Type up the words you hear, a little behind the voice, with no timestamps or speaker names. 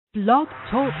Blog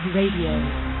Talk Radio.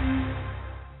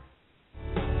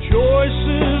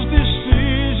 Choices,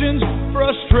 decisions,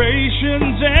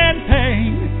 frustrations, and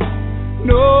pain.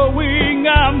 Knowing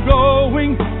I'm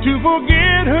going to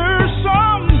forget her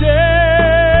someday.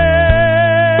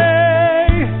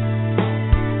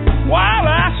 While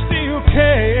I still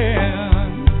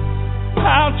can,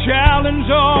 I'll challenge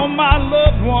all my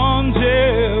loved ones,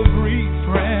 every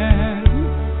friend,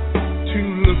 to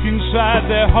look inside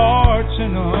their hearts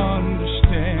and understand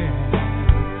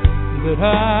that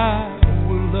I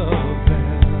will love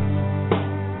them.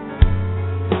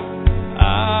 I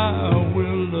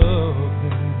will love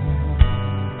them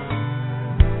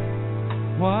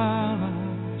while I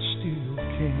still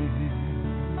can.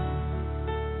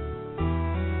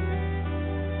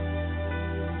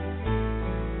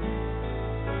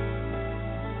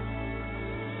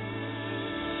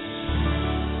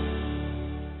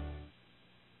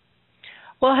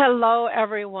 Well, hello,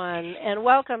 everyone, and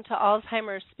welcome to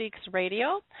Alzheimer's Speaks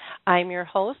Radio. I'm your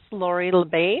host, Lori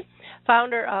LeBay,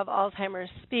 founder of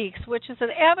Alzheimer's Speaks, which is an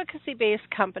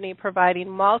advocacy-based company providing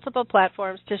multiple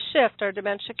platforms to shift our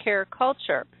dementia care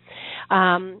culture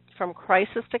from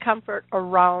crisis to comfort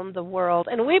around the world.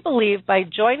 And we believe by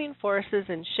joining forces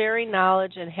and sharing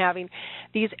knowledge and having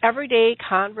these everyday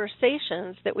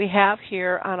conversations that we have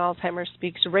here on Alzheimer's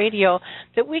Speaks Radio,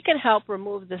 that we can help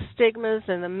remove the stigmas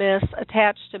and the myths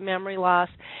attached to memory loss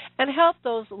and help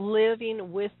those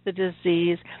living with the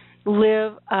disease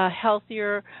live a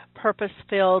healthier,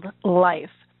 purpose-filled life.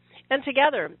 And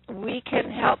together, we can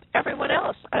help everyone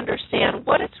else understand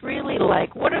what it's really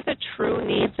like, what are the true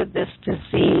needs of this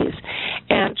disease,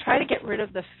 and try to get rid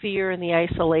of the fear and the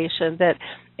isolation that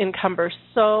encumbers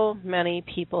so many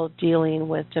people dealing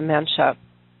with dementia.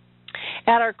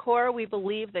 At our core, we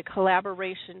believe that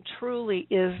collaboration truly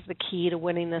is the key to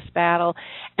winning this battle,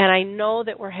 and I know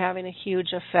that we're having a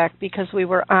huge effect because we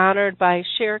were honored by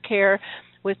ShareCare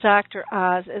with Dr.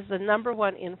 Oz as the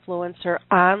 #1 influencer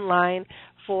online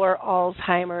for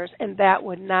Alzheimer's, and that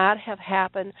would not have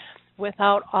happened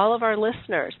without all of our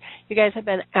listeners. You guys have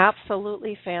been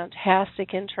absolutely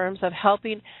fantastic in terms of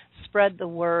helping spread the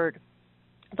word.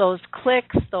 Those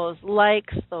clicks, those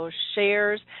likes, those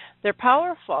shares, they're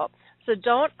powerful. So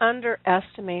don't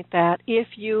underestimate that.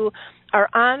 If you are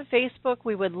on Facebook,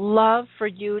 we would love for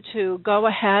you to go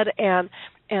ahead and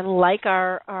like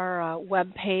our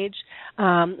webpage.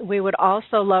 We would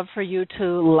also love for you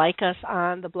to like us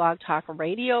on the Blog Talk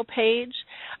Radio page.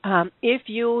 If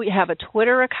you have a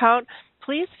Twitter account,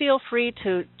 please feel free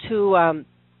to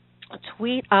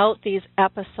tweet out these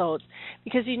episodes,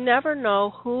 because you never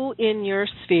know who in your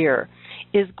sphere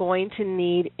is going to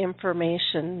need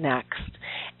information next.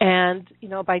 And,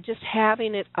 by just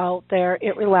having it out there,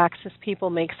 it relaxes people,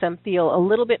 makes them feel a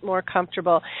little bit more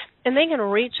comfortable, and they can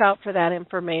reach out for that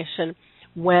information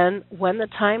when the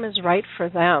time is right for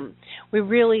them. We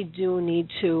really do need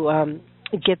to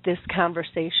get this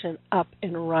conversation up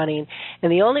and running.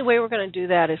 And the only way we're going to do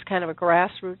that is kind of a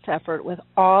grassroots effort with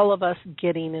all of us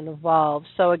getting involved.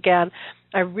 So again,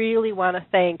 I really want to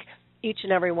thank each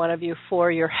and every one of you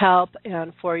for your help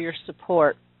and for your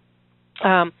support.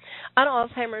 On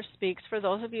Alzheimer's Speaks, for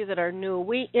those of you that are new,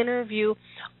 we interview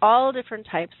all different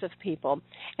types of people.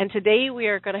 And today we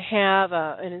are going to have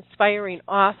an inspiring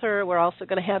author. We're also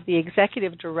going to have the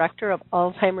executive director of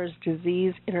Alzheimer's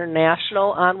Disease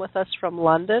International on with us from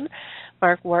London,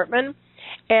 Mark Wortman.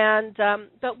 And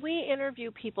but we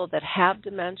interview people that have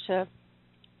dementia.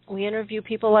 We interview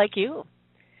people like you.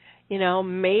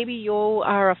 Maybe you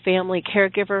are a family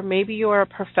caregiver. Maybe you are a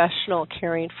professional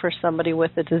caring for somebody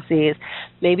with a disease.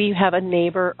 Maybe you have a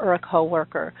neighbor or a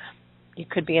coworker. You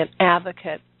could be an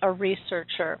advocate, a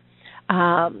researcher.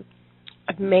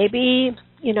 Maybe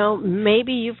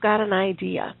you've got an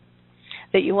idea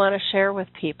that you want to share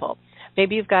with people.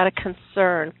 Maybe you've got a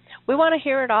concern. We want to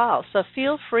hear it all, so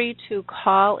feel free to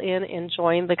call in and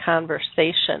join the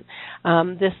conversation.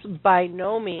 This by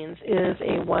no means is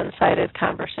a one-sided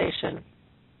conversation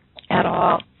at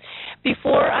all.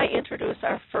 Before I introduce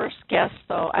our first guest,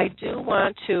 though, I do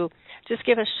want to just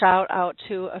give a shout-out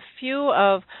to a few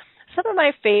of some of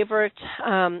my favorite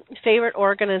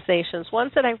organizations,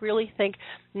 ones that I really think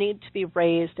need to be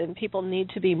raised and people need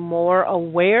to be more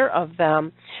aware of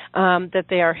them, that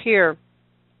they are here.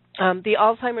 The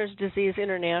Alzheimer's Disease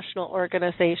International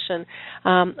Organization,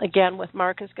 again, with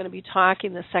Mark is going to be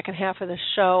talking the second half of the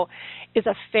show, is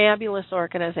a fabulous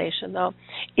organization, though.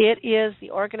 It is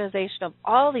the organization of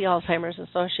all the Alzheimer's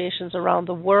associations around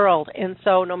the world, and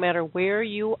so no matter where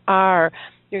you are,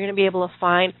 you're going to be able to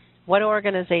find what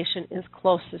organization is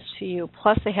closest to you.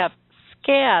 Plus, they have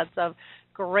scads of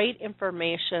great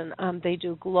information. They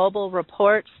do global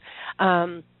reports.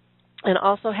 And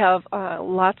also have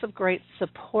lots of great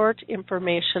support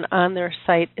information on their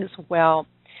site as well.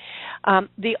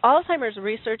 The Alzheimer's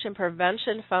Research and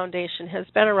Prevention Foundation has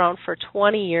been around for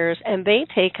 20 years, and they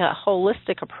take a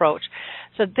holistic approach.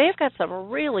 So they've got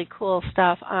some really cool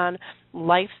stuff on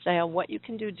lifestyle, what you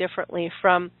can do differently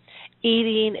from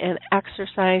eating and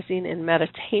exercising and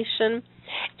meditation.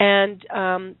 And,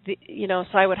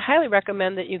 so I would highly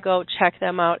recommend that you go check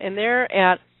them out. And they're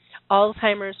at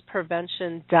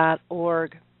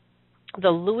alzheimersprevention.org. The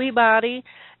Lewy Body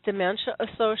Dementia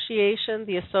Association,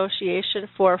 the Association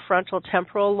for Frontal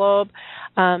Temporal Lobe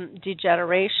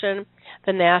Degeneration,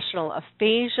 the National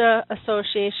Aphasia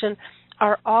Association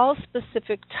are all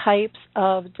specific types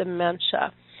of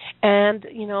dementia. And,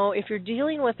 if you're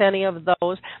dealing with any of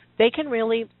those, they can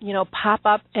really, pop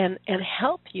up and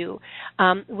help you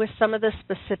with some of the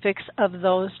specifics of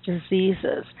those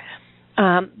diseases.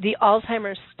 The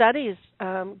Alzheimer's Studies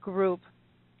group,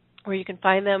 where you can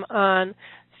find them on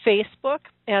Facebook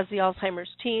as the Alzheimer's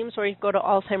Teams, or you can go to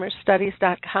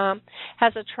alzheimersstudies.com,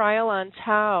 has a trial on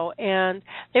tau, and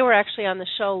they were actually on the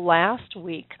show last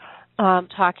week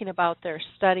talking about their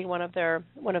study. One of their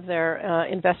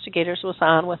investigators was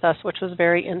on with us, which was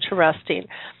very interesting.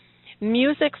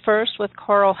 Music First with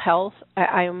Choral Health.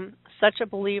 I'm such a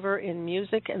believer in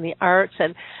music and the arts,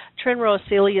 and Trin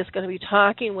Rosili is going to be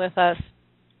talking with us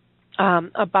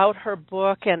about her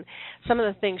book and some of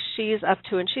the things she's up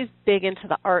to, and she's big into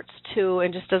the arts too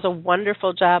and just does a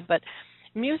wonderful job. But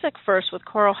Music First with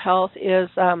Choral Health is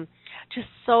just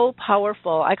so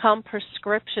powerful. I call them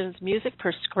prescriptions, music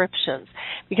prescriptions,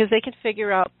 because they can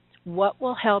figure out what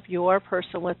will help your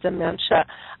person with dementia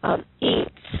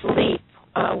eat, sleep,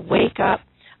 wake up,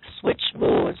 switch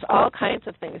moods, all kinds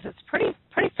of things. It's pretty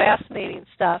fascinating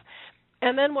stuff.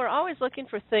 And then we're always looking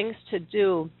for things to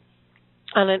do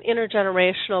on an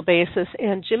intergenerational basis,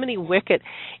 and Jiminy Wicket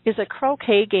is a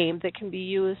croquet game that can be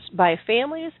used by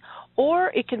families, or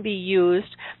it can be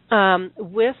used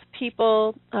with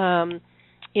people, in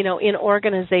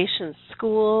organizations,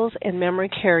 schools, and memory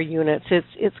care units.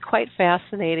 It's quite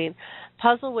fascinating.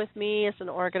 Puzzle With Me is an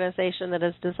organization that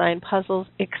has designed puzzles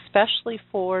especially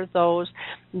for those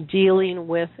dealing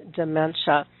with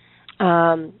dementia.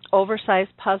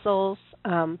 Oversized puzzles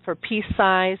for piece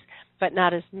size, but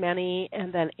not as many,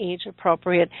 and then age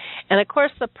appropriate. And of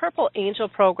course, the Purple Angel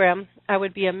program, I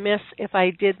would be amiss if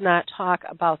I did not talk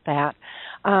about that.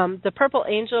 The Purple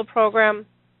Angel program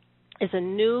is a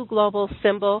new global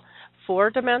symbol for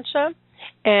dementia,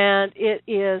 and it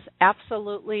is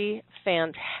absolutely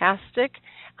fantastic.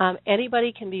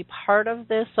 Anybody can be part of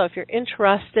this, so if you're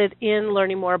interested in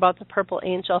learning more about the Purple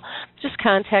Angel, just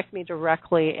contact me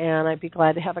directly, and I'd be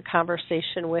glad to have a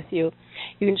conversation with you.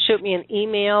 You can shoot me an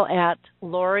email at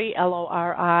Lori,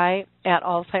 Lori, at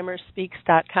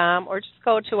alzheimersspeaks.com, or just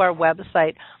go to our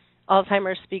website,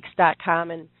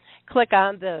 alzheimersspeaks.com, and click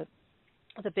on the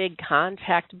big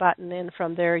contact button, and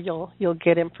from there you'll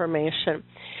get information.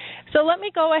 So let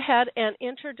me go ahead and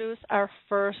introduce our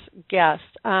first guest.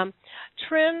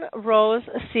 Trin Rose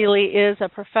Seeley is a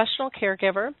professional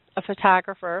caregiver, a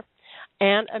photographer,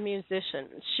 and a musician.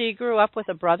 She grew up with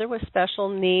a brother with special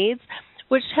needs,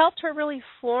 which helped her really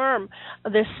form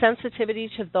this sensitivity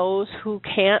to those who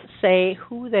can't say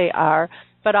who they are,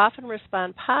 but often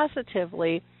respond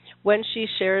positively when she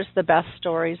shares the best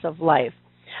stories of life.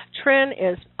 Trin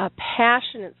is a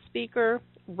passionate speaker,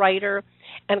 writer,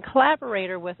 and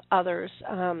collaborator with others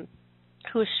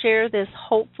who share this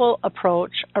hopeful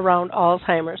approach around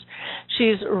Alzheimer's.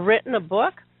 She's written a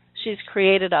book. She's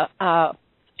created a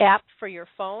app for your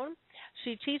phone.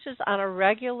 She teaches on a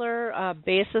regular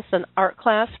basis an art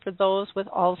class for those with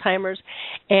Alzheimer's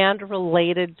and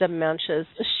related dementias.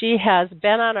 She has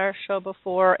been on our show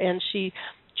before, and she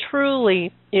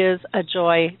truly is a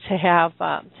joy to have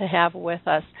with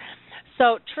us.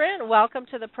 So, Trin, welcome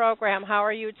to the program. How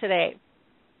are you today?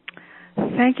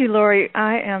 Thank you, Lori.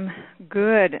 I am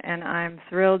good, and I'm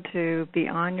thrilled to be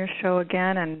on your show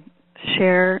again and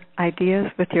share ideas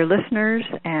with your listeners,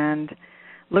 and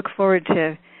look forward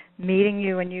to meeting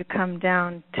you when you come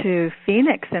down to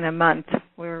Phoenix in a month.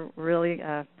 We're really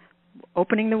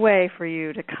opening the way for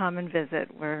you to come and visit.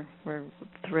 We're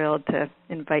thrilled to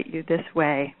invite you this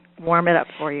way, warm it up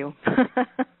for you.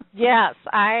 Yes,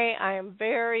 I am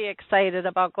very excited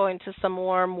about going to some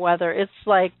warm weather. It's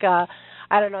like,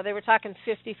 I don't know, they were talking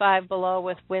 55 below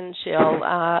with wind chill,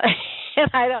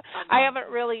 and I haven't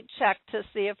really checked to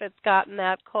see if it's gotten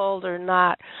that cold or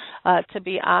not, to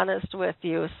be honest with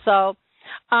you. So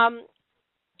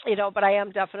but I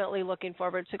am definitely looking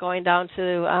forward to going down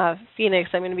to Phoenix.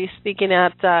 I'm going to be speaking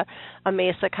at a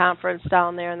MESA conference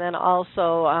down there, and then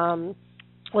also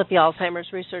with the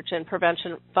Alzheimer's Research and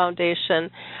Prevention Foundation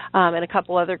and a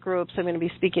couple other groups. I'm going to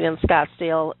be speaking in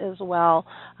Scottsdale as well.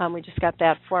 We just got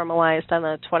that formalized on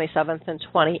the 27th and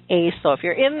 28th. So if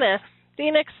you're in the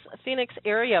Phoenix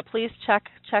area, please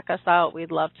check us out.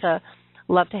 We'd love to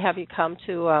have you come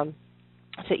to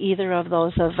either of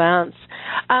those events.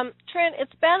 Trin,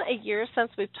 it's been a year since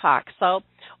we've talked. So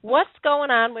what's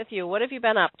going on with you? What have you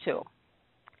been up to?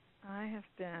 I have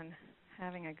been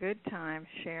having a good time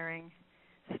sharing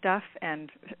stuff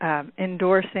and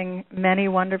endorsing many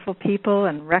wonderful people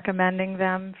and recommending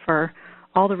them for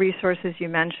all the resources you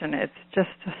mentioned. It's just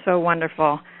so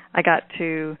wonderful. I got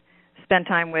to spend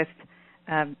time with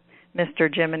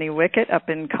Mr. Jiminy Wickett up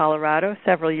in Colorado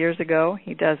several years ago.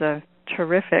 He does a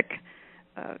terrific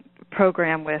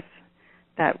program with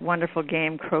that wonderful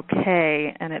game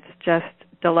croquet, and it's just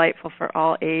delightful for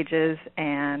all ages.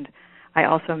 And I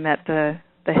also met the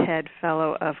head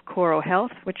fellow of Choral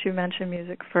Health, which you mentioned,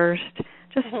 Music First.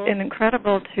 Just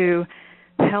incredible to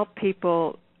help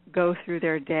people go through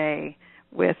their day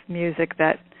with music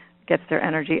that gets their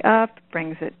energy up,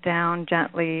 brings it down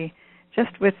gently,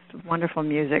 just with wonderful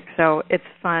music. So it's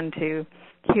fun to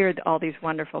hear all these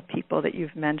wonderful people that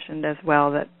you've mentioned as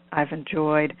well that I've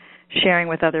enjoyed sharing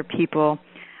with other people.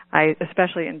 I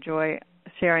especially enjoy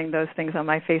sharing those things on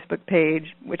my Facebook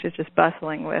page, which is just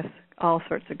bustling with all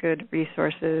sorts of good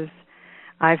resources.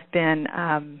 I've been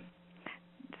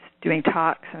doing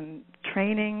talks and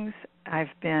trainings. I've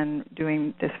been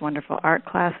doing this wonderful art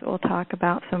class that we'll talk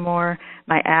about some more.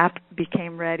 My app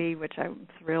became ready, which I'm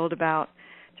thrilled about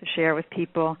to share with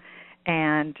people.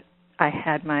 And I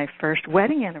had my first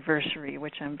wedding anniversary,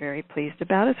 which I'm very pleased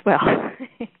about as well.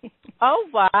 Oh,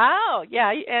 wow.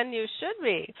 Yeah, and you should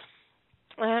be.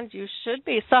 And you should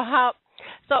be. So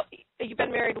you've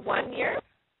been married 1 year?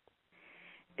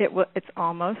 It's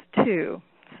almost 2.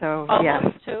 So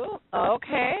almost yes. 2?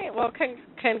 Okay. Well,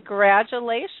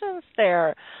 congratulations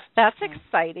there. That's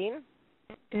exciting.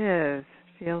 It is.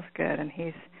 Feels good. And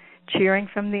he's cheering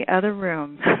from the other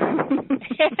room.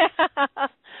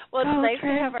 Well, it's nice to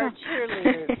have our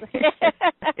cheerleaders.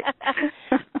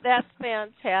 That's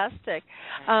fantastic.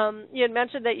 You had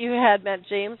mentioned that you had met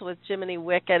James with Jiminy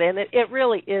Wickett, and it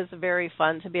really is very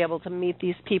fun to be able to meet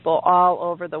these people all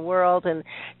over the world and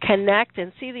connect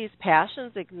and see these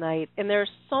passions ignite. And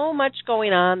there's so much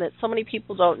going on that so many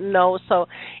people don't know, so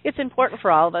it's important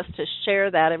for all of us to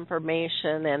share that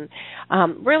information and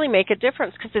really make a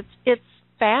difference, because it's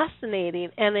fascinating,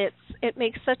 and it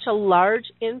makes such a large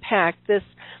impact.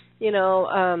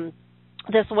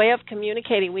 This way of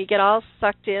communicating, we get all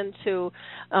sucked into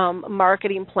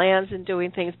marketing plans and doing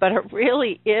things, but it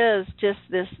really is just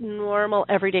this normal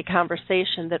everyday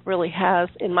conversation that really has,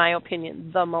 in my opinion,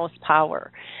 the most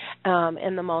power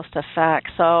and the most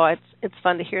effect. So it's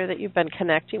fun to hear that you've been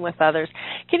connecting with others.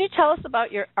 Can you tell us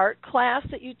about your art class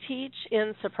that you teach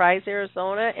in Surprise,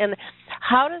 Arizona, and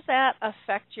how does that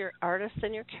affect your artists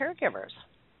and your caregivers?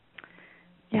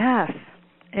 Yes,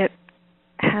 it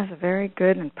has a very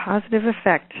good and positive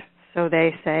effect, so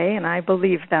they say, and I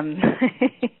believe them.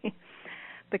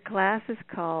 The class is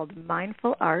called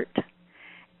Mindful Art,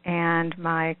 and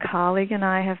my colleague and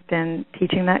I have been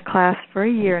teaching that class for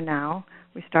a year now.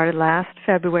 We started last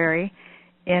February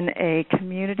in a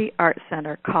community art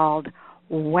center called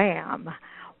WHAM,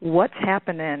 What's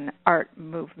Happening Art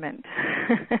Movement.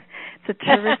 It's a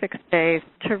terrific space,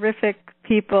 terrific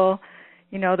people.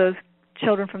 Those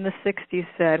children from the 60s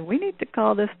said, we need to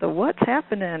call this the What's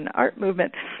Happening Art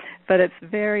Movement. But it's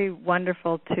very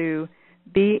wonderful to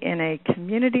be in a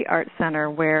community art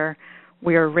center where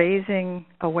we are raising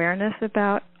awareness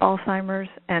about Alzheimer's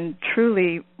and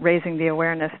truly raising the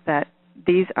awareness that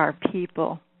these are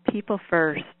people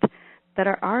first, that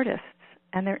are artists,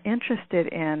 and they're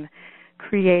interested in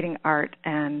creating art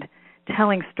and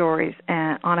telling stories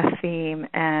on a theme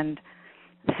and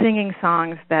singing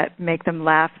songs that make them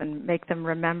laugh and make them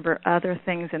remember other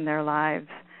things in their lives.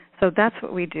 So that's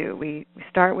what we do. We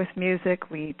start with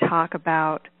music. We talk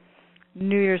about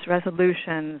New Year's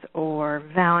resolutions or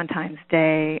Valentine's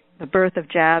Day, the birth of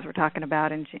jazz we're talking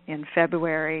about in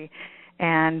February,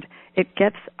 and it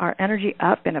gets our energy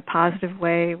up in a positive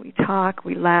way. We talk,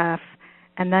 we laugh,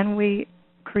 and then we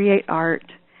create art,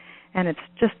 and it's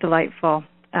just delightful.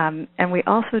 And we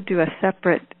also do a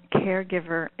separate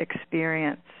caregiver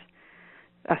experience,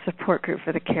 a support group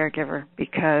for the caregiver,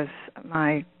 because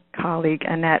my colleague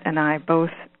Annette and I both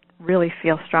really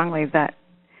feel strongly that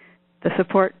the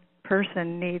support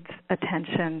person needs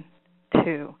attention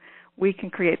too. we can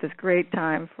create this great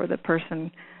time for the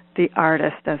person, the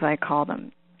artist, as I call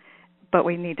them. But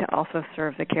we need to also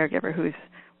serve the caregiver who's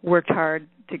worked hard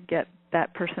to get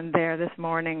that person there this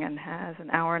morning and has an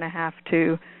hour and a half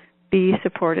to be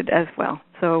supported as well.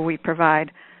 So we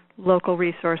provide local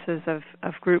resources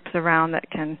of groups around that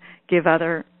can give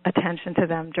other attention to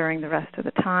them during the rest of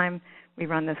the time. We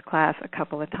run this class a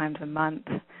couple of times a month,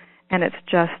 and it's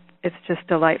just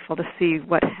delightful to see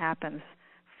what happens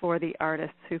for the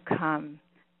artists who come.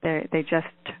 They just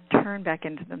turn back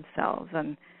into themselves,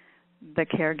 and the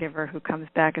caregiver who comes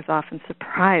back is often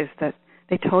surprised that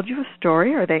they told you a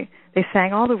story, or they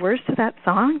sang all the words to that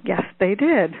song. Yes, they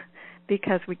did,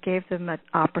 because we gave them an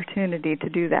opportunity to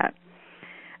do that.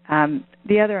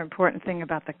 The other important thing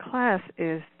about the class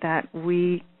is that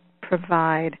we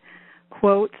provide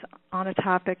quotes on a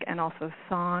topic and also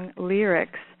song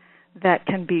lyrics that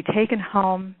can be taken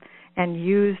home and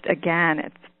used again.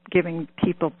 It's giving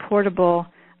people portable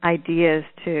ideas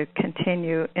to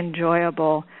continue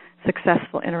enjoyable,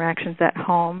 successful interactions at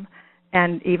home,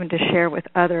 and even to share with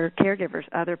other caregivers,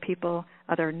 other people,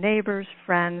 other neighbors,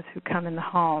 friends who come in the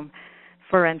home.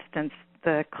 For instance,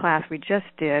 the class we just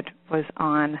did was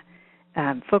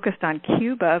focused on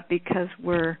Cuba, because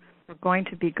we're going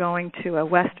to be going to a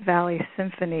West Valley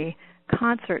Symphony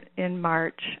concert in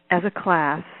March as a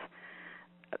class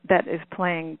that is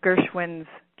playing Gershwin's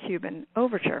Cuban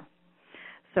Overture.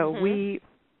 So we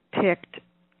picked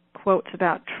quotes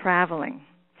about traveling,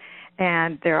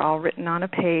 and they're all written on a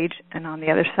page, and on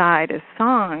the other side is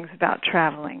songs about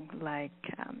traveling, like,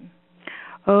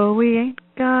 oh, we ain't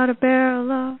got a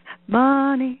barrel of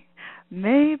money,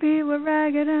 maybe we're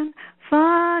ragged and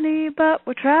funny, but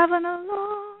we're traveling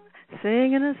along,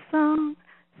 singing a song,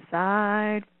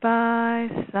 side by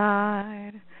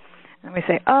side. And we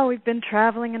say, oh, we've been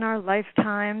traveling in our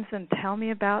lifetimes, and tell me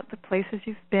about the places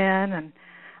you've been. And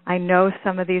I know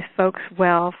some of these folks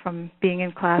well from being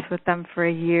in class with them for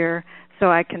a year,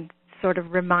 so I can sort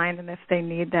of remind them if they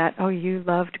need that, oh, you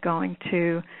loved going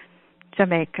to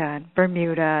Jamaica and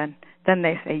Bermuda. And then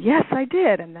they say, yes, I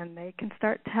did, and then they can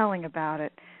start telling about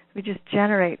it. We just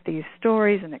generate these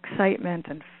stories and excitement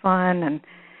and fun,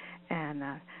 and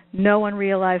no one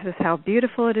realizes how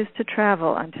beautiful it is to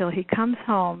travel until he comes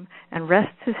home and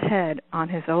rests his head on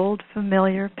his old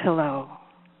familiar pillow.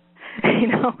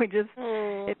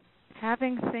 It's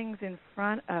having things in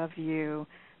front of you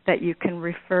that you can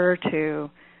refer to,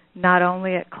 not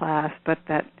only at class, but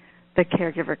that the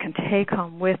caregiver can take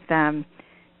home with them,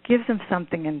 gives them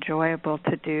something enjoyable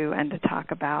to do and to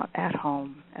talk about at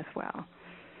home as well.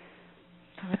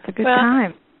 So it's a good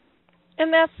time.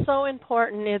 And that's so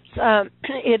important.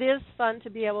 It is fun to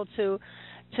be able to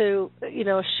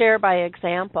share by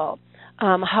example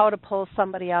how to pull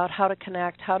somebody out, how to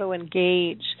connect, how to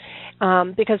engage,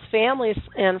 because families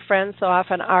and friends so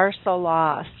often are so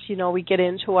lost. We get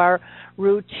into our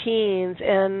routines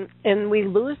and we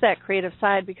lose that creative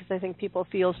side because I think people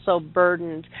feel so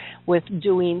burdened with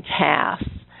doing tasks.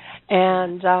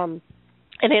 And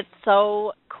it's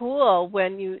so cool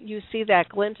when you see that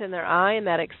glint in their eye and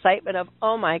that excitement of,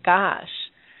 oh my gosh,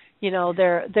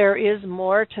 there is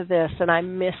more to this, and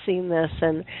I'm missing this,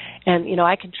 and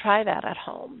I can try that at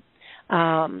home.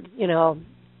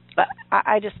 But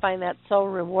I just find that so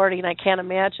rewarding. I can't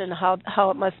imagine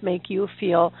how it must make you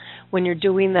feel when you're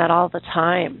doing that all the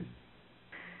time.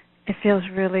 It feels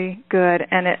really good,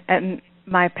 and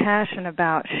my passion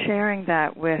about sharing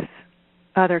that with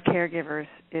other caregivers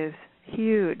is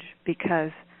huge, because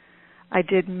I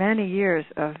did many years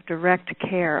of direct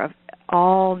care of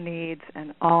all needs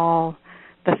and all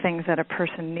the things that a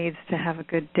person needs to have a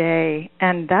good day,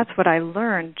 and that's what I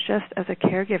learned just as a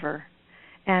caregiver.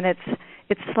 And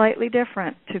it's slightly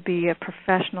different to be a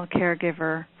professional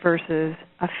caregiver versus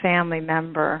a family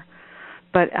member.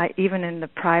 But even in the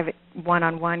private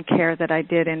one-on-one care that I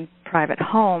did in private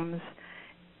homes,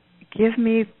 give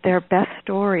me their best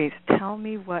stories. Tell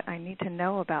me what I need to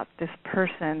know about this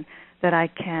person that I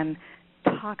can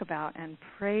talk about and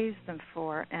praise them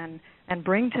for and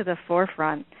bring to the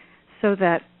forefront, so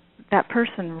that that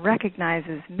person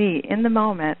recognizes me in the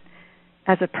moment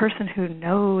as a person who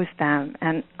knows them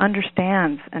and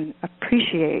understands and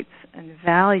appreciates and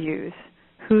values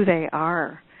who they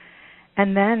are.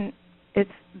 And then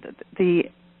it's the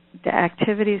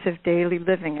activities of daily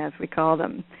living, as we call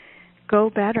them, go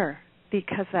better,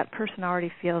 because that person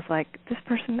already feels like this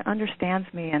person understands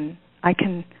me, and I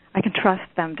can trust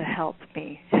them to help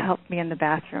me in the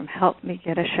bathroom, help me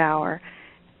get a shower,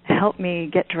 help me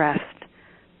get dressed,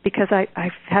 because I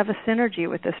have a synergy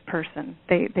with this person.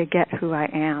 They get who I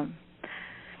am.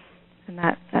 And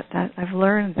that I've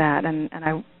learned that, and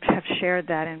I have have shared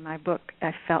that in my book.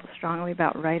 I felt strongly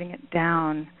about writing it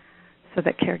down so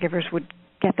that caregivers would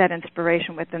get that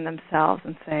inspiration within themselves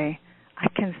and say, I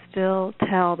can still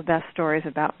tell the best stories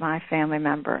about my family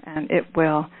member, and it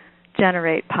will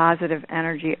generate positive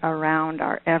energy around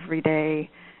our everyday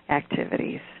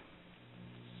activities.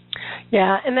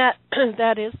 Yeah, and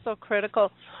that is so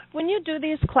critical. When you do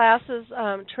these classes,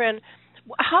 Trin,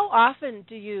 how often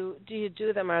do you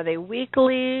do them? Are they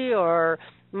weekly or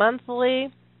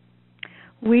monthly?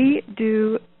 We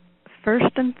do first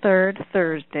and third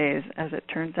Thursdays, as it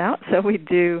turns out. So we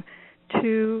do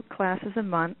 2 classes a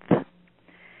month,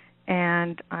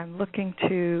 and I'm looking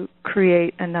to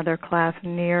create another class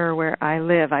near where I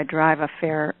live. I drive a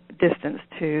fair distance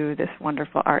to this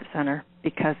wonderful art center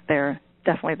because they're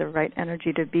definitely the right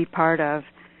energy to be part of.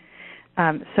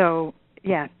 So,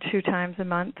 2 times a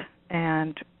month,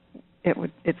 and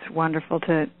it's wonderful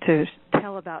to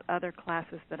tell about other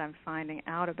classes that I'm finding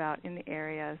out about in the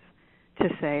areas, to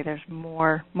say there's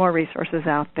more resources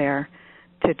out there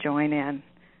to join in,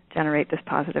 generate this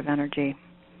positive energy.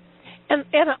 And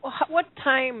what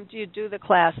time do you do the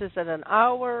class? Is it an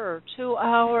hour or 2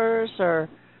 hours or?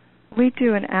 We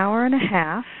do an hour and a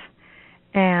half,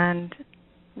 and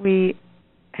we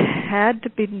had to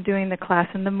be doing the class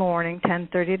in the morning,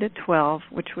 10:30 to 12,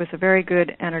 which was a very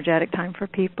good energetic time for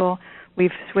people.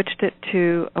 We've switched it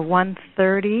to a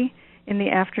 1:30 in the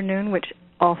afternoon, which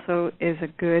also is a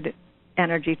good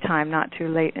energy time, not too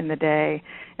late in the day,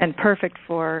 and perfect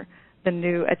for the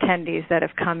new attendees that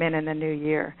have come in the new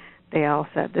year. They all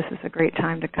said this is a great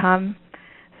time to come,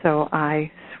 so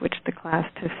I switched the class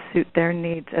to suit their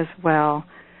needs as well.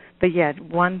 But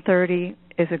 1:30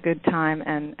 is a good time,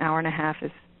 and an hour and a half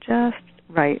is just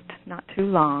right, not too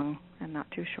long and not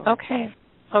too short. Okay.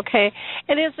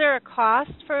 And is there a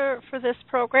cost for this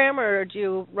program, or do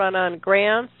you run on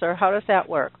grants, or how does that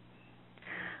work?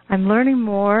 I'm learning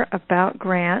more about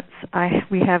grants.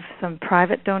 We have some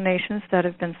private donations that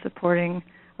have been supporting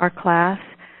our class.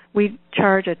 We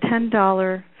charge a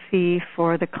 $10 fee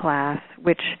for the class,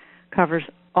 which covers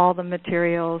all the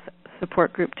materials,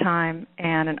 support group time,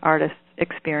 and an artist's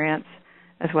experience,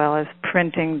 as well as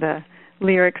printing the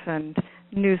lyrics and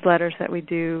newsletters that we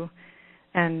do.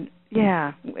 And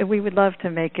we would love to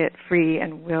make it free,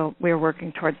 and we're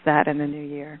working towards that in the new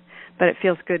year. But it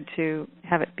feels good to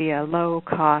have it be a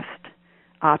low-cost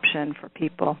option for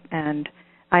people. And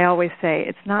I always say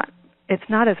it's not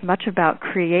as much about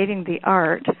creating the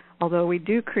art, although we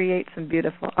do create some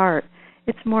beautiful art.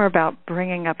 It's more about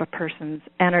bringing up a person's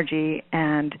energy,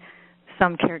 and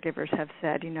some caregivers have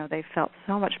said, they felt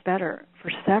so much better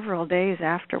for several days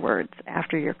afterwards,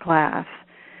 after your class,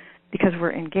 because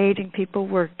we're engaging people,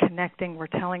 we're connecting, we're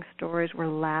telling stories, we're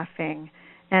laughing,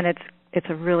 and it's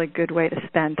a really good way to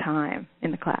spend time in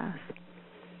the class.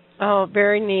 Oh,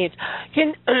 very neat.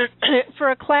 For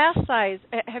a class size,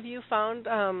 have you found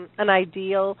an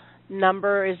ideal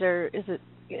number? Is it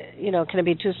can it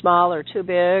be too small or too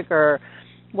big, or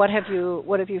what have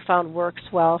you found works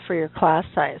well for your class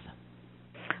size?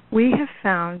 We have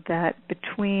found that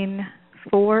between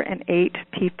 4 and 8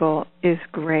 people is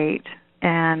great,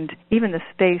 and even the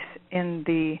space in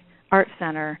the art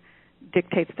center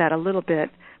dictates that a little bit,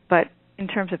 but in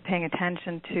terms of paying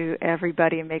attention to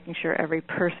everybody and making sure every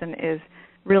person is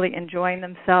really enjoying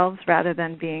themselves rather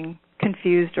than being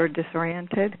confused or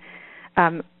disoriented.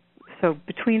 So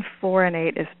between 4 and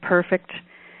 8 is perfect.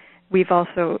 We've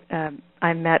also,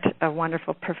 I met a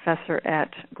wonderful professor at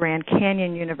Grand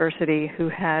Canyon University who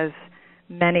has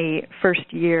many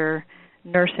first-year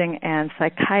nursing and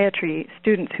psychiatry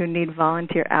students who need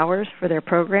volunteer hours for their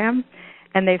program,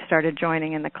 and they've started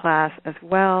joining in the class as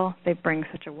well. They bring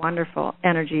such a wonderful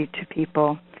energy to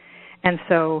people. And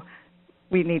so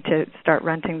we need to start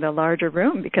renting the larger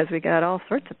room because we got all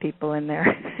sorts of people in there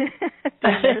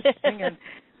nursing and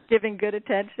giving good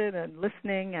attention and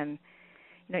listening. And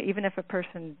even if a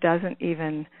person doesn't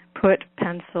even put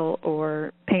pencil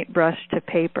or paintbrush to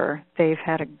paper, they've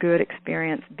had a good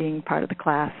experience being part of the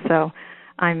class. So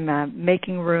I'm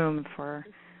making room for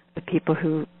the people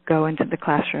who go into the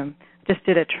classroom. Just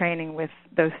did a training with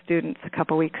those students a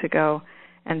couple weeks ago,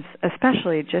 and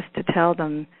especially just to tell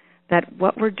them that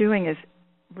what we're doing is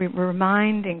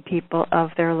reminding people of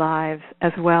their lives,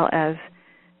 as well as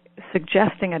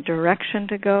suggesting a direction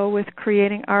to go with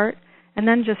creating art, and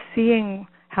then just seeing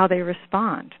how they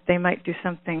respond. They might do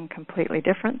something completely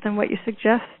different than what you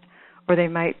suggest, or they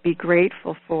might be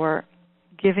grateful for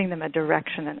giving them a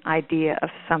direction, an idea of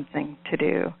something to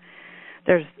do.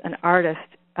 There's an artist,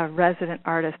 a resident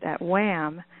artist at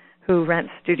WHAM, who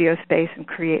rents studio space and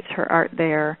creates her art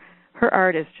there. Her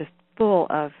art is just full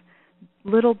of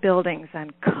little buildings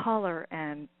and color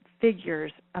and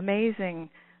figures, amazing,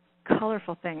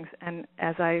 colorful things. And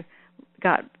as I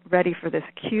got ready for this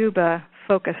Cuba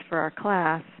focus for our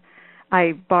class,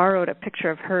 I borrowed a picture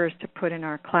of hers to put in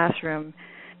our classroom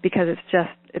because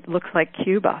it looks like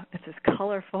Cuba. It's this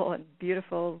colorful and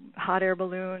beautiful hot air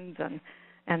balloons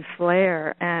and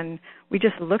flare. And we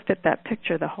just looked at that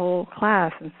picture, the whole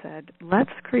class, and said,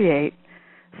 let's create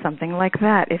something like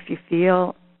that if you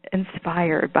feel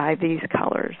inspired by these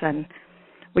colors. And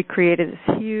we created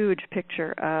this huge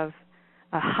picture of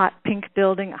a hot pink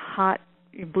building, a hot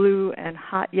blue and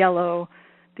hot yellow,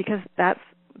 because that's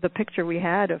the picture we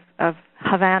had of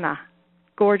Havana,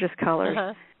 gorgeous colors.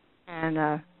 Uh-huh. And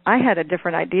I had a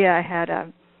different idea. I had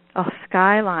a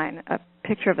skyline, a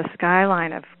picture of a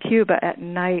skyline of Cuba at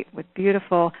night with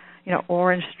beautiful,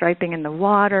 orange striping in the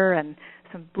water and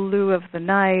some blue of the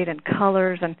night and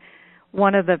colors. And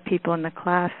one of the people in the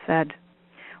class said,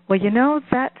 well,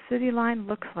 that city line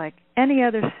looks like any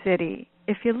other city.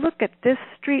 If you look at this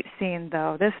street scene,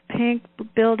 though, this pink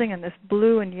building and this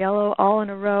blue and yellow all in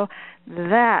a row,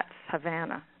 that's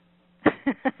Havana.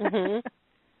 Mm-hmm.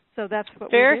 So that's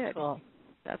what very we did. Cool.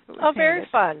 That's what we Oh, painted. very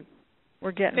fun.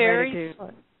 We're getting very ready to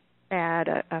fun. add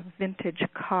a vintage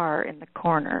car in the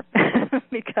corner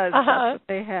because that's what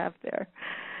they have there.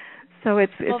 So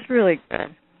it's really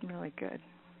good, really good.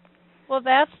 Well,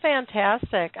 that's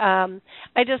fantastic. The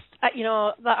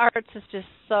arts is just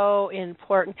so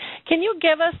important. Can you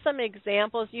give us some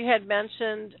examples? You had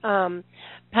mentioned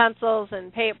pencils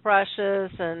and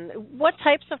paintbrushes, and what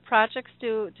types of projects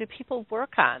do people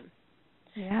work on?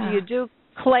 Yeah. Do you do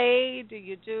clay? Do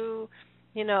you do,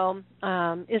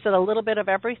 is it a little bit of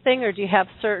everything, or do you have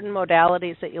certain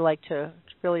modalities that you like to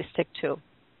really stick to?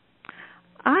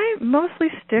 I mostly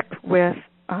stick with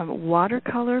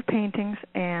watercolor paintings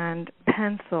and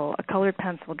colored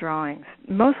pencil drawings.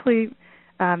 Mostly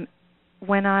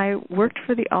when I worked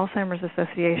for the Alzheimer's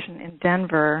Association in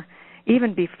Denver,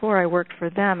 even before I worked for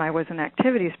them, I was an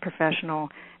activities professional,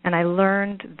 and I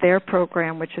learned their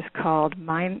program, which is called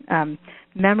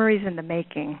Memories in the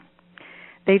Making.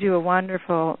 They do a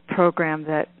wonderful program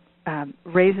that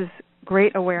raises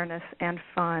great awareness and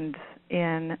funds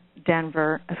in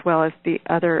Denver, as well as the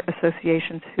other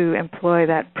associations who employ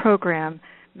that program,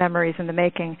 Memories in the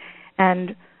Making.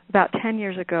 And about 10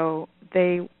 years ago,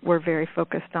 they were very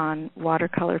focused on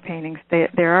watercolor paintings.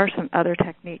 There are some other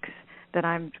techniques that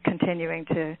I'm continuing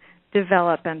to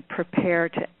develop and prepare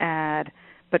to add.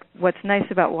 But what's nice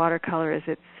about watercolor is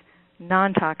it's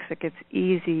non-toxic, it's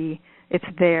easy, it's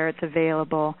there, it's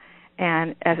available.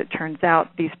 And as it turns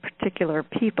out, these particular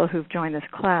people who've joined this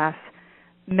class,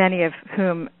 many of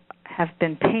whom have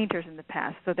been painters in the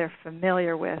past, so they're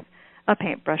familiar with a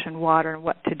paintbrush and water and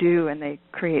what to do, and they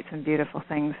create some beautiful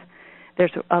things.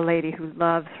 There's a lady who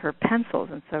loves her pencils,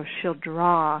 and so she'll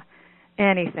draw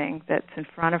anything that's in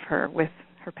front of her with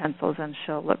her pencils, and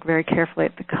she'll look very carefully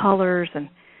at the colors. And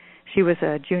she was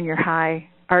a junior high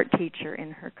art teacher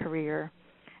in her career,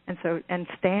 and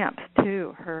stamps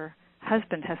too. Her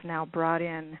husband has now brought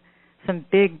in some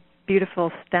big,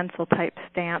 beautiful stencil-type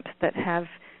stamps that have,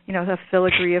 a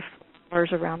filigree of flowers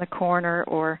around the corner.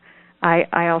 Or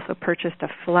I also purchased a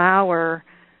flower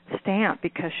stamp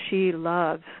because she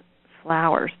loves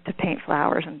flowers, to paint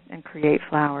flowers and create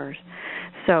flowers.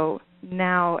 So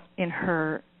now in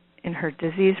her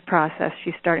disease process,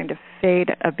 she's starting to fade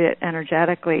a bit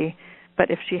energetically, but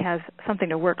if she has something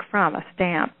to work from, a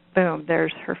stamp, boom,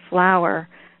 there's her flower,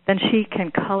 then she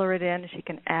can color it in, she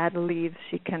can add leaves,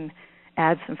 she can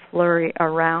add some flurry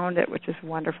around it, which is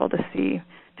wonderful to see,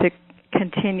 to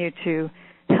continue to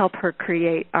help her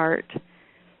create art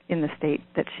in the state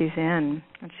that she's in.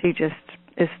 And she just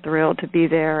is thrilled to be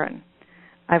there. And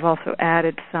I've also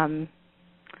added some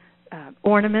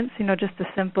ornaments, just a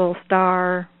simple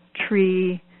star,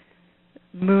 tree,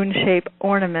 moon-shaped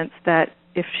ornaments that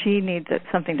if she needs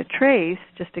something to trace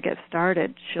just to get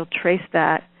started, she'll trace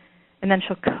that, and then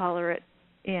she'll color it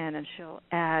in, and she'll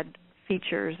add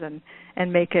features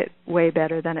and make it way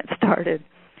better than it started.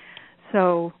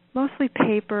 So mostly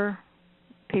paper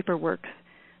works,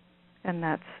 and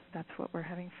that's what we're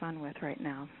having fun with right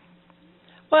now.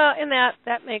 Well, and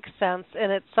that makes sense, and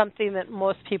it's something that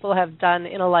most people have done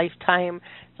in a lifetime,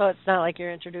 so it's not like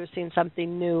you're introducing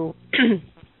something new,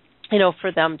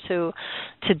 for them to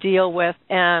deal with.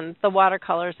 And the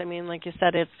watercolors, like you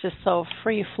said, it's just so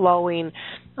free-flowing.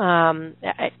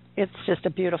 It's just a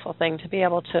beautiful thing to be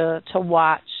able to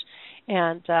watch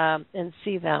and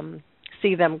see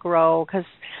them grow, because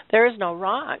there is no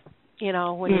wrong,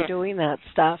 when you're doing that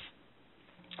stuff.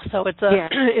 So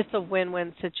it's a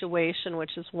win-win situation,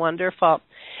 which is wonderful.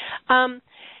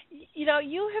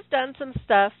 you have done some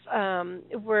stuff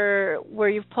where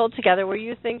you've pulled together where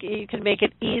you think you can make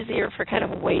it easier for kind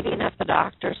of waiting at the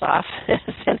doctor's office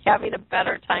and having a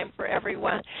better time for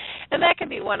everyone. And that can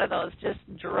be one of those just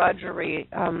drudgery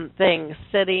things,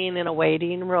 sitting in a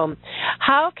waiting room.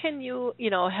 How can you,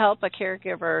 help a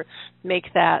caregiver make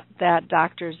that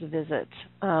doctor's visit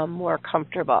more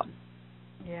comfortable?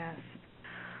 Yes.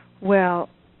 Well,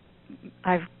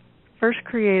 I've first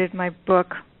created my book,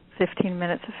 15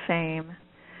 Minutes of Fame.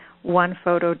 One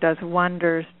photo does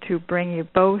wonders to bring you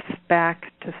both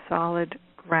back to solid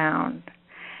ground.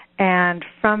 And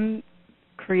from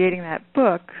creating that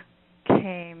book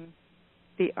came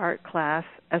the art class,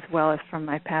 as well as from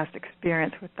my past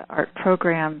experience with the art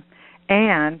program,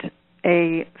 and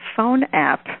a phone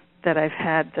app that I've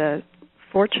had the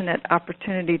fortunate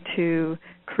opportunity to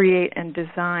create and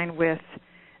design with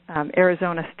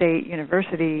Arizona State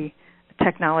University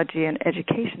Technology and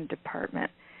Education Department.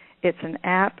 It's an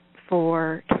app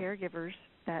for caregivers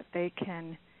that they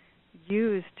can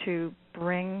use to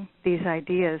bring these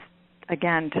ideas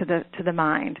again to the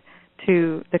mind,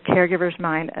 to the caregiver's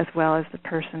mind as well as the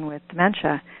person with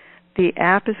dementia. The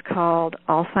app is called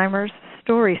Alzheimer's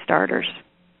Story Starters,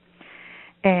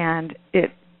 and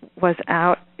it's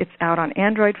out on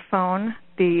Android phone.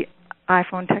 The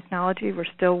iPhone technology, we're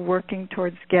still working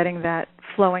towards getting that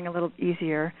flowing a little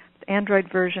easier. The Android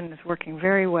version is working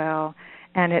very well,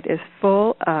 and it is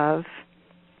full of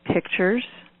pictures,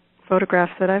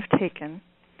 photographs that I've taken,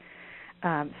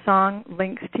 song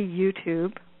links to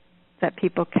YouTube that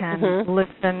people can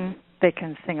listen, they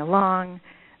can sing along.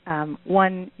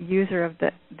 One user of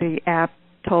the app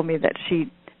told me that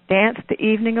she danced the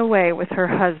evening away with her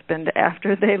husband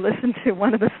after they listened to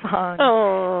one of the songs.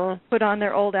 Aww. Put on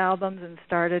their old albums and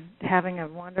started having a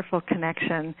wonderful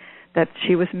connection that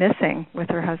she was missing with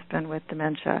her husband with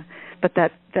dementia. But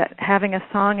that having a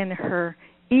song in her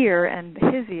ear and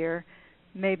his ear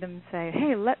made them say,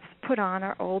 hey, let's put on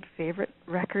our old favorite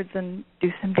records and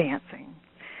do some dancing.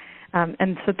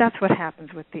 And so that's what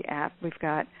happens with the app. We've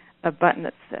got a button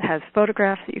that has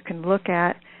photographs that you can look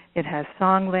at. It has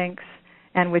song links.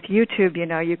 And with YouTube,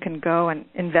 you can go and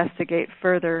investigate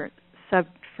further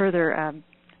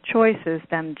choices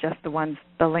than just the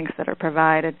links that are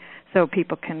provided, so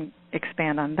people can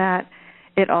expand on that.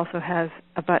 It also has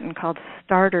a button called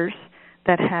Starters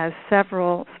that has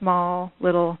several small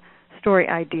little story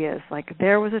ideas, like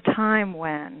there was a time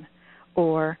when,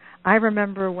 or I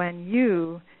remember when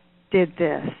you did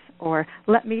this, or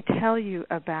let me tell you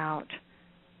about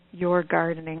your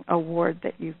gardening award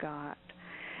that you got.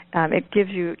 It gives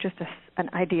you just an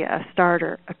idea, a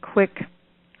starter, a quick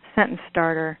sentence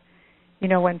starter.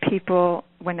 When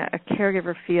a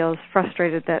caregiver feels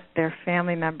frustrated that their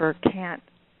family member can't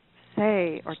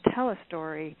say or tell a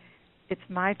story, it's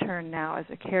my turn now as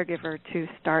a caregiver to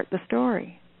start the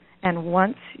story. And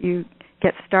once you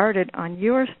get started on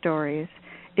your stories,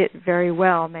 it very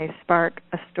well may spark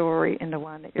a story in the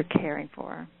one that you're caring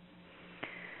for.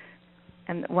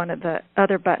 And one of the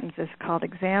other buttons is called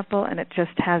Example, and it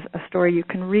just has a story you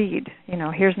can read.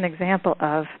 Here's an example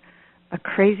of a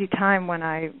crazy time when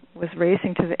I was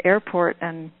racing to the airport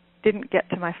and didn't get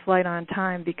to my flight on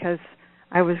time because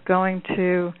I was going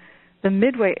to the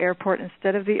Midway Airport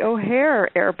instead of the O'Hare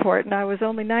Airport, and I was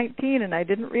only 19, and I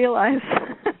didn't realize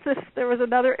there was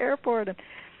another airport. And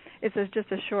it's just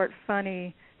a short,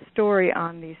 funny story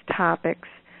on these topics,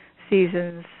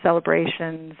 seasons,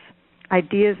 celebrations,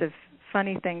 ideas of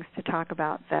funny things to talk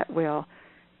about that will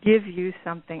give you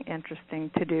something interesting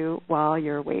to do while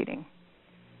you're waiting.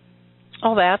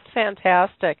 Oh, that's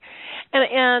fantastic.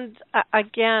 And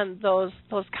again, those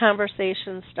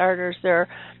conversation starters, they're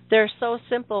so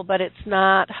simple, but it's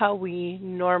not how we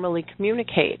normally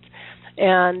communicate.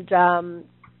 And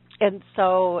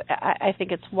so I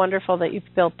think it's wonderful that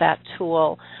you've built that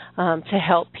tool to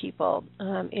help people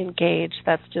engage.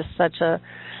 That's just such a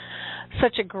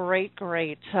great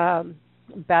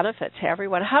benefit to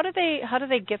everyone. How do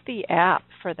they get the app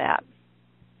for that?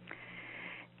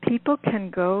 People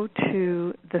can go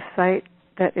to the site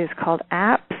that is called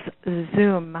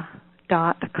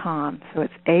appszoom.com. So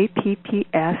it's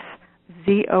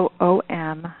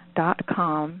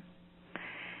appszoom.com.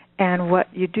 And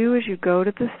what you do is you go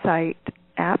to the site,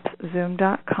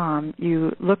 appszoom.com.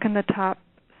 You look in the top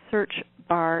search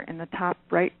bar in the top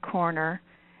right corner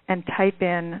and type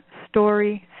in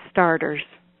Story Starters.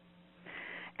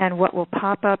 And what will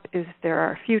pop up is there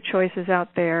are a few choices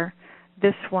out there.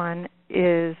 This one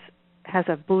has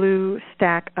a blue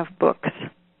stack of books,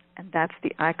 and that's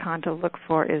the icon to look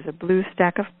for, is a blue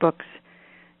stack of books.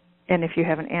 And if you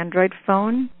have an Android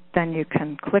phone, then you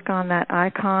can click on that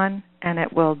icon and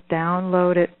it will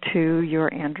download it to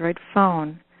your Android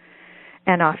phone.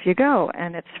 And off you go.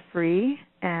 And it's free,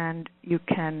 and you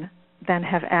can then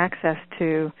have access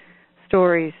to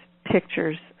stories,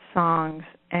 pictures, songs,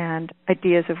 and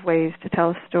ideas of ways to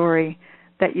tell a story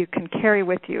that you can carry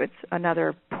with you. It's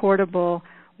another portable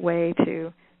way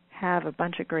to have a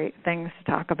bunch of great things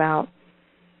to talk about.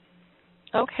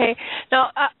 Okay. Now,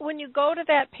 when you go to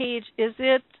that page, is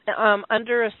it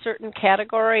under a certain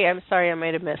category? I'm sorry, I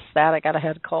might have missed that. I got a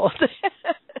head cold.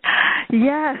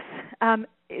 Yes.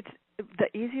 It's the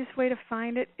easiest way to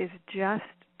find it is just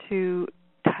to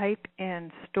type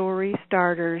in story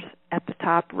starters at the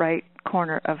top right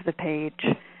corner of the page,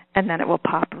 and then it will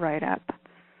pop right up.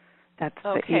 That's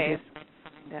the easiest way to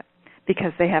find it,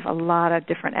 because they have a lot of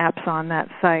different apps on that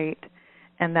site,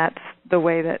 and that's the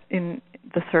way that in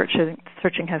the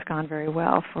searching has gone very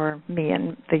well for me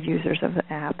and the users of the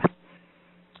app.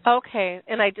 Okay,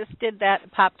 and I just did that.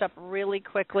 It popped up really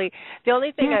quickly. The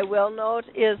only thing I will note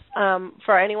is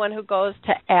for anyone who goes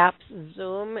to Apps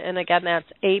Zoom, and again, that's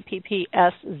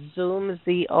APPS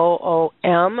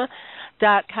Zoom.com.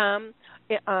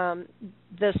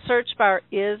 The search bar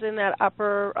is in that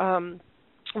upper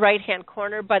right-hand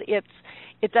corner, but it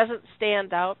doesn't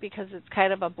stand out because it's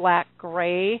kind of a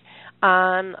black-gray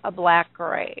on a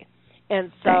black-gray.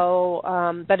 And so,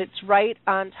 but it's right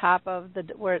on top of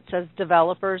where it says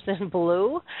developers in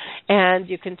blue, and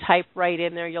you can type right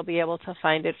in there. You'll be able to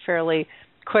find it fairly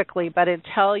quickly, but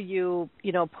until you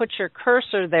put your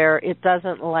cursor there, it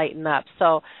doesn't lighten up.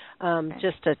 So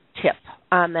just a tip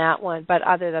on that one. But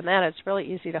other than that, it's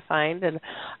really easy to find, and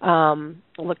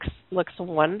looks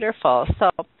wonderful.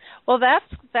 So, well, that's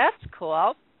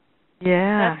cool.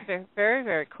 Yeah. That's very, very,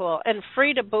 very cool. And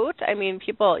free to boot. I mean,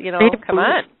 people, come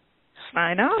on.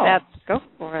 I know. That's Go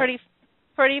for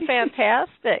pretty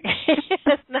fantastic.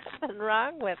 There's nothing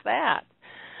wrong with that.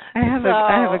 I have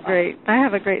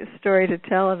a great story to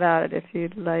tell about it if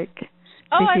you'd like to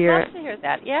hear. I'd love to hear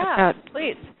that. Yeah,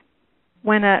 please.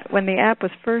 When the app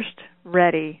was first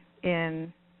ready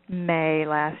in May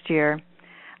last year,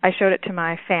 I showed it to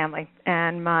my family,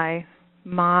 and my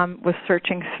mom was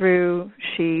searching through.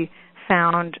 She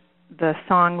found the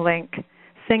song link,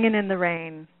 "Singin' in the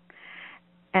Rain,"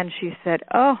 and she said,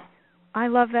 "Oh, I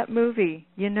love that movie.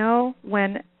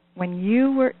 When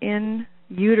you were in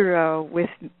utero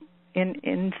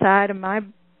inside of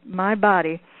my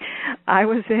body, I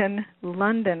was in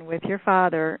London with your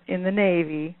father in the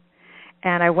Navy,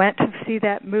 and I went to see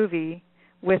that movie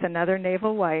with another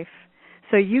naval wife.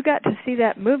 So you got to see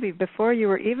that movie before you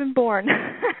were even born."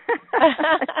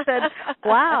 I said,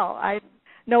 "Wow,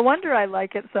 no wonder I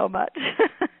like it so much."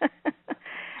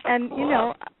 And,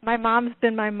 my mom's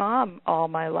been my mom all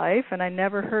my life, and I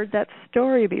never heard that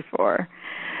story before.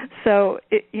 So,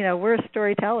 we're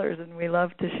storytellers, and we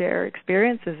love to share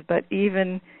experiences, but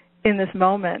even in this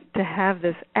moment, to have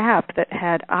this app that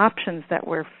had options that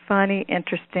were funny,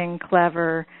 interesting,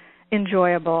 clever,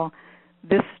 enjoyable,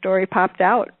 this story popped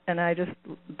out, and I just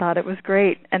thought it was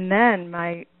great. And then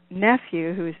my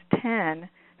nephew, who's 10,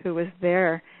 who was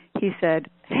there, he said,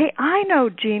 "Hey, I know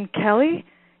Gene Kelly.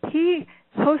 He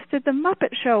hosted the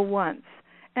Muppet Show once,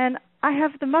 and I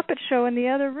have the Muppet Show in the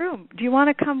other room. Do you want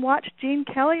to come watch Gene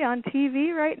Kelly on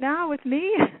TV right now with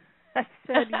me?" I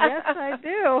said, "Yes, I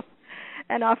do."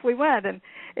 And off we went. And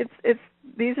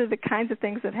these are the kinds of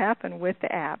things that happen with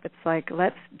the app. It's like,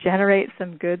 let's generate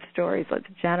some good stories. Let's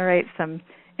generate some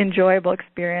enjoyable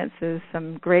experiences,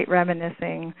 some great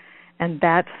reminiscing, and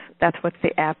that's what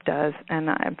the app does. And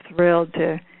I'm thrilled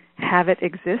to have it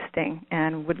existing,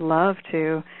 and would love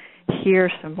to hear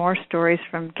some more stories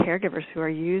from caregivers who are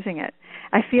using it.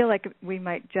 I feel like we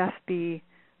might just be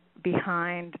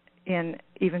behind in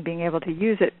even being able to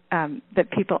use it, that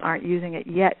people aren't using it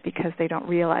yet because they don't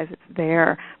realize it's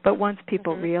there. But once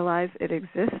people realize it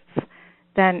exists,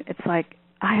 then it's like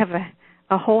I have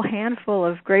a whole handful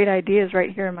of great ideas right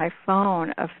here in my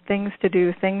phone of things to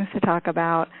do, things to talk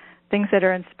about, things that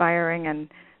are inspiring and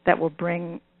that will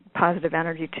bring positive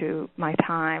energy to my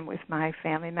time with my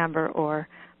family member or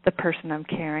the person I'm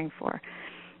caring for.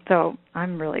 So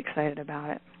I'm really excited about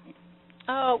it.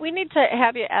 Oh, we need to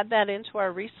have you add that into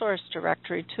our resource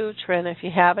directory too, Trin, if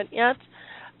you haven't yet.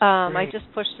 I just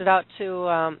pushed it out to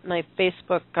my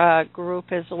Facebook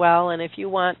group as well, and if you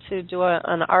want to do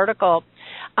an article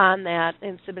on that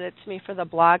and submit it to me for the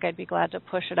blog, I'd be glad to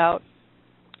push it out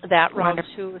that route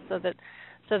too, so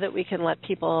that we can let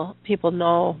people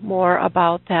know more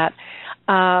about that.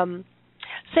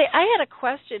 Say, I had a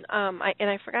question, and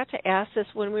I forgot to ask this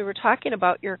when we were talking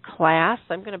about your class.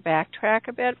 I'm going to backtrack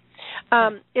a bit.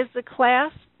 Is the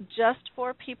class just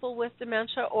for people with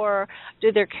dementia, or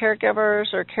do their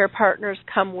caregivers or care partners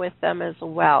come with them as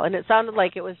well? And it sounded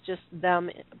like it was just them,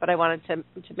 but I wanted to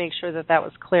make sure that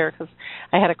was clear because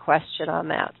I had a question on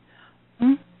that.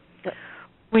 Mm-hmm.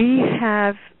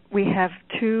 We have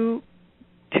two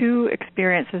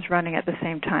experiences running at the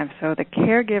same time. So the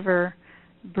caregiver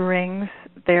brings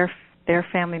their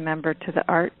family member to the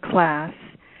art class,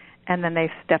 and then they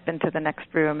step into the next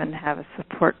room and have a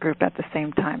support group at the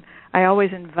same time. I always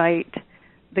invite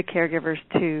the caregivers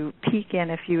to peek in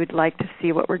if you would like to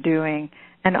see what we're doing,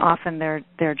 and often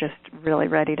they're just really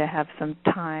ready to have some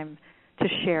time to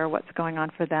share what's going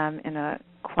on for them in a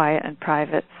quiet and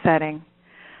private setting.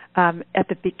 At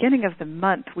the beginning of the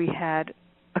month, we had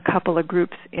a couple of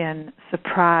groups in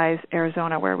Surprise,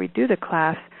 Arizona, where we do the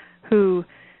class, who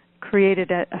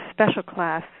created a special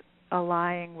class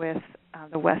allying with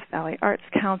the West Valley Arts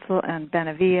Council and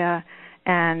Benavia,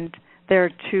 and there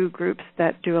are two groups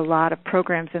that do a lot of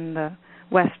programs in the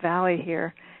West Valley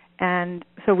here. And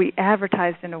so we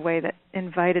advertised in a way that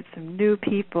invited some new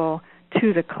people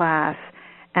to the class,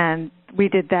 and we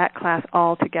did that class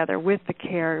all together with the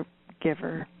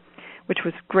caregiver, which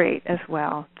was great as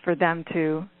well for them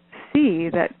to see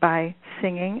that by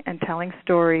singing and telling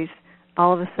stories,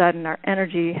 all of a sudden our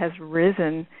energy has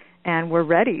risen and we're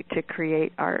ready to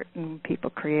create art. And people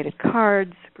created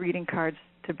cards, greeting cards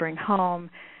to bring home,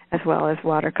 as well as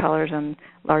watercolors and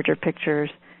larger pictures.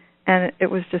 And it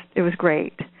was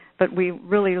great. But we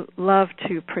really love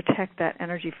to protect that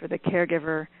energy for the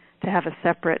caregiver to have a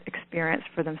separate experience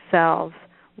for themselves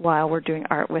while we're doing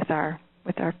art with our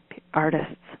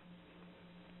artists.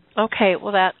 Okay,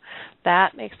 well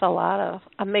that makes a lot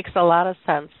of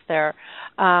sense there,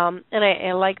 and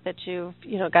I like that you've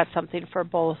got something for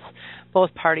both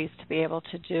parties to be able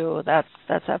to do. That's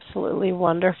absolutely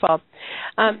wonderful.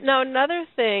 Now another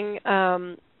thing,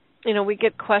 we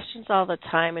get questions all the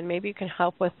time, and maybe you can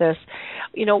help with this.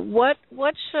 What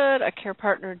should a care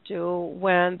partner do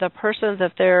when the person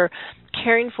that they're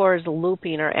caring for is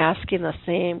looping or asking the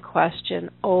same question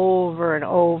over and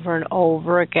over and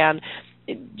over again?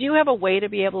 Do you have a way to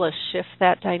be able to shift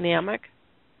that dynamic?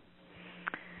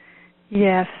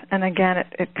 Yes, and again,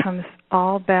 it comes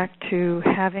all back to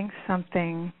having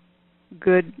something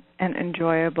good and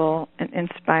enjoyable and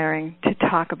inspiring to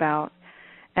talk about.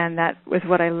 And that was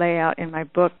what I lay out in my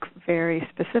book very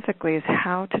specifically, is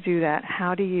how to do that.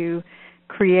 How do you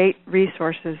create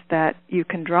resources that you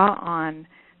can draw on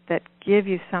that give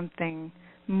you something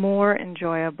more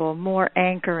enjoyable, more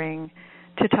anchoring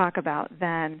to talk about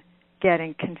than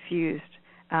getting confused.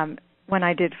 When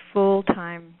I did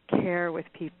full-time care with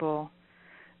people,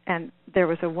 and there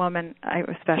was a woman I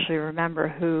especially remember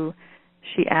who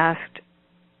she asked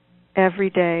every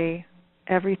day,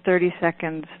 every 30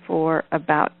 seconds for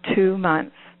about 2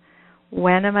 months,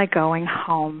 when am I going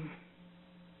home?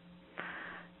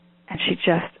 And she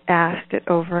just asked it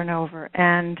over and over.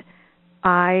 And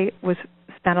I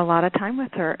spent a lot of time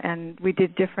with her, and we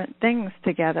did different things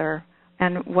together.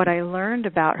 And what I learned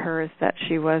about her is that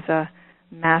she was a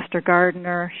master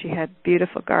gardener. She had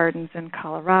beautiful gardens in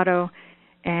Colorado,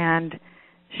 and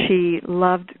she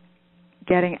loved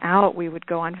getting out. We would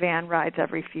go on van rides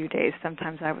every few days.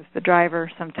 Sometimes I was the driver.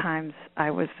 Sometimes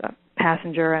I was a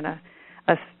passenger and a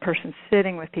person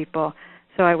sitting with people.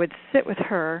 So I would sit with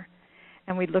her,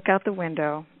 and we'd look out the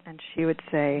window, and she would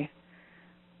say,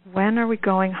 "When are we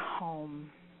going home?"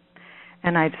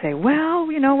 And I'd say, "Well,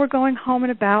 we're going home in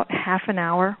about half an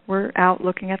hour. We're out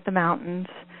looking at the mountains."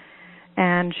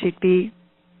 And she'd be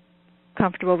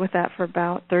comfortable with that for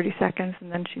about 30 seconds,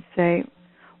 and then she'd say,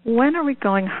 "When are we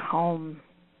going home?"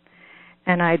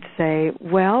 And I'd say,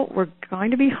 "Well, we're going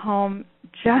to be home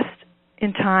just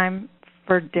in time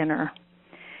for dinner.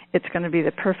 It's going to be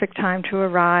the perfect time to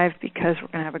arrive because we're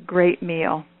going to have a great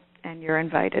meal, and you're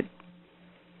invited."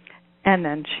 And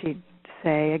then she'd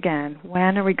say again,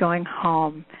 "When are we going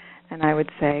home?" And I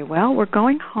would say, "Well, we're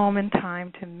going home in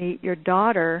time to meet your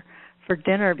daughter for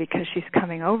dinner because she's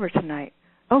coming over tonight."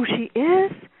 "Oh, she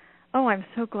is? Oh, I'm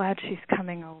so glad she's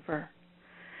coming over."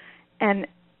 And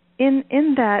in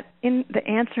the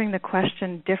answering the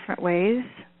question different ways,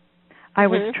 I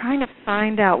was trying to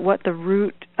find out what the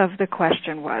root of the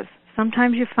question was.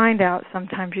 Sometimes you find out,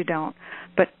 sometimes you don't.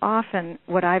 But often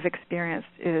what I've experienced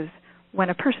is when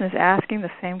a person is asking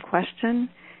the same question,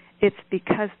 it's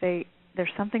because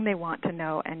there's something they want to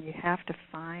know, and you have to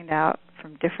find out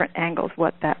from different angles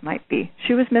what that might be.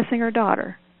 She was missing her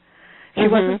daughter. She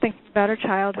wasn't thinking about her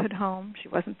childhood home. She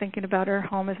wasn't thinking about her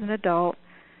home as an adult.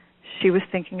 She was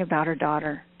thinking about her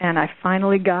daughter. And I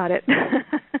finally got it.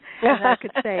 And I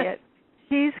could say it.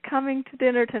 "She's coming to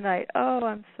dinner tonight. Oh,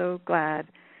 I'm so glad."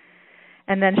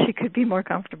 and then she could be more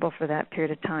comfortable for that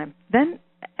period of time. Then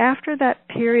after that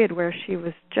period where she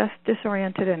was just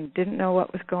disoriented and didn't know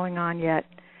what was going on yet,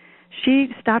 she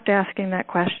stopped asking that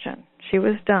question. She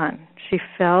was done. She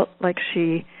felt like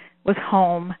she was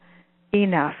home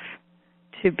enough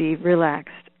to be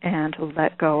relaxed and to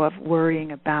let go of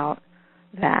worrying about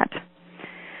that.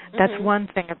 That's one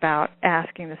thing about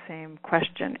asking the same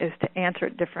question, is to answer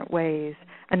it different ways.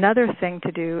 Another thing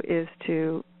to do is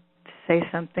to say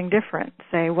something different.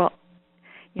 Say, well,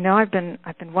 you know, I've been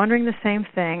wondering the same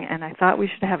thing, and I thought we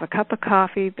should have a cup of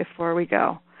coffee before we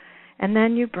go. And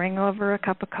then you bring over a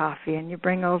cup of coffee, and you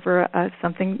bring over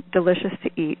something delicious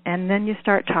to eat, and then you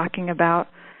start talking about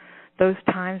those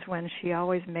times when she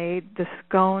always made the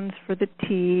scones for the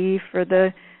tea for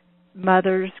the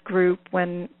mother's group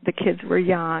when the kids were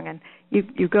young, and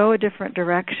you go a different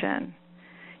direction.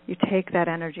 You take that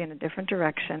energy in a different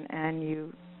direction, and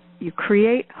you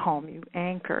create home. You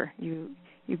anchor. You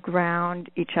ground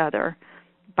each other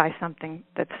by something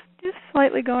that's just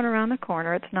slightly going around the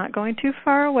corner. It's not going too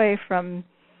far away from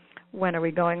when are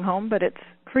we going home, but it's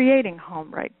creating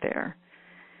home right there.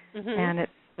 And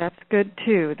that's good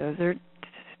too. Those are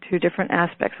two different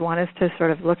aspects. One is to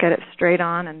sort of look at it straight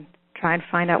on and try and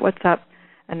find out what's up.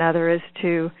 Another is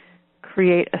to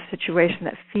create a situation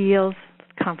that feels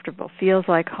comfortable, feels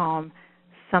like home,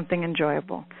 something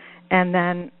enjoyable. And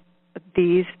then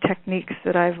these techniques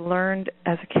that I've learned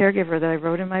as a caregiver that I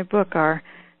wrote in my book are,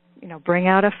 you know, bring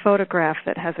out a photograph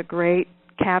that has a great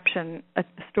caption, a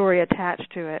story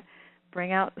attached to it,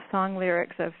 bring out the song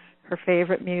lyrics of her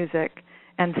favorite music,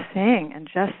 and sing, and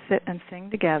just sit and sing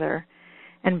together,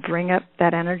 and bring up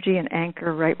that energy and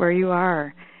anchor right where you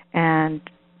are, and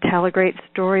tell a great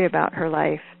story about her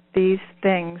life. These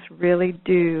things really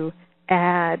do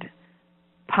add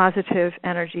positive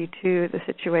energy to the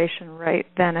situation right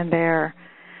then and there.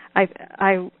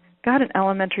 I got an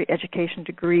elementary education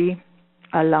degree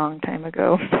a long time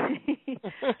ago.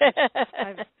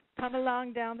 I've come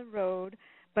along down the road,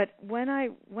 but when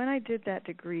I did that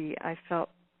degree, I felt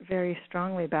very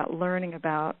strongly about learning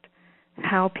about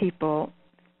how people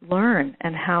learn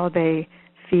and how they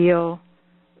feel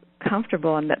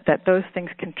comfortable, and that those things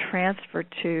can transfer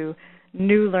to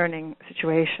new learning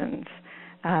situations.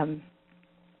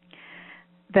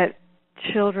 That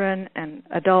children and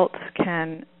adults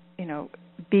can, you know,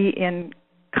 be in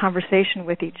conversation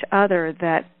with each other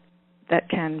that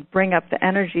can bring up the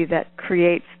energy that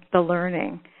creates the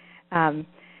learning.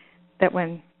 That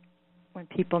when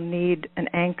people need an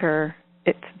anchor,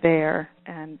 it's there.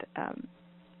 And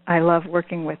I love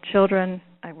working with children.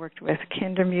 I worked with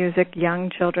kinder music, young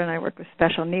children. I worked with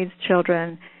special needs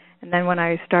children. And then when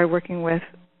I started working with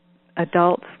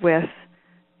adults with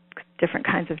different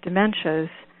kinds of dementias,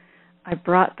 I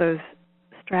brought those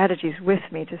strategies with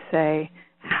me to say,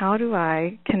 how do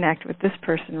I connect with this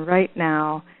person right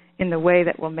now in the way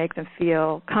that will make them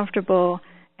feel comfortable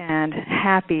and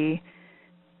happy?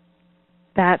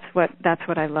 That's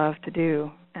what I love to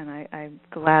do, and I'm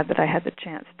glad that I had the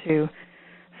chance to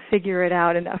figure it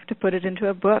out enough to put it into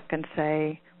a book and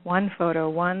say, one photo,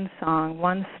 one song,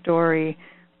 one story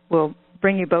will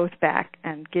bring you both back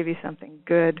and give you something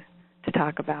good to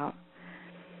talk about.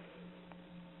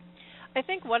 I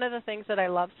think one of the things that I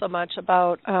love so much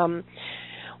about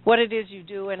what it is you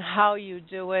do and how you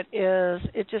do it is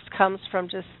it just comes from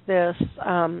just this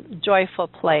joyful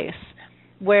place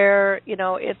where, you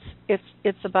know,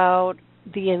 it's about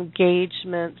the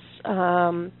engagements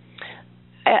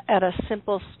at a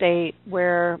simple state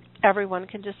where everyone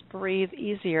can just breathe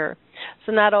easier.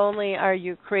 So not only are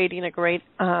you creating a great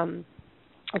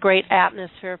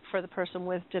atmosphere for the person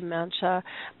with dementia,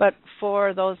 but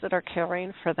for those that are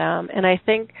caring for them. And I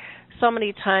think so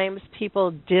many times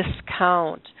people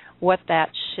discount what that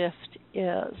shift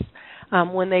is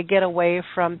when they get away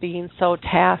from being so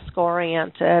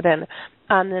task-oriented and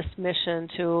on this mission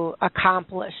to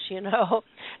accomplish, you know.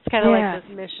 It's kind of like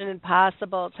this Mission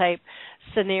Impossible type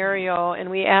scenario, and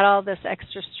we add all this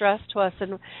extra stress to us,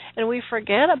 and we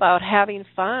forget about having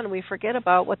fun. We forget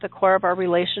about what the core of our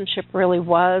relationship really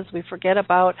was. We forget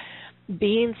about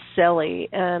being silly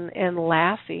and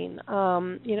laughing,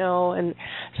 you know, and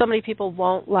so many people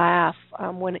won't laugh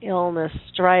when illness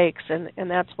strikes, and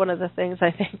that's one of the things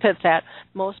I think that's at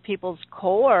most people's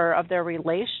core of their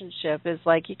relationship is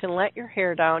like you can let your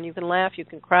hair down, you can laugh, you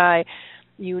can cry,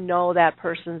 you know that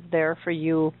person's there for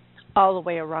you all the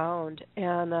way around,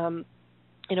 and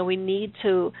you know, we need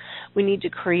to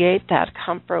create that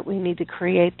comfort, we need to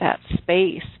create that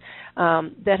space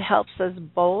that helps us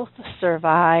both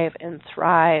survive and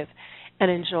thrive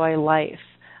and enjoy life.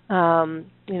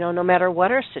 no matter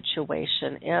what our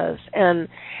situation is. And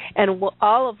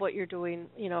all of what you're doing,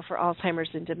 for Alzheimer's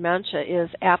and dementia is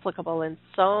applicable in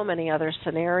so many other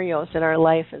scenarios in our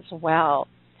life as well.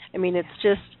 I mean, it's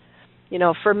just,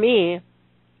 for me,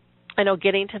 I know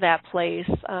getting to that place,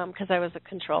 because I was a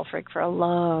control freak for a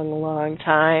long, long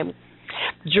time,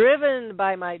 driven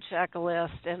by my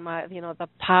checklist and my, the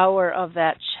power of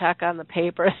that check on the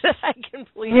paper that I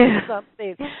completed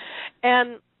something.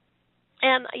 And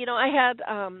I had,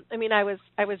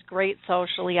 I was great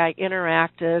socially. I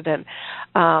interacted and,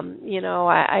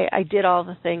 I did all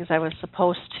the things I was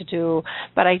supposed to do,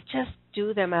 but I just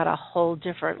do them at a whole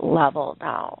different level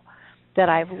now that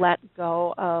I've let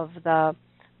go of the,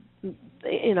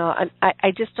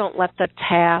 I just don't let the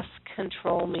task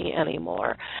control me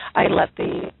anymore. I let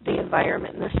the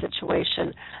environment in this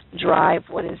situation drive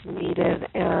what is needed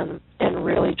and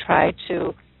really try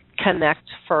to connect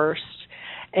first.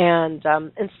 And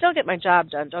still get my job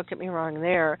done. Don't get me wrong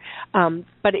there.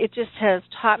 But it just has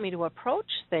taught me to approach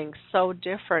things so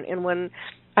different. And when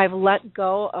I've let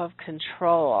go of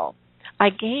control, I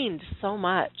gained so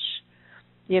much,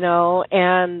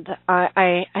 and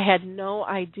I had no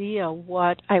idea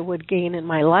what I would gain in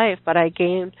my life, but I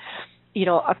gained,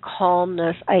 a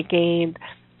calmness. I gained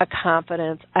a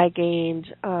confidence. I gained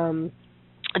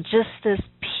just this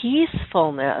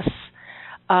peacefulness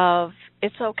of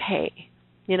it's okay.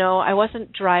 I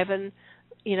wasn't driving,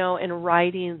 and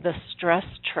riding the stress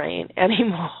train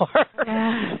anymore.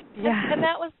 And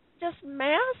that was just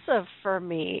massive for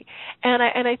me. And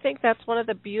I think that's one of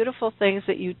the beautiful things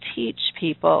that you teach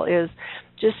people is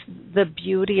just the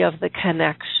beauty of the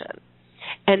connection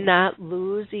and not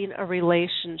losing a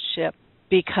relationship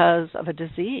because of a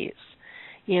disease.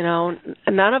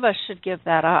 None of us should give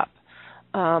that up.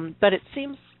 But it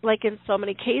seems like in so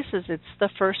many cases it's the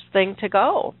first thing to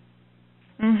go.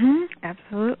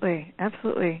 Absolutely.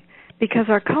 Because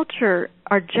our culture,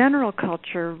 our general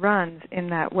culture runs in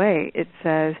that way. It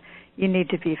says you need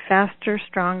to be faster,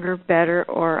 stronger, better,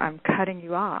 or I'm cutting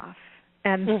you off.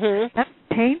 And that's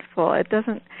painful. It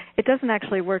doesn't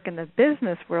actually work in the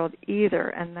business world either,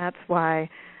 and that's why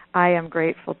I am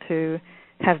grateful to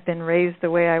have been raised the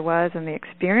way I was and the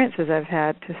experiences I've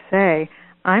had to say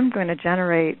I'm going to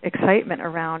generate excitement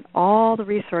around all the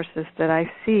resources that I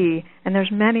see, and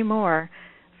there's many more,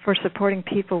 for supporting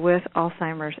people with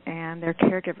Alzheimer's and their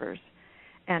caregivers.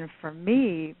 And for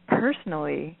me,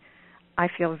 personally, I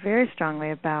feel very strongly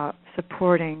about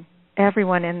supporting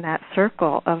everyone in that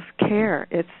circle of care.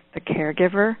 It's the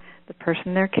caregiver, the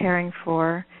person they're caring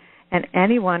for, and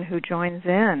anyone who joins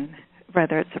in,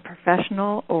 whether it's a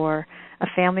professional or a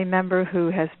family member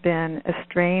who has been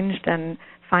estranged and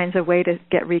finds a way to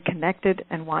get reconnected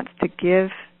and wants to give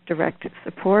direct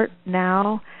support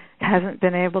now, hasn't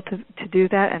been able to do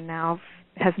that and now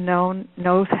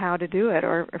knows how to do it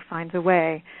or finds a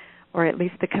way, or at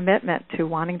least the commitment to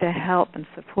wanting to help and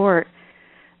support.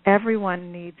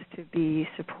 Everyone needs to be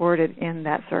supported in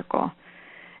that circle.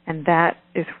 And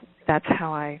that's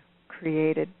how I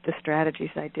created the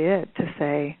strategies I did to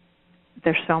say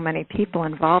there's so many people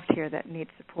involved here that need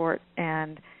support,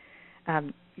 and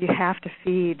you have to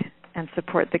feed and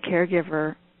support the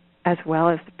caregiver as well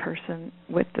as the person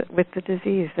with the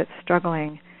disease that's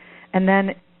struggling. And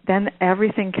then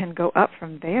everything can go up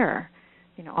from there.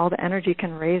 All the energy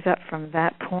can raise up from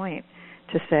that point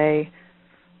to say,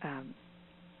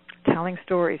 telling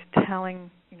stories,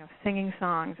 singing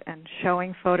songs and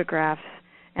showing photographs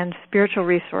and spiritual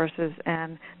resources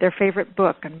and their favorite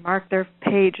book, and mark their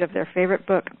page of their favorite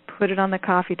book, put it on the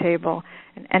coffee table,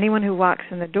 and anyone who walks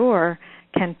in the door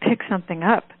can pick something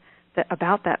up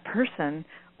about that person,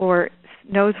 or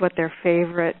knows what their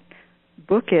favorite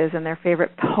book is and their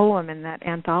favorite poem in that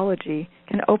anthology,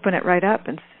 can open it right up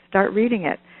and start reading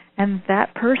it. And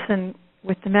that person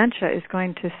with dementia is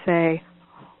going to say,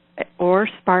 or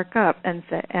spark up and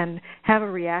say, and have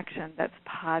a reaction that's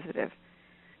positive,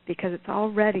 because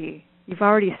you've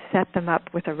already set them up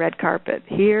with a red carpet.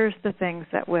 Here's the things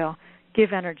that will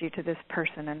give energy to this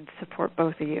person and support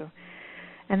both of you.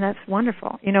 And that's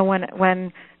wonderful.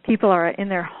 When people are in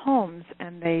their homes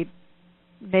and they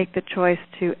make the choice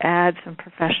to add some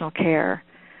professional care,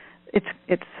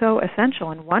 it's so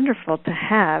essential and wonderful to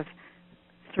have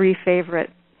 3 favorite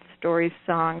stories,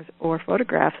 songs, or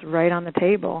photographs right on the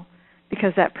table,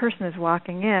 because that person is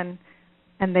walking in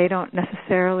and they don't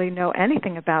necessarily know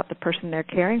anything about the person they're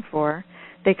caring for.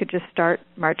 They could just start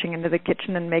marching into the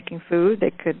kitchen and making food. They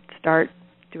could start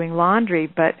doing laundry,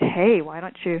 but hey, why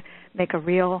don't you make a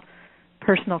real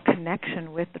personal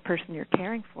connection with the person you're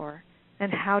caring for,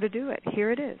 and how to do it.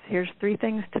 Here it is. Here's 3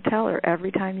 things to tell her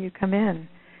every time you come in.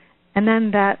 And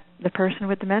then the person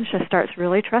with dementia starts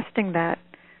really trusting that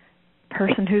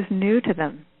person who's new to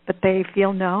them, but they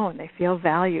feel known, they feel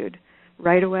valued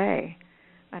right away.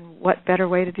 And what better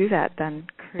way to do that than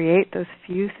create those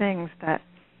few things that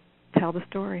tell the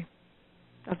story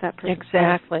of that person?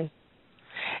 Exactly.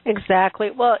 Exactly.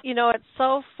 Well, it's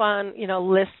so fun,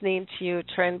 listening to you,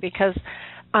 Trin, because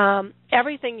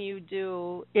everything you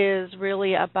do is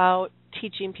really about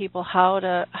teaching people how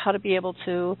to be able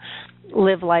to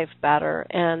live life better,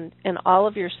 and all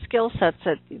of your skill sets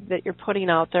that you're putting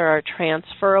out there are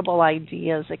transferable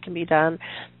ideas that can be done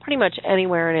pretty much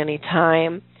anywhere and any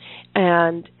time,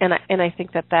 and I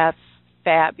think that's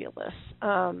fabulous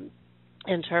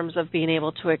in terms of being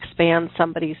able to expand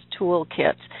somebody's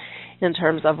toolkit in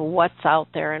terms of what's out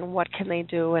there and what can they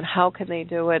do and how can they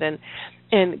do it,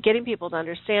 and getting people to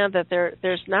understand that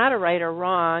there's not a right or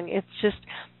wrong. It's just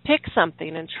pick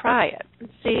something and try it and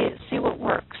see what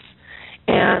works.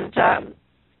 And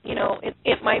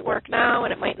it might work now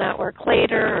and it might not work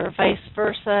later, or vice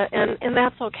versa, and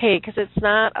that's okay, because it's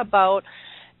not about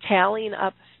tallying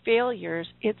up failures.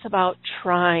 It's about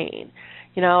trying.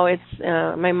 It's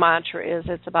my mantra is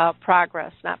it's about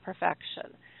progress, not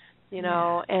perfection.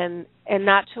 And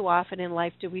not too often in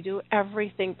life do we do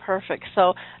everything perfect.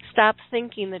 So stop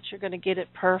thinking that you're going to get it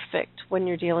perfect when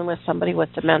you're dealing with somebody with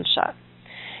dementia.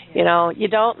 You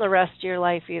don't the rest of your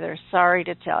life either. Sorry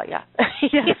to tell you.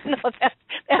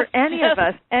 For any of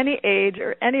us, any age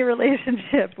or any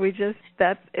relationship,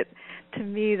 that's it. To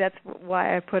me, that's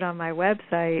why I put on my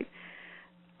website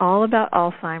all about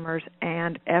Alzheimer's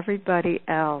and everybody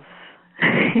else.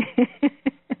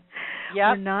 Yep.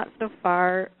 We're not so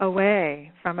far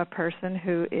away from a person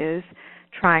who is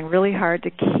trying really hard to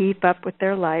keep up with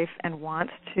their life and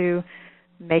wants to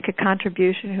make a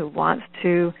contribution, who wants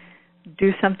to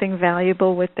do something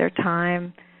valuable with their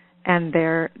time and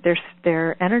their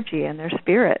energy and their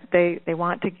spirit. They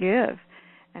want to give.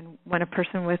 And when a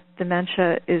person with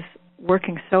dementia is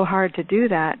working so hard to do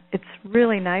that, it's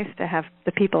really nice to have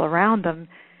the people around them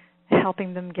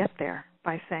helping them get there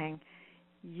by saying,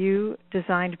 you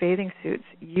designed bathing suits,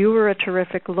 you were a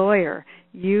terrific lawyer,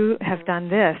 you have done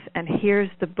this, and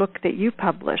here's the book that you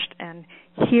published, and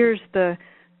here's the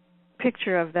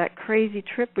picture of that crazy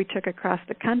trip we took across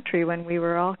the country when we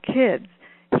were all kids.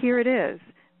 Here it is,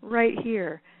 right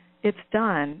here. It's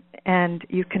done, and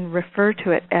you can refer to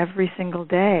it every single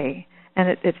day, and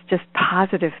it's just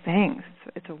positive things.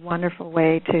 It's a wonderful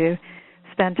way to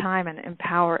spend time and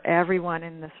empower everyone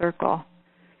in the circle.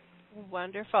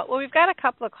 Wonderful. Well, we've got a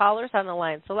couple of callers on the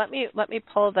line, so let me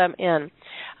pull them in.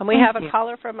 And we have a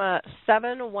caller from a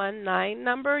 719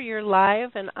 number. You're live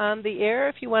and on the air.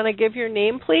 If you want to give your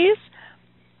name, please.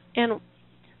 And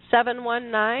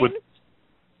 719.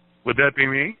 Would that be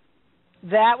me?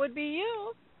 That would be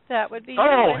you. That would be you.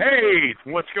 Oh, hey,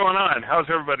 what's going on? How's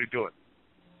everybody doing?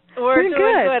 We're doing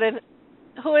good. And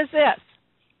who is this?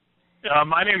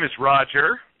 My name is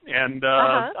Roger, and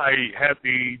I had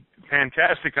the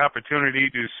fantastic opportunity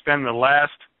to spend the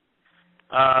last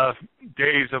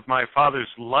days of my father's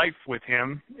life with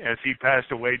him as he passed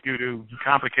away due to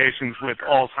complications with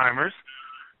Alzheimer's.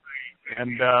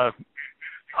 And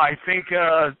I think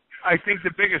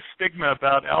the biggest stigma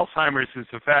about Alzheimer's is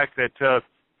the fact that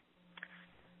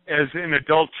as an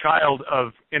adult child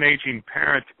of an aging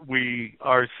parent, we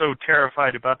are so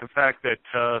terrified about the fact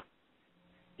that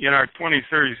in our 20s,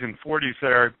 30s, and 40s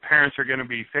that our parents are going to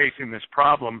be facing this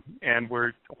problem, and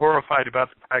we're horrified about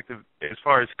the fact that as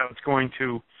far as how it's going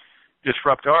to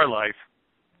disrupt our life.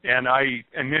 And I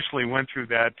initially went through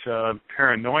that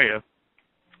paranoia,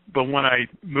 but when I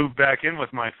moved back in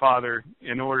with my father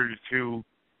in order to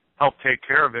help take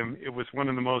care of him, it was one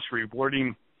of the most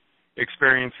rewarding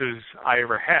experiences I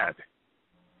ever had.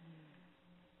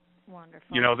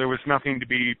 Wonderful. There was nothing to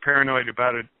be paranoid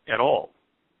about it at all.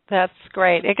 That's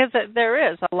great, because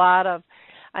there is a lot of,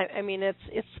 I mean,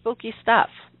 it's spooky stuff.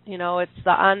 It's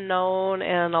the unknown,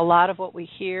 and a lot of what we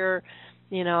hear,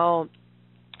 in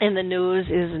the news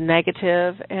is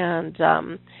negative, and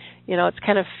it's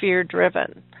kind of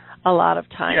fear-driven a lot of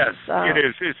times. Yes, it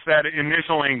is. It's that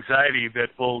initial anxiety that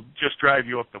will just drive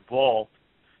you up the wall.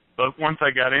 But once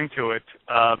I got into it,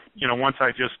 once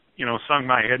I just sunk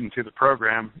my head into the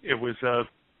program, it was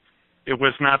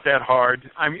not that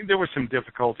hard. I mean, there were some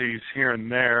difficulties here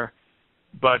and there,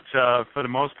 but for the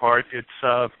most part, it's,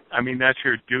 that's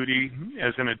your duty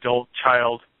as an adult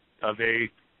child of a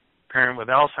parent with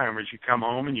Alzheimer's. You come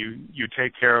home and you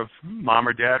take care of mom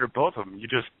or dad or both of them. You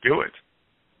just do it.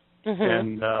 Mm-hmm.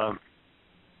 And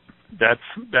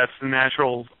that's the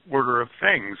natural order of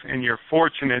things. And you're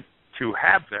fortunate to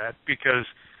have that because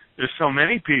there's so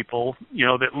many people,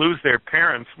 that lose their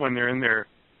parents when they're in their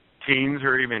teens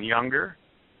or even younger,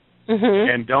 Mm-hmm.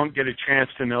 and don't get a chance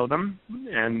to know them,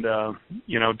 and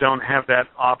don't have that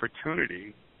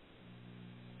opportunity.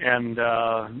 And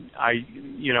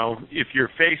if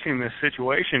you're facing this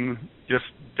situation, just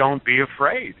don't be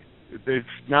afraid. There's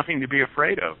nothing to be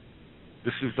afraid of.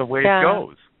 This is the way it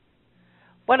goes.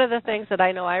 One of the things that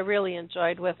I know I really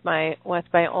enjoyed with my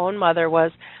own mother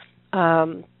was,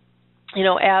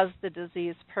 as the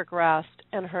disease progressed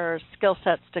and her skill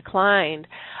sets declined,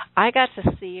 I got to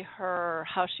see her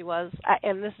how she was,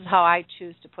 and this is how I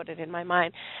choose to put it in my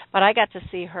mind, but I got to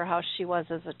see her how she was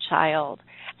as a child.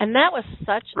 And that was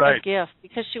such a gift,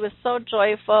 because she was so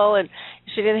joyful, and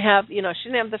she didn't have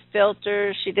the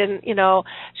filters. She didn't,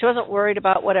 she wasn't worried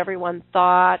about what everyone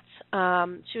thought.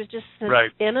 She was just this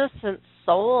innocent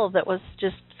soul that was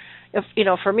just,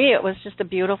 for me, it was just a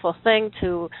beautiful thing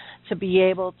to be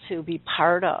able to be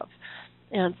part of.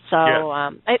 And so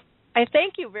I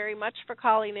thank you very much for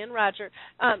calling in, Roger.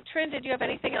 Trin, did you have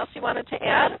anything else you wanted to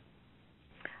add?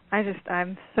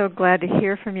 I'm so glad to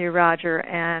hear from you, Roger,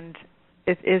 and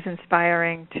it is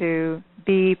inspiring to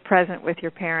be present with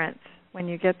your parents when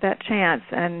you get that chance,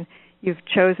 and you've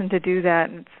chosen to do that,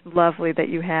 and it's lovely that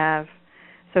you have.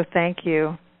 So thank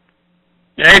you.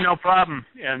 Hey, no problem.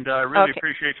 And I really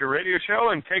appreciate your radio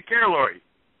show, and take care, Lori.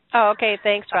 Oh, okay.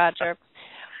 Thanks, Roger.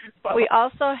 We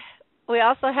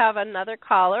also have another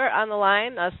caller on the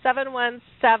line,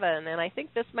 717, and I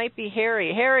think this might be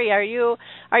Harry. Harry, are you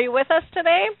with us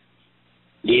today?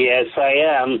 Yes, I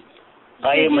am.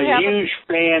 I am a huge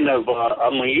fan of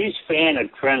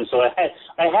Trin, so I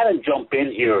had to jump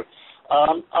in here.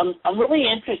 I'm really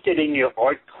interested in your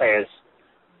art class,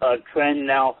 Trin.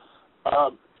 Now,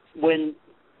 when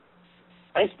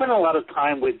I spend a lot of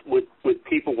time with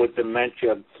people with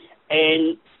dementia,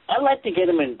 and I like to get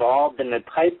them involved in the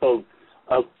type of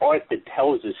art that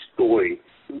tells a story.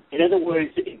 In other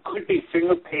words, it could be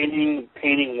finger painting,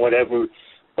 whatever,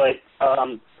 but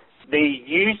they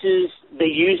use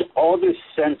all their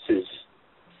senses.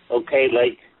 Okay,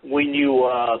 like when you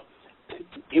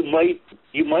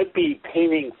might be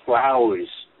painting flowers,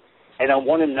 and I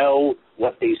want to know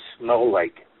what they smell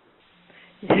like.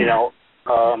 Yeah.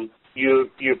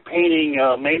 You're painting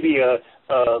maybe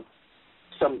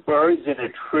some birds in a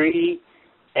tree,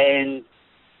 and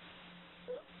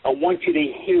I want you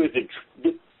to hear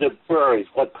the birds.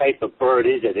 What type of bird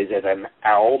is it? Is it an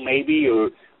owl maybe, or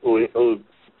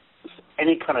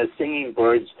any kind of singing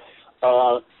birds?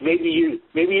 Maybe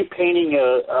you're painting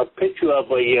a picture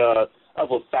of a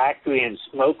factory and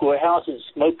smoke, or a house and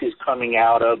smoke is coming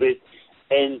out of it,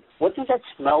 and what does that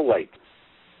smell like?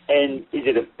 And is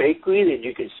it a bakery that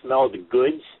you can smell the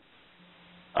goods?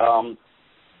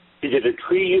 Is it a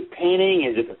tree you're painting?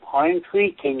 Is it a pine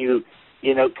tree? Can you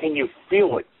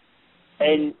feel it?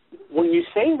 And when you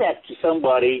say that to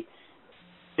somebody,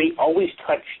 they always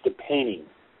touch the painting.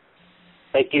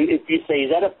 Like if you say, is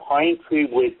that a pine tree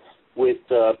with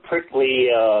prickly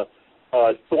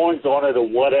thorns on it or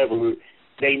whatever,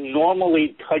 they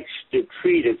normally touch the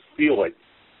tree to feel it.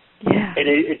 Yeah. And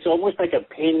it's almost like a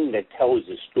painting that tells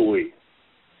a story.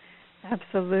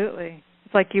 Absolutely.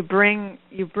 It's like you bring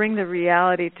the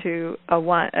reality to a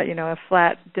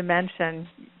flat dimension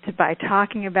by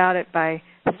talking about it, by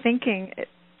thinking,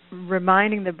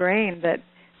 reminding the brain that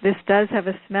this does have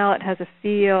a smell, it has a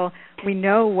feel. We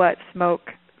know what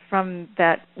smoke from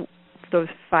those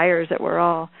fires that we're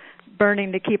all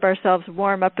burning to keep ourselves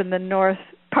warm up in the north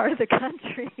part of the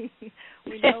country.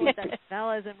 We know what that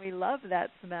smell is, and we love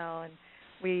that smell, and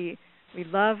we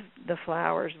love the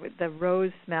flowers. The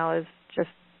rose smell is just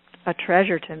a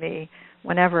treasure to me.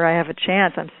 Whenever I have a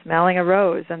chance, I'm smelling a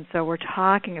rose, and so we're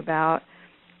talking about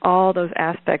all those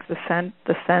aspects.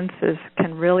 The senses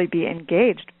can really be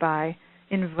engaged by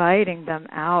inviting them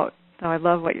out. So I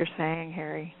love what you're saying,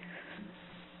 Harry.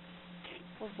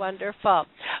 Wonderful.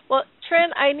 Well,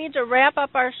 Trin, I need to wrap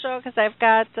up our show because I've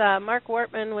got Mark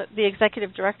Wortman, the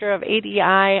Executive Director of ADI,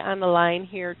 on the line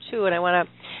here, too, and I want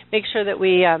to make sure that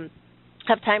we have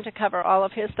time to cover all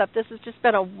of his stuff. This has just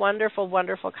been a wonderful,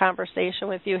 wonderful conversation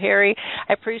with you, Harry.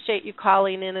 I appreciate you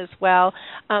calling in as well.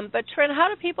 But, Trin, how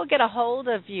do people get a hold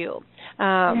of you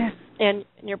and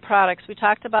your products? We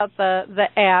talked about the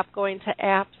app, going to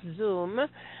App Zoom.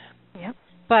 Yep.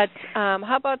 But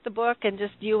how about the book and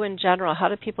just you in general? How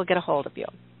do people get a hold of you?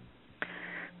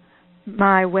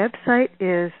 My website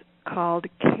is called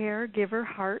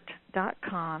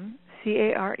caregiverheart.com,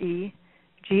 CareGiver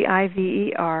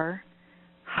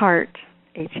Heart, Heart,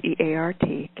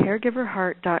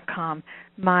 caregiverheart.com.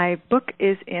 My book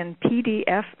is in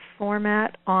PDF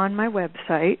format on my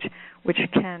website, which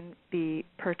can be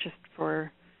purchased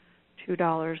for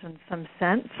 $2 and some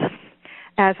cents.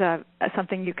 as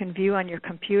something you can view on your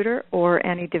computer or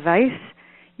any device.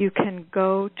 You can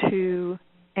go to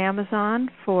Amazon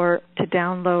to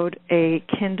download a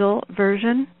Kindle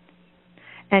version,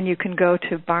 and you can go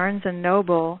to Barnes &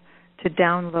 Noble to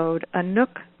download a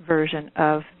Nook version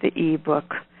of the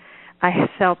e-book. I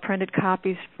sell printed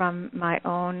copies from my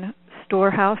own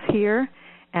storehouse here,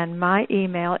 and my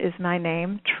email is my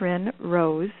name, Tryn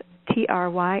Rose,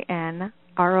 TrynRose,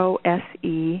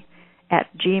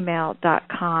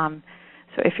 @gmail.com.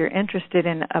 So if you're interested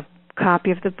in a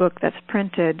copy of the book that's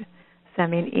printed,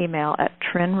 send me an email at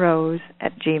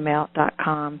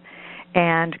trynrose@gmail.com.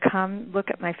 And come look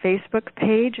at my Facebook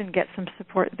page and get some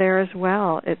support there as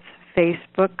well. It's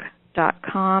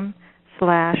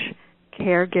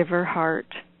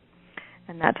facebook.com/caregiverheart.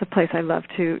 And that's a place I love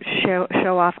to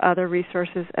show off other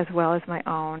resources as well as my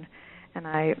own. And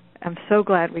I am so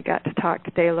glad we got to talk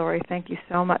today, Lori. Thank you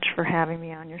so much for having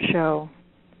me on your show.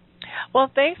 Well,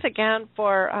 thanks again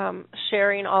for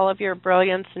sharing all of your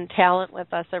brilliance and talent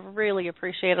with us. I really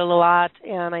appreciate it a lot,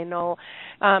 and I know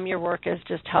your work is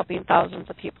just helping thousands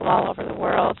of people all over the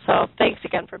world. So thanks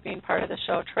again for being part of the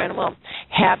show, Tryn. We'll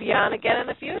have you on again in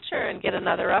the future and get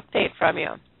another update from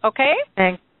you. Okay?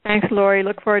 Thanks, Lori.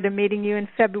 Look forward to meeting you in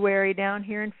February down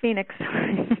here in Phoenix.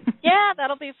 Yeah,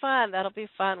 that'll be fun.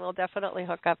 We'll definitely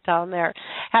hook up down there.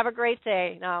 Have a great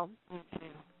day now.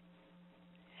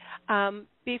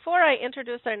 Before I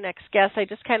introduce our next guest, I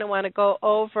just kind of want to go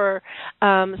over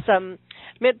some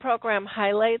mid-program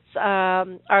highlights.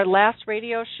 Our last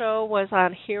radio show was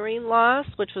on hearing loss,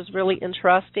 which was really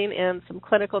interesting, and some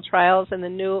clinical trials in the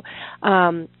new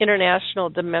International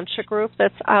Dementia group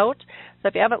that's out. So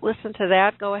if you haven't listened to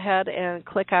that, go ahead and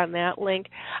click on that link.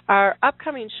 Our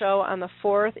upcoming show on the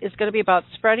 4th is going to be about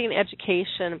spreading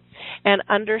education and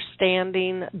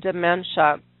understanding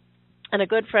dementia. And a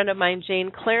good friend of mine,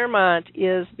 Jane Claremont,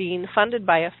 is being funded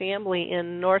by a family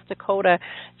in North Dakota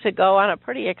to go on a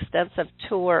pretty extensive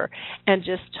tour and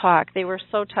just talk. They were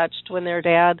so touched when their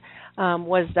dad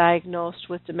was diagnosed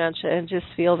with dementia and just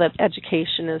feel that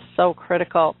education is so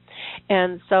critical.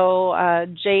 And so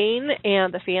Jane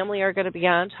and the family are going to be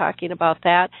on talking about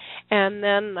that. And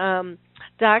then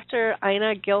Dr.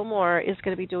 Ina Gilmore is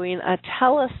going to be doing a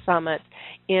telesummit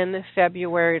in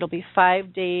February. It'll be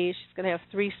 5 days. She's going to have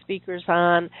 3 speakers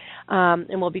on,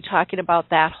 and we'll be talking about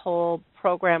that whole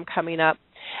program coming up.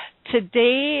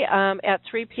 Today at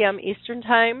 3 p.m. Eastern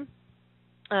Time,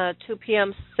 2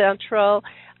 p.m. Central,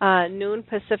 noon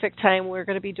Pacific Time, we're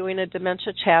going to be doing a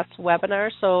Dementia Chats webinar,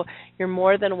 so you're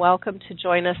more than welcome to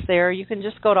join us there. You can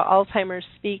just go to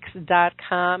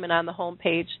alzheimersspeaks.com, and on the home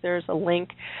page there's a link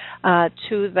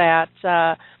to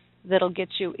that that'll get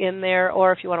you in there,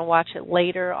 or if you want to watch it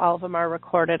later, all of them are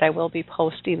recorded. I will be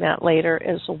posting that later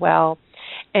as well.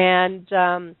 And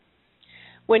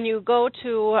when you go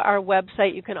to our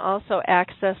website, you can also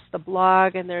access the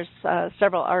blog, and there's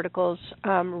several articles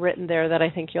written there that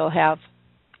I think you'll have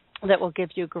that will give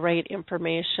you great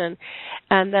information.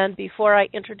 And then before I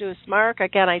introduce Mark,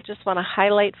 again, I just want to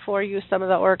highlight for you some of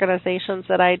the organizations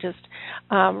that I just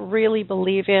really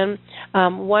believe in.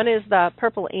 One is the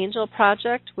Purple Angel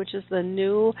Project, which is the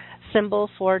new symbol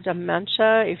for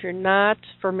dementia. If you're not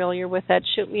familiar with that,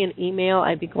 shoot me an email.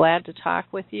 I'd be glad to talk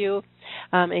with you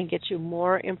and get you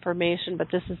more information. But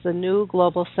this is the new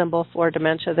global symbol for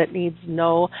dementia that needs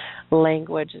no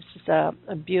language. It's just a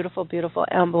beautiful, beautiful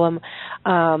emblem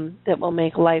that will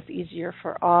make life easier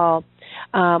for all.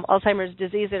 Alzheimer's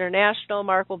Disease International,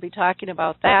 Mark will be talking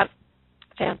about that.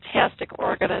 Fantastic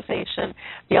organization.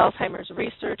 The Alzheimer's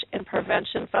Research and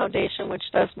Prevention Foundation, which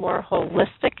does more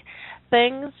holistic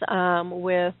things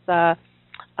with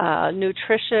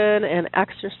nutrition and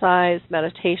exercise,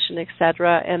 meditation,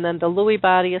 etc. And then the Lewy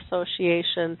Body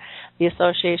Association, the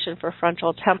Association for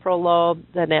Frontal Temporal Lobe,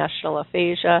 the National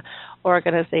Aphasia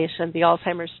Organization, the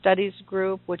Alzheimer's Studies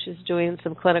Group, which is doing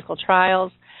some clinical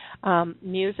trials,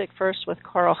 Music First with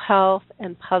Choral Health,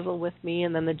 and Puzzle with Me,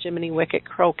 and then the Jiminy Wicket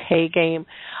Croquet Game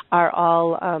are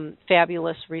all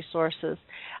fabulous resources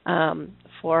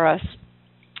for us.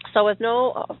 So with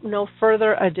no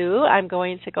further ado, I'm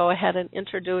going to go ahead and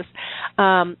introduce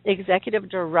Executive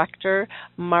Director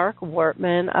Mark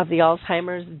Wortman of the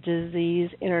Alzheimer's Disease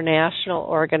International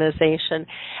Organization.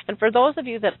 And for those of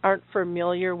you that aren't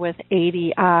familiar with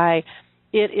ADI,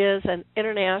 it is an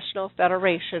international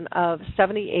federation of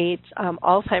 78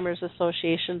 Alzheimer's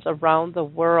associations around the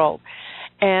world.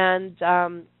 And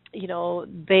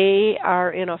they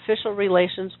are in official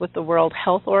relations with the World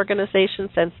Health Organization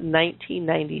since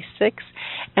 1996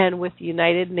 and with the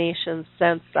United Nations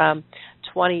since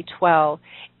 2012.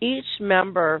 Each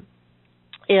member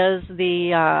is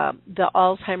the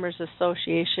Alzheimer's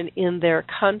Association in their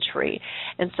country,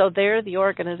 and so they're the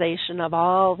organization of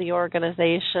all the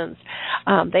organizations.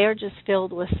 They are just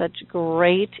filled with such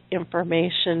great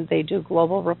information. They do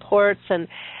global reports and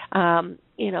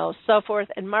so forth.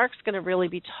 And Mark's going to really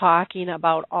be talking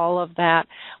about all of that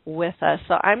with us.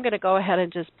 So I'm going to go ahead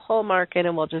and just pull Mark in,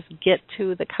 and we'll just get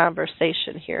to the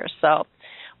conversation here. So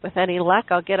with any luck,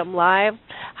 I'll get him live.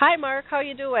 Hi, Mark. How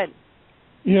you doing?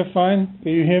 Yeah, fine.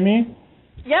 Can you hear me?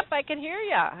 Yep, I can hear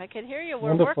you. We're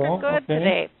Wonderful. working good Okay.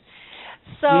 today.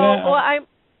 So, Yeah. well,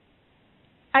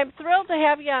 I'm thrilled to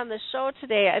have you on the show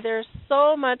today. There's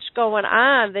so much going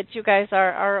on that you guys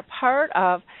are a part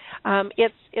of.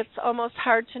 It's almost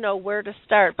hard to know where to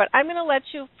start. But I'm going to let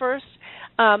you first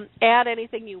add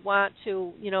anything you want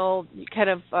to, kind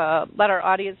of let our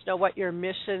audience know what your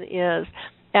mission is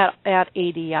at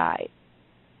ADI.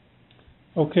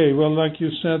 Okay, well, like you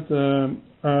said,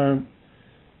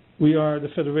 we are the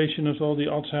federation of all the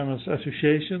Alzheimer's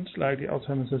associations, like the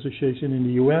Alzheimer's Association in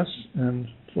the US and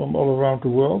from all around the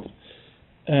world.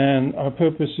 And our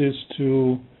purpose is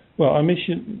our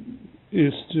mission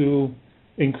is to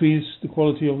increase the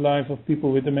quality of life of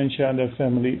people with dementia and their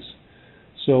families.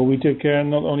 So we take care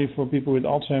not only for people with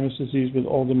Alzheimer's disease, but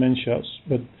all dementias.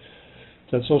 But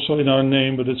that's also in our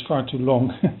name, but it's far too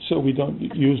long, so we don't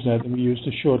use that, and we use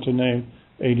the shorter name,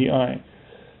 ADI.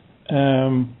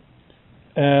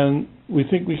 And we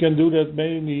think we can do that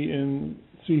mainly in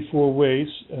 3-4 ways.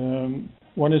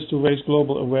 One is to raise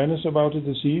global awareness about the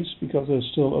disease, because there's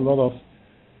still a lot of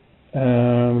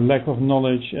lack of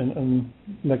knowledge and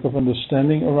lack of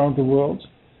understanding around the world.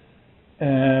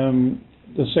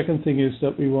 The second thing is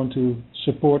that we want to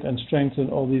support and strengthen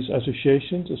all these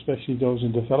associations, especially those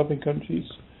in developing countries.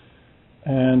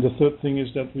 And the third thing is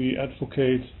that we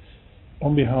advocate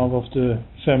on behalf of the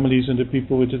families and the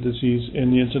people with the disease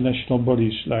in the international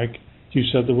bodies, like you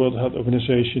said, the World Health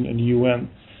Organization and the UN.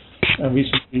 And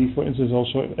recently, for instance,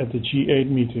 also at the G8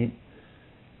 meeting.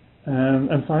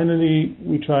 And finally,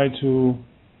 we try to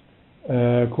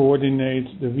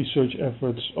coordinate the research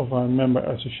efforts of our member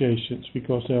associations,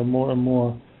 because there are more and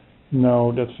more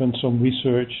now that fund some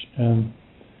research, and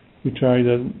we try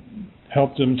to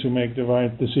help them to make the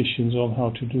right decisions on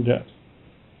how to do that.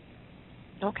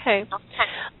 Okay.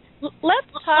 Let's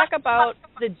talk about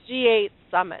the G8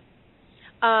 summit.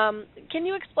 Can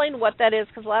you explain what that is?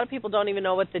 Because a lot of people don't even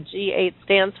know what the G8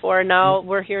 stands for. Now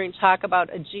we're hearing talk about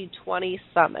a G20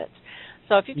 summit.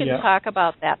 So if you can talk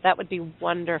about that, that would be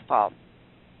wonderful.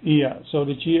 Yeah, so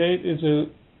the G8 is a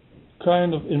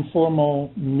kind of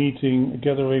informal meeting,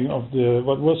 gathering of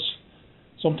what was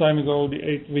some time ago the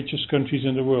 8 richest countries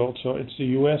in the world. So it's the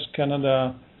US,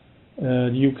 Canada,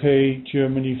 the UK,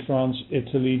 Germany, France,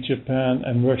 Italy, Japan,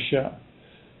 and Russia.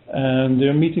 And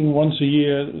they're meeting once a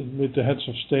year with the heads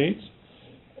of state.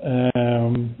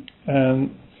 And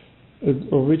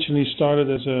it originally started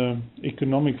as an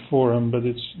economic forum, but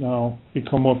it's now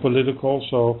become more political.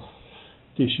 So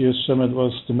this year's summit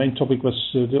the main topic was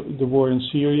the war in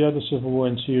Syria, the civil war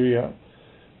in Syria.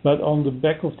 But on the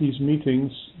back of these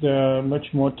meetings, there are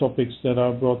much more topics that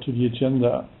are brought to the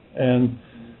agenda. And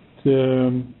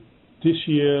this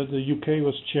year, the UK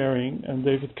was chairing, and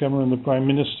David Cameron, the Prime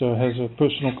Minister, has a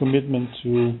personal commitment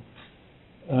to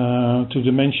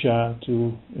dementia,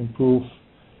 to improve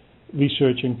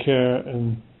research and care,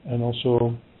 and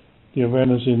also the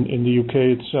awareness in the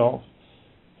UK itself.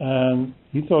 And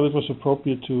he thought it was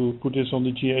appropriate to put this on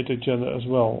the G8 agenda as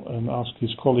well, and ask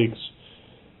his colleagues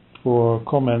for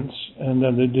comments. And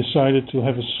then they decided to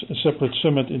have a separate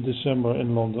summit in December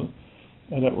in London.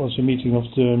 And that was a meeting of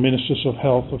the ministers of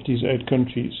health of these 8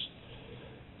 countries.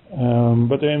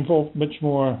 But they involved much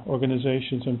more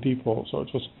organizations and people. So it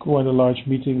was quite a large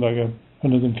meeting, like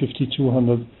 150,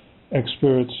 200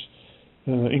 experts,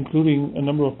 including a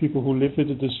number of people who live with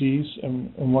the disease,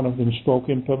 and one of them spoke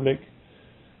in public.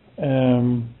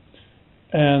 And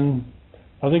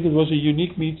I think it was a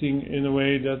unique meeting in a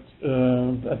way that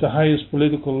at the highest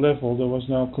political level there was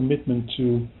now commitment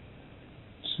to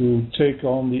take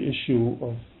on the issue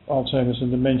of Alzheimer's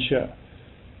and dementia.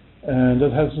 And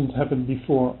that hasn't happened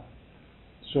before.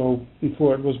 So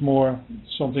before it was more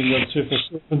something that civil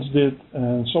servants did,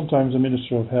 and sometimes the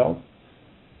Minister of Health,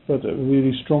 but a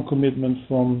really strong commitment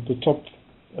from the top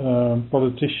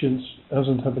politicians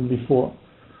hasn't happened before.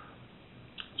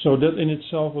 So that in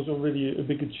itself was already a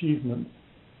big achievement.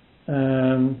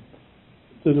 And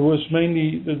there was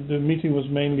the meeting was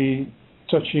mainly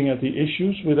touching at the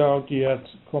issues without yet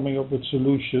coming up with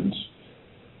solutions.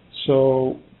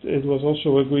 So it was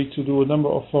also agreed to do a number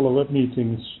of follow-up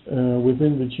meetings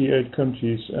within the G8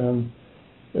 countries. And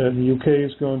The UK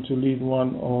is going to lead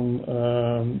one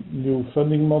on new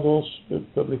funding models,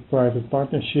 public-private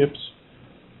partnerships.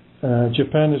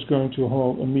 Japan is going to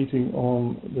hold a meeting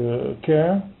on the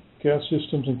care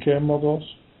systems and care models.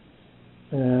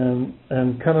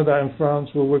 And Canada and France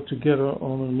will work together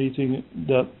on a meeting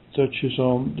that touches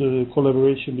on the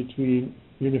collaboration between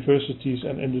universities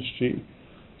and industry.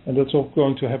 And that's all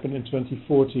going to happen in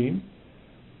 2014.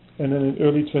 And then in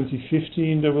early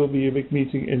 2015, there will be a big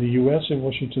meeting in the US, in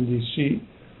Washington, D.C.,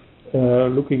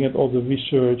 looking at all the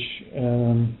research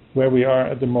and where we are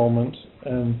at the moment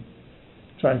and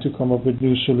trying to come up with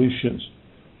new solutions.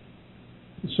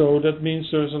 So that means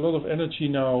there's a lot of energy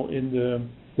now in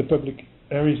the public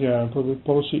area and public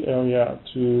policy area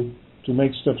to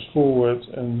make steps forward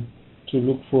and to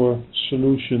look for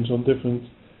solutions on different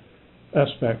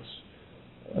aspects.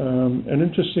 An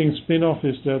interesting spin-off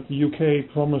is that the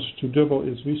UK promised to double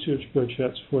its research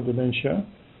budgets for dementia,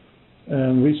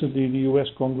 and recently the US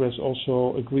Congress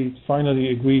also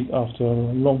finally agreed after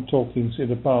long talkings in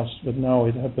the past, but now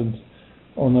it happened,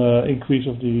 on an increase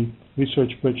of the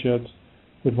research budget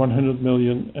with $100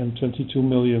 million and $22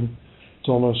 million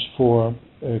for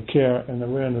care and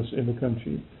awareness in the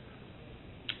country.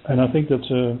 And I think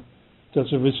that's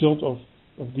a result of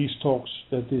these talks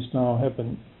that this now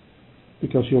happened,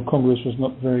 because your Congress was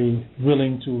not very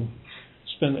willing to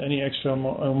spend any extra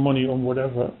money on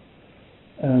whatever,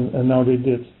 and now they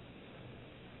did.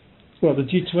 Well, the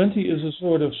G20 is a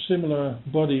sort of similar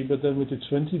body, but then with the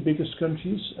 20 biggest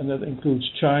countries, and that includes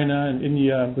China and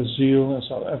India and Brazil and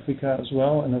South Africa as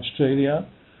well, and Australia.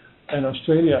 And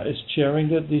Australia is chairing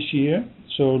that this year,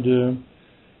 so the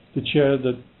chair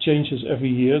that changes every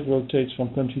year, it rotates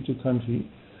from country to country.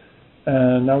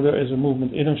 And now there is a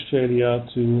movement in Australia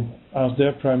to ask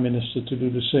their Prime Minister to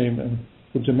do the same and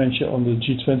put dementia on the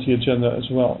G20 agenda as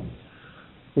well,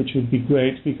 which would be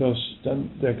great, because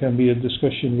then there can be a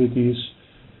discussion with these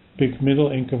big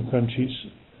middle-income countries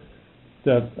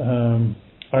that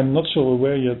are not so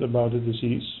aware yet about the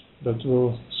disease, but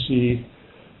will see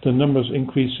the numbers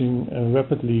increasing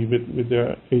rapidly with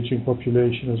their aging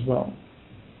population as well.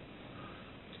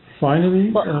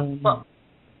 Finally,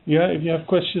 if you have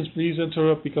questions, please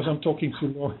interrupt, because I'm talking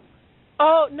too long.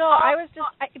 Oh no, I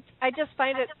just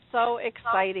find it so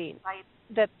exciting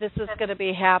that this is going to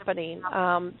be happening.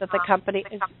 That the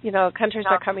countries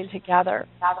are coming together.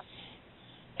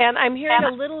 And I'm hearing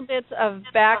a little bit of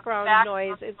background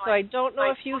noise, and so I don't know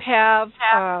if you have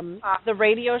the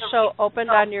radio show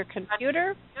opened on your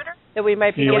computer, that we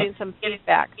might be getting some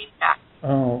feedback.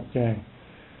 Oh, okay.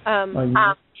 I'm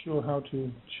not sure how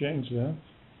to change that.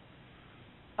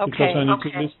 Okay. Because I need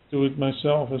to listen to it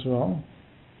myself as well.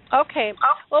 Okay.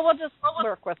 Well, we'll just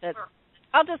work with it.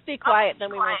 I'll just be quiet,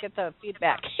 then we won't get the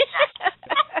feedback.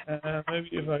 Maybe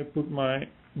if I put my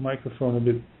microphone a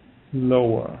bit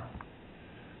lower,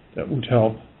 that would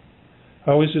help.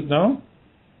 How is it now?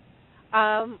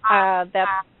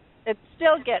 It's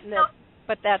still getting it,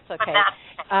 but that's okay.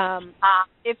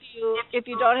 If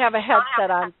you don't have a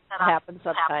headset on, it happens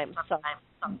sometimes. So.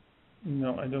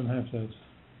 No, I don't have that.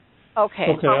 Okay.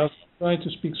 Okay, I'll try to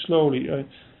speak slowly.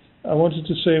 I wanted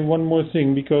to say one more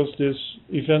thing, because this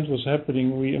event was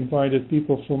happening. We invited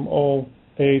people from all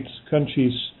 8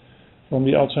 countries from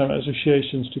the Alzheimer's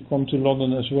associations to come to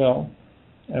London as well.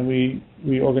 And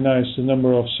we organized a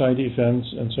number of side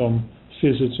events and some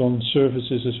visits on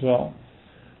services as well.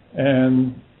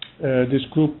 And this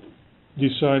group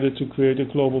decided to create a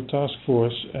global task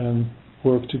force and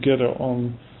work together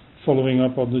on following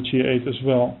up on the G8 as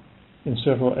well in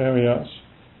several areas.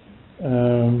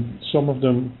 Some of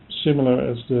them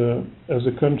similar as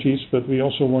the countries, but we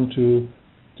also want to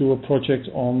do a project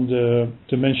on the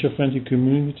dementia-friendly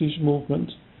communities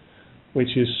movement,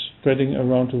 which is spreading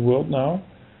around the world now.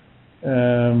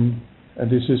 And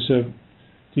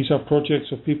these are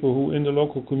projects of people who in the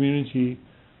local community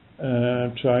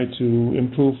try to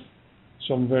improve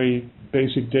some very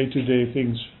basic day-to-day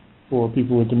things for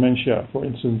people with dementia. For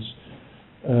instance,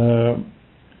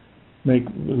 make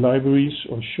libraries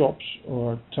or shops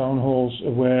or town halls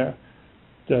aware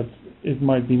that it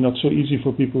might be not so easy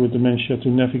for people with dementia to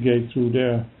navigate through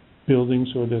their buildings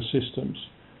or their systems.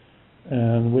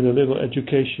 And with a little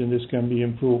education, this can be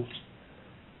improved.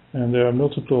 And there are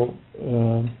multiple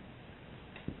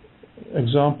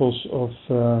examples of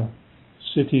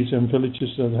cities and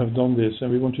villages that have done this,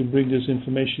 and we want to bring this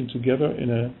information together in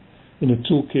a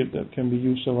toolkit that can be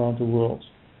used around the world,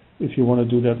 if you want to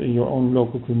do that in your own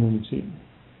local community.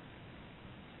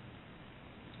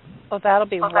 Oh, that'll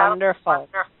be wonderful.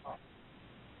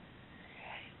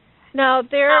 Now,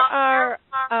 there's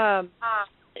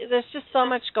just so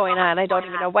much going on. I don't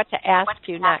even know what to ask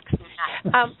you next.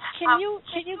 Can you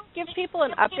give people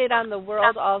an update on the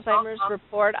World Alzheimer's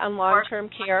Report on long-term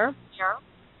care?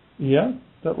 Yeah,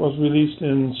 that was released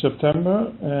in September,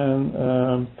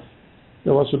 and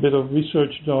there was a bit of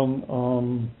research done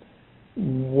on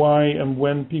why and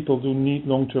when people do need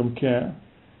long-term care.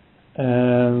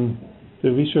 And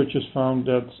the researchers found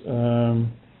that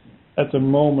at the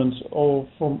moment,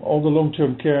 from all the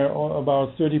long-term care,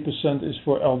 about 30% is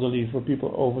for elderly, for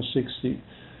people over 60.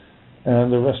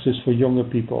 And the rest is for younger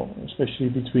people, especially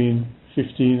between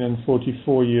 15 and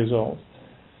 44 years old.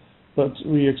 But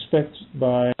we expect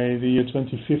by the year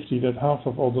 2050 that half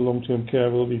of all the long-term care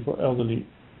will be for elderly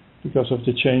because of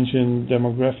the change in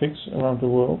demographics around the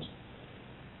world.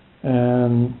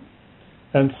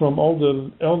 And from all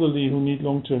the elderly who need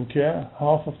long-term care,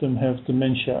 half of them have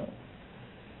dementia.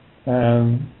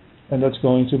 And that's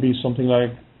going to be something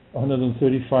like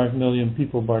 135 million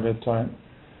people by that time.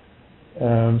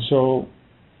 So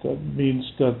that means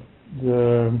that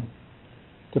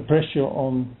the pressure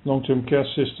on long-term care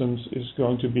systems is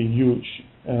going to be huge,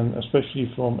 and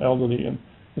especially from elderly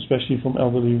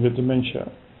with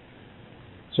dementia.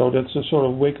 So that's a sort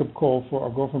of wake-up call for our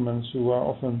governments, who are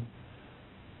often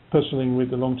puzzling with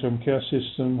the long-term care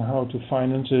system, how to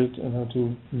finance it and how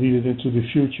to lead it into the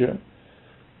future.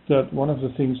 That one of the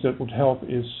things that would help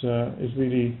is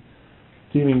really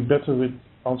dealing better with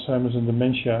Alzheimer's and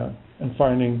dementia and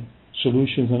finding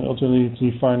solutions and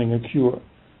ultimately finding a cure,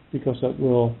 because that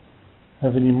will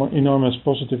have an enormous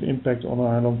positive impact on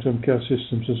our long-term care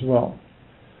systems as well.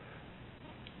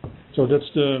 So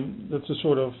that's the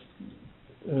sort of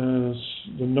the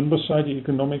number side, the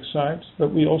economic side.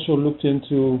 But we also looked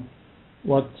into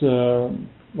what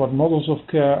models of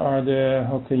care are there,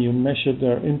 how can you measure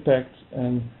their impact,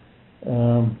 and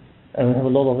we have a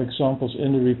lot of examples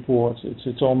in the report.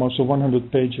 It's almost a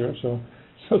 100-pager, so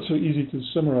it's not so easy to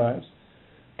summarize.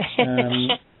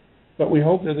 But we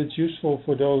hope that it's useful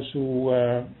for those who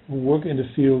work in the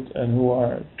field and who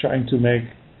are trying to make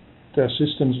their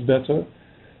systems better,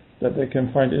 that they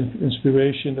can find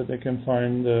inspiration, that they can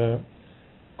find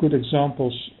good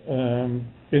examples in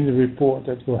the report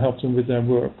that will help them with their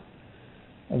work.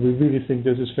 And we really think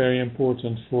this is very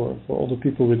important for all the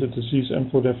people with the disease and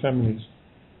for their families.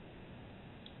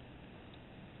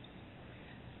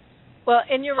 Well,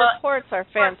 and your reports are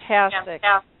fantastic.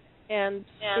 And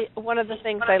one of the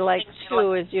things I like,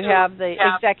 too, is you have the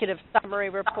executive summary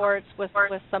reports with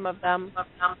some of them,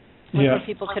 where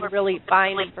people can really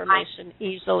find information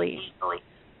easily,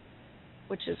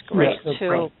 which is great, too.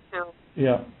 Right.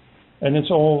 Yeah, and it's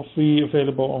all free,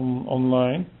 available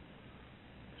online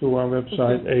through our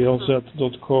website,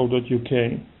 alz.co.uk.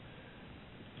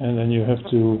 And then you have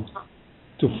to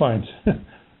find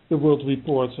the world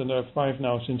reports, and there are 5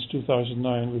 now. Since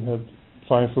 2009, we've had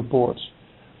 5 reports.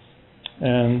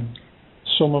 And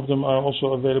some of them are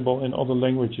also available in other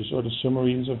languages, or the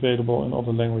summary is available in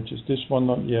other languages. This one,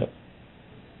 not yet.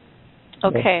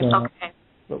 Okay.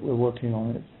 But we're working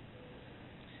on it.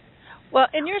 Well,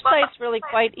 and your site's really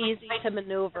quite easy to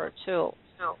maneuver, too.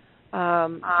 So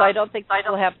I don't think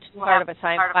people have too hard of a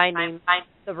time finding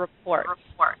the reports.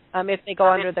 If they go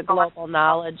under the Global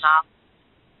Knowledge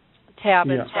tab,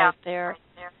 it's right there.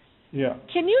 Yeah.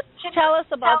 Can you tell us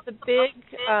about the big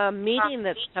meeting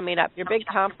that's coming up, your big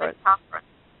conference?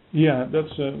 Yeah,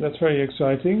 that's very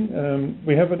exciting.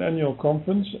 We have an annual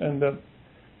conference, and that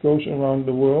goes around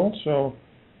the world. So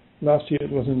last year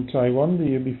it was in Taiwan, the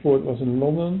year before it was in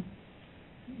London,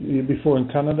 the year before in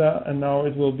Canada, and now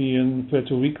it will be in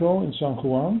Puerto Rico, in San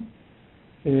Juan,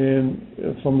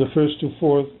 from the 1st to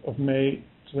 4th of May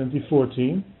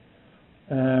 2014.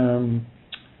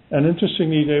 And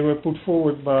interestingly, they were put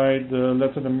forward by the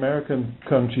Latin American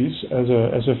countries as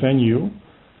a venue,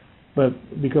 but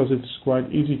because it's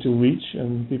quite easy to reach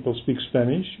and people speak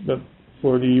Spanish. But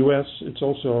for the U.S., it's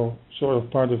also sort of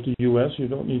part of the U.S. You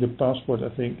don't need a passport, I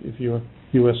think, if you're a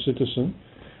U.S. citizen.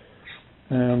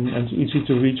 And it's easy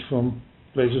to reach from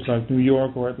places like New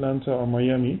York or Atlanta or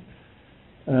Miami.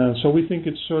 So we think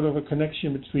it's sort of a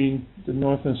connection between the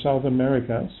North and South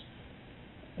Americas.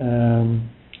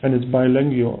 And it's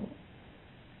bilingual.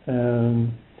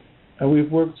 And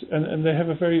we've worked, and they have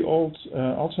a very old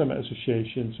Alzheimer's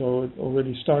association, so it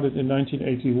already started in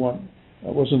 1981. I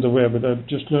wasn't aware, but I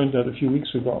just learned that a few weeks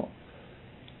ago.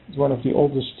 It's one of the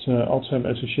oldest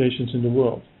Alzheimer's associations in the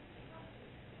world.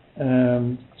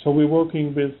 So we're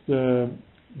working with the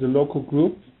local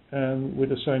group and with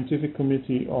the scientific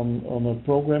committee on a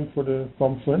program for the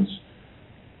conference.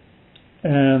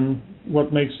 And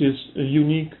what makes this a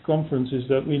unique conference is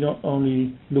that we not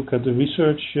only look at the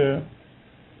research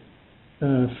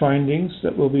findings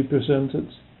that will be presented,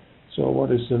 so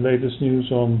what is the latest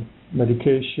news on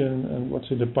medication and what's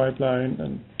in the pipeline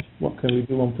and what can we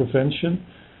do on prevention.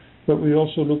 But we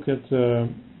also look at the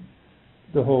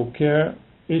whole care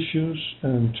issues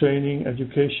and training,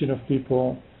 education of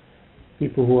people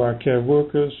who are care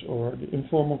workers or the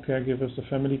informal caregivers, the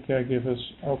family caregivers.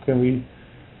 How can we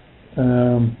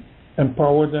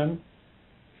empower them?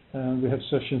 And we have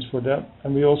sessions for that.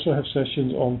 And we also have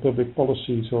sessions on public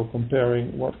policy, so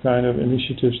comparing what kind of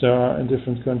initiatives there are in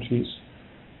different countries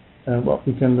and what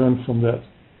we can learn from that.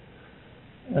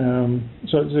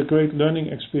 So it's a great learning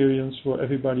experience for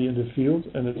everybody in the field,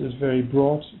 and it is a very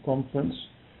broad conference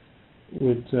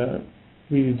with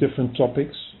really different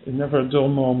topics. It's never a dull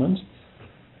moment.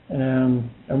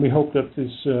 And we hope that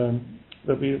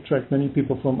that we attract many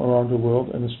people from around the world,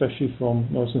 and especially from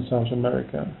North and South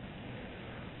America.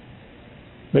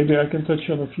 Maybe I can touch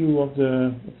on a few of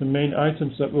the main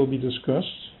items that will be discussed.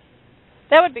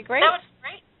 That would be great.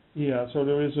 Yeah, so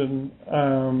there is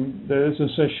a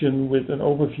session with an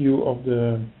overview of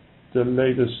the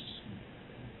latest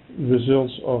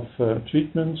results of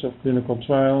treatments, of clinical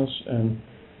trials, and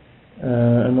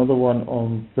another one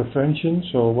on prevention.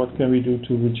 So what can we do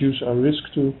to reduce our risk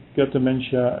to get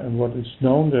dementia and what is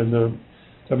known? There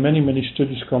are many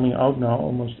studies coming out now,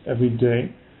 almost every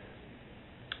day.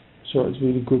 So it's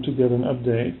really good to get an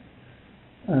update.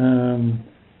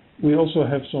 We also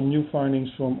have some new findings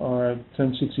from our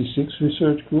 1066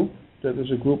 research group. That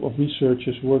is a group of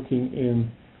researchers working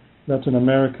in Latin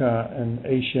America and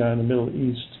Asia and the Middle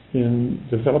East in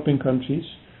developing countries.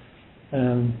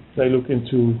 And they look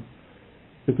into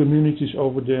the communities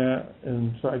over there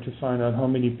and try to find out how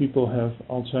many people have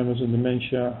Alzheimer's and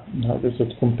dementia, and how does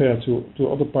that compare to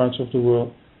other parts of the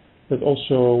world, but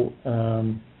also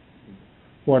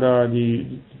what are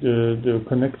the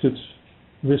connected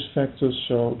risk factors.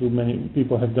 So do many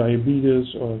people have diabetes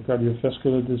or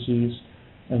cardiovascular disease,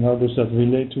 and how does that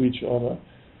relate to each other?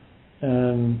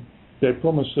 And they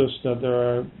promised us that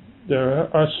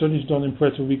there are studies done in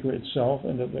Puerto Rico itself,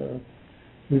 and that there are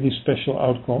really special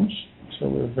outcomes. So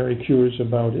we're very curious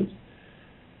about it.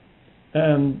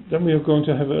 And then we are going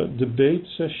to have a debate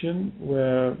session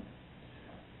where,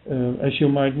 as you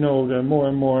might know, there are more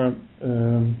and more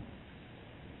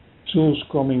tools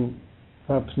coming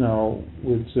up now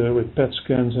with PET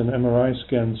scans and MRI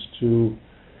scans to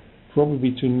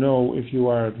know if you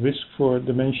are at risk for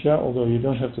dementia, although you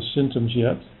don't have the symptoms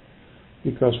yet,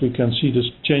 because we can see the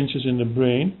changes in the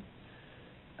brain.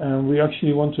 And we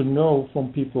actually want to know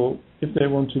from people if they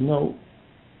want to know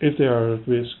if they are at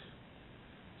risk.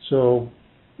 So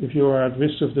if you are at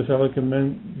risk of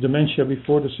developing dementia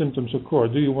before the symptoms occur,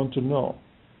 do you want to know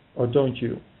or don't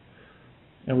you?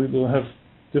 And we will have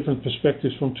different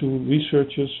perspectives from two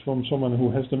researchers, from someone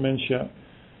who has dementia,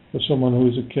 but someone who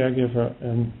is a caregiver,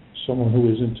 and someone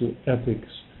who is into ethics,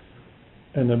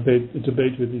 and a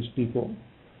debate with these people.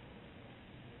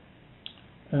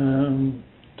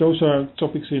 Those are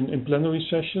topics in plenary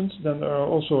sessions. Then there are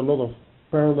also a lot of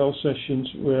parallel sessions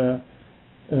where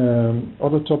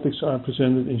other topics are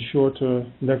presented in shorter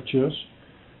lectures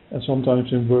and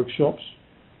sometimes in workshops.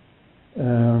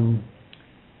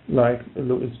 Like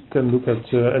it can look at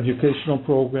educational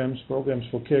programs for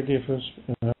caregivers,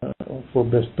 or for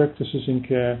best practices in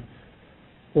care,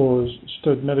 or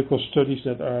medical studies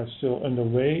that are still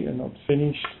underway and not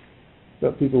finished,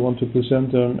 that people want to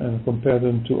present them and compare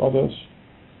them to others.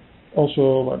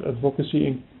 Also about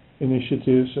advocacy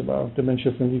initiatives, about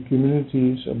dementia-friendly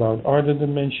communities, about art and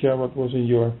dementia, what was in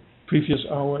your previous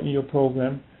hour in your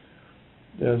program.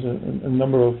 There's a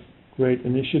number of great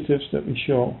initiatives that we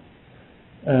show.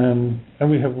 And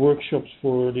we have workshops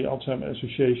for the Alzheimer's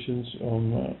associations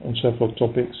on several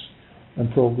topics and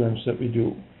programs that we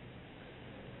do.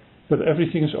 But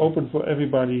everything is open for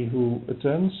everybody who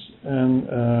attends,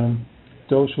 and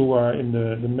those who are in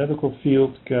the medical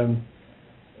field can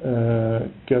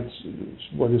get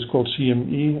what is called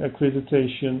CME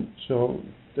accreditation. So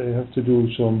they have to do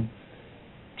some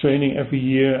training every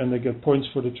year, and they get points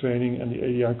for the training, and the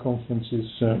ADI conference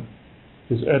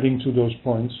is adding to those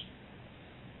points.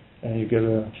 And you get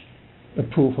a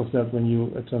proof of that when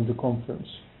you attend the conference.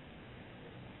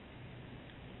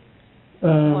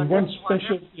 One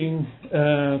special thing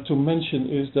to mention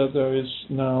is that there is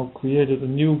now created a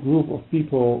new group of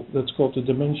people that's called the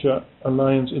Dementia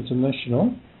Alliance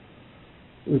International,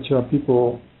 which are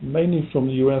people mainly from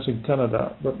the US and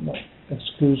Canada, but not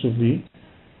exclusively,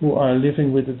 who are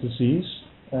living with the disease.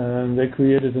 And they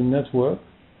created a network,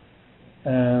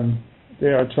 and they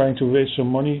are trying to raise some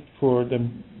money for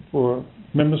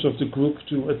members of the group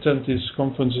to attend this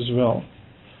conference as well.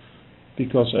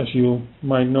 Because as you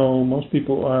might know, most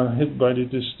people are hit by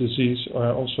this disease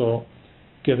are also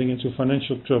getting into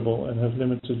financial trouble and have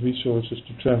limited resources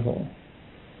to travel.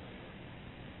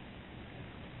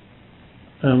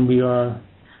 And we are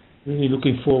really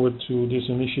looking forward to this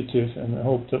initiative, and I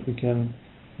hope that we can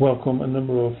welcome a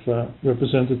number of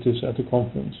representatives at the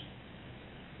conference.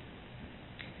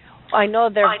 I know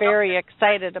they're very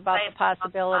excited about the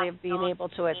possibility of being able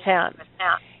to attend.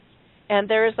 And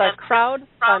there's a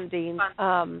crowdfunding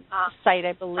site,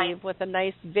 I believe, with a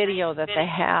nice video that they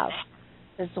have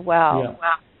as well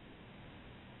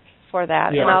for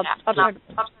that. Yeah. And I'll try to...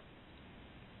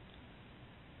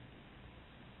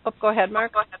 Oh, go ahead,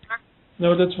 Mark.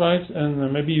 No, that's right,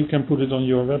 and maybe you can put it on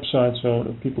your website so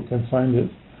that people can find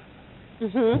it.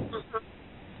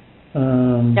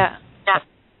 Yeah.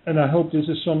 And I hope this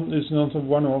is not a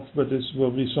one-off, but this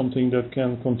will be something that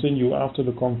can continue after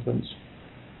the conference,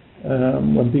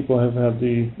 when people have had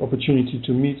the opportunity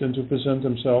to meet and to present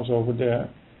themselves over there,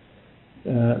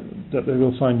 that they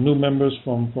will find new members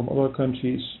from other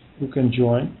countries who can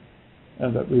join,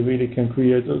 and that we really can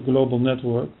create a global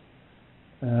network.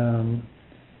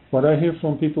 What I hear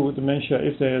from people with dementia,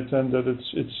 if they attend, that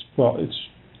it's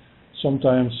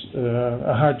sometimes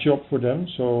a hard job for them.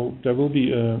 So there will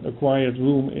be a quiet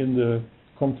room in the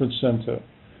conference center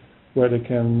where they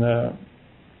can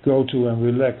go to and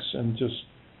relax and just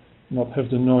not have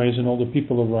the noise and all the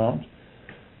people around.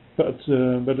 But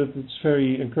it's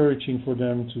very encouraging for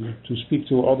them to speak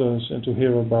to others and to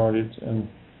hear about it and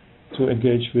to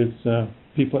engage with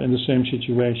people in the same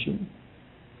situation.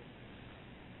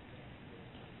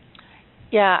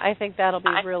 Yeah, I think that'll be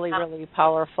really, really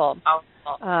powerful.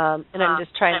 And I'm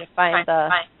just trying to find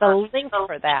the link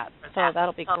for that. So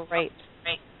that'll be great.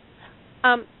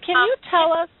 Can you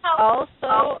tell us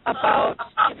also about,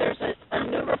 there's a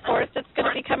new report that's going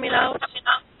to be coming out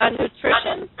on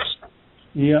nutrition?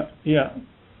 Yeah,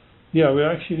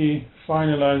 we're actually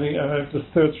finalizing. I have the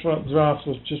third draft,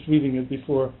 was just reading it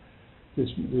before this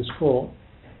call.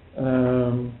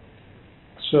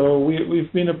 So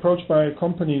we've been approached by a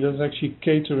company that's actually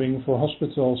catering for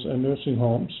hospitals and nursing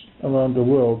homes around the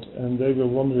world, and they were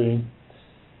wondering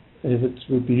if it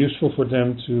would be useful for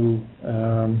them to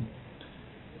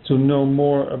know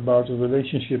more about the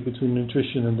relationship between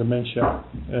nutrition and dementia.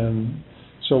 And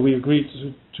so we agreed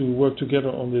to work together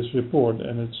on this report,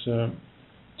 and it's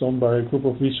done by a group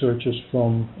of researchers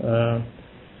from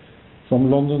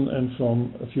London and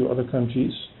from a few other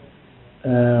countries,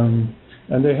 and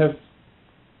they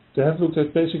have looked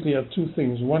at basically at two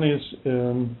things. One is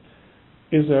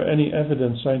there any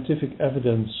evidence, scientific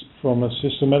evidence, from a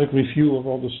systematic review of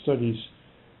all the studies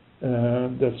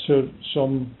that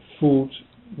some food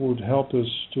would help us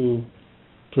to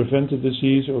prevent the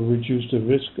disease or reduce the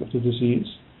risk of the disease.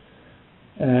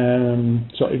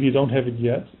 So if you don't have it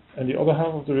yet. And the other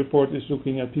half of the report is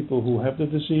looking at people who have the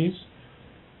disease.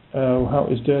 How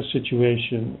is their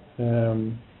situation?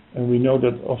 And we know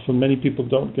that often many people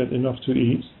don't get enough to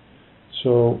eat.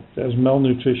 So there's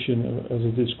malnutrition, as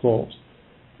it is called.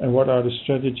 And what are the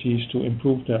strategies to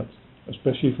improve that,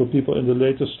 especially for people in the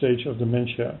later stage of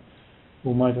dementia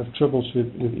who might have troubles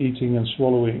with eating and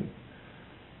swallowing.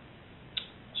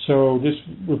 So this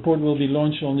report will be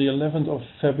launched on the 11th of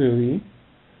February.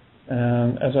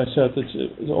 And as I said,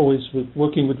 it's always,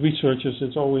 working with researchers,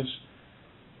 it's always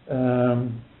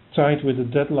tied with the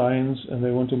deadlines, and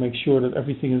they want to make sure that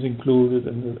everything is included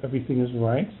and that everything is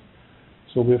right.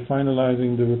 So we're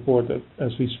finalizing the report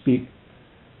as we speak,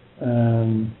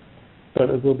 but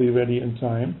it will be ready in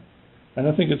time. And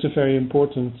I think it's a very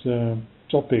important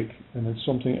topic, and it's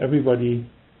something everybody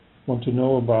wants to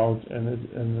know about, and it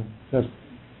has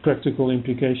practical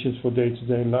implications for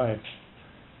day-to-day life.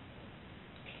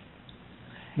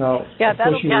 Now, yeah, of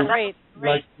course, you would great.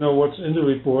 like to know what's in the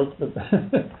report, but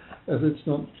as it's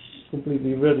not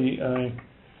completely ready,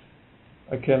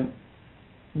 I can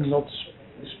not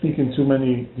speak in too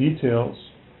many details.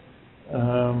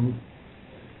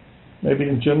 Maybe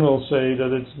in general say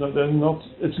that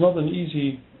it's not an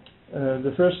easy.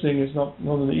 The first thing is not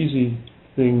an easy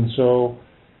thing. So,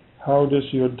 how does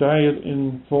your diet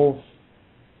involve?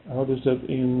 How does that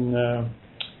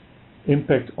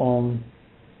impact on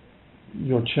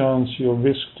your chance, your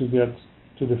risk to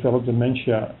develop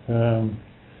dementia?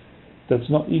 That's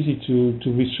not easy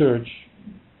to research,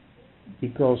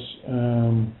 because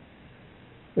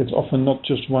it's often not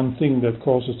just one thing that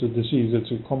causes the disease.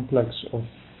 It's a complex of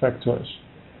factors.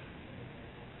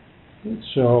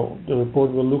 So the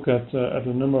report will look at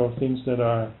a number of things that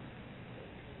are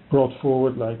brought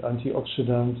forward, like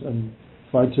antioxidants and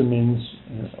vitamins,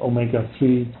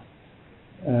 omega-3,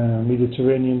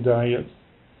 Mediterranean diet,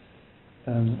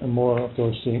 and more of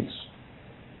those things.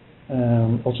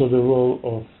 Also the role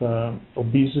of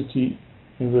obesity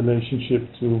in relationship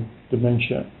to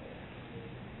dementia.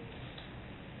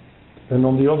 And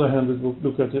on the other hand, it will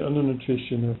look at the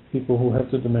undernutrition of people who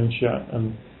have the dementia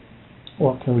and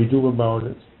what can we do about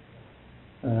it.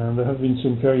 And there have been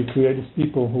some very creative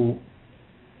people who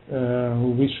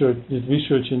did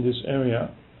research in this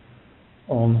area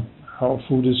on how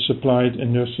food is supplied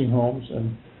in nursing homes.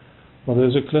 And well,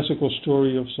 there's a classical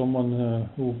story of someone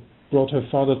who brought her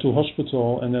father to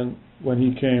hospital, and then when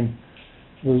he came,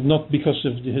 well, not because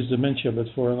of his dementia, but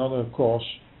for another cause.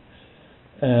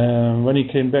 When he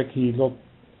came back, he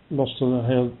lost a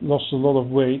lot of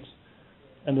weight,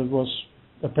 and it was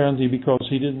apparently because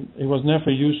he was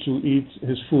never used to eat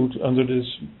his food under this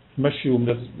mushroom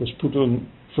that was put in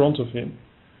front of him.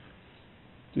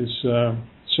 This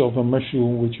silver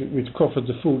mushroom which covered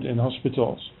the food in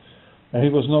hospitals, and he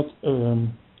was not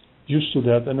used to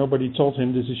that, and nobody told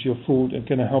him this is your food and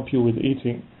can I help you with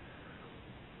eating.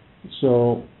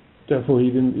 So therefore he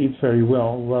didn't eat very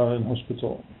well while in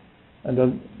hospital. And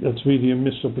that's really a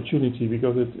missed opportunity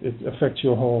because it affects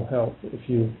your whole health if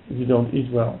you don't eat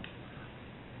well.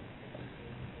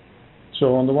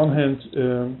 So on the one hand,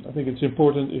 I think it's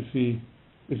important if we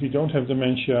don't have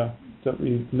dementia that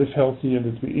we live healthy and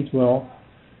that we eat well.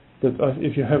 But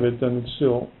if you have it, then it's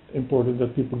still important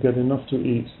that people get enough to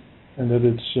eat and that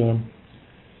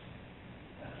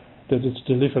it's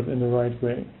delivered in the right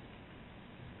way.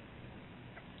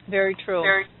 Very true.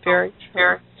 Very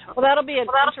true. Well, that'll be an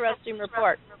interesting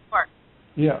report.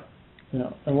 Yeah.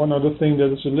 And one other thing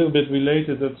that is a little bit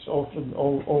related that's often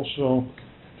also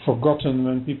forgotten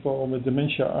when people with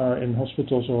dementia are in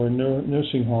hospitals or in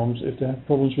nursing homes, if they have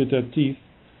problems with their teeth,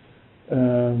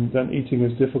 then eating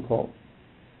is difficult.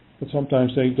 But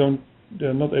sometimes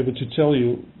they're not able to tell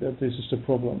you that this is the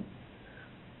problem.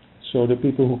 So the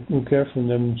people who care for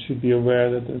them should be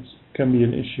aware that it can be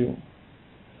an issue.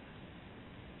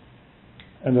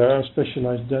 And there are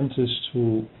specialized dentists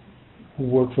who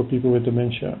work for people with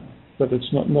dementia, but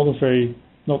it's not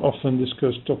often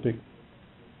discussed topic.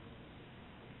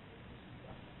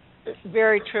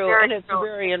 Very true, and it's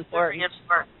very important.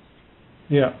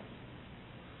 Yeah.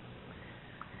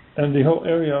 And the whole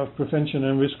area of prevention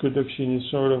and risk reduction is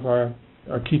sort of our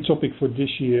key topic for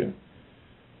this year.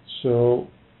 So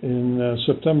in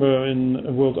September,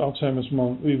 in World Alzheimer's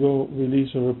Month, we will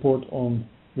release a report on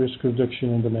risk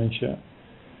reduction in dementia.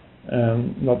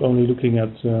 And not only looking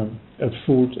at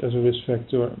food as a risk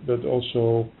factor, but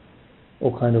also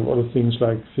all kind of other things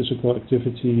like physical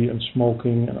activity and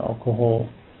smoking and alcohol,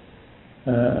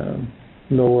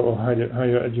 lower or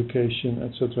higher education,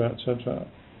 etc., etc.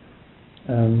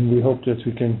 And we hope that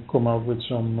we can come out with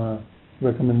some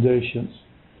recommendations.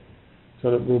 So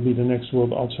that will be the next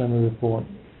World Alzheimer report.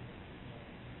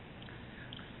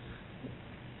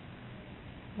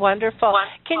 Wonderful.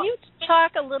 Can you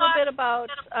talk a little bit about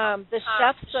the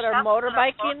chefs that are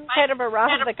motorbiking kind of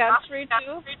around the country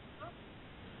too?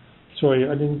 Sorry,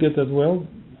 I didn't get that well.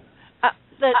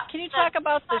 Can you talk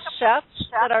about the chefs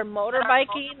that are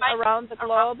motorbiking around the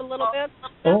globe a little bit?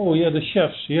 Oh yeah, the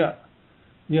chefs. Yeah,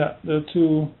 the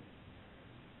two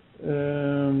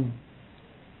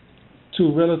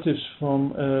relatives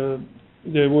from.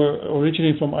 They were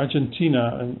originally from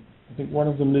Argentina, and I think one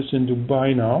of them lives in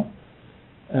Dubai now.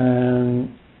 And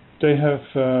they have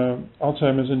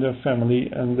Alzheimer's in their family,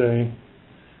 and they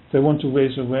want to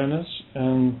raise awareness,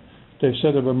 and they've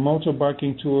set up a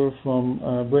motorbiking tour from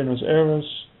Buenos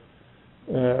Aires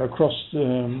across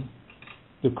the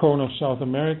cone of South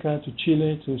America to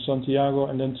Chile, to Santiago,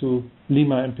 and then to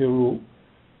Lima in Peru,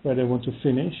 where they want to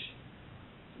finish.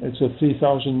 It's a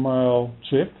 3,000-mile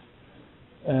trip,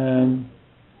 and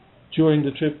during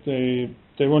the trip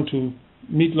they want to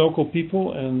meet local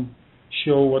people and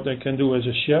show what they can do as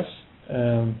a chef,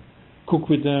 and cook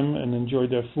with them and enjoy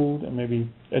their food and maybe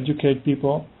educate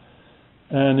people.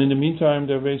 And in the meantime,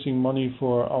 they're raising money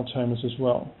for Alzheimer's as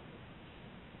well.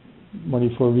 Money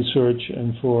for research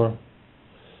and for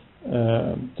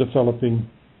developing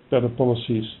better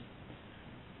policies.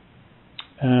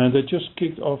 And they just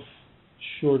kicked off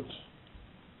short,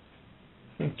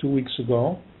 I think 2 weeks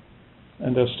ago,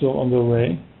 and they're still on their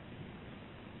way.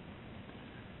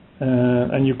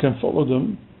 And you can follow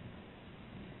them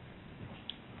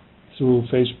through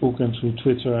Facebook and through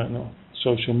Twitter and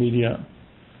social media.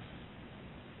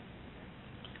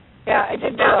 Yeah, I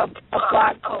did do a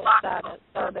blog post on it,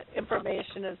 so the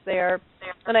information is there.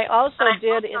 And I also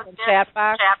did in the chat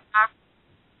box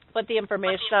put the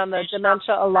information on the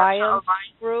Dementia Alliance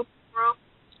group,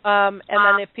 and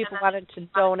then if people wanted to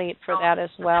donate for that as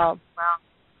well.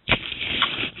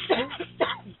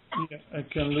 Yeah, I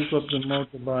can look up the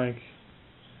motorbike.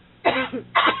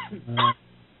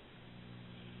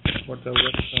 what their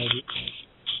website is.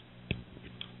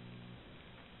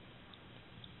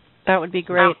 That would be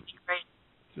great.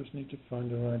 Just need to find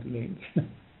the right link.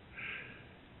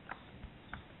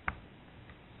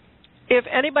 If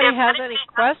anybody has any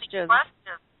questions,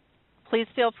 please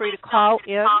feel free to call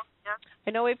in.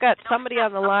 I know we've got somebody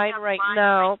on the line right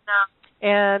now,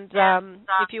 and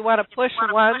if you want to push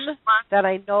one, then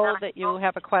I know that you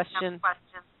have a question.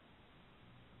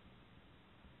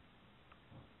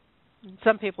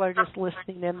 Some people are just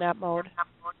listening in that mode.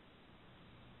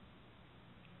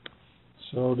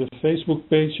 So the Facebook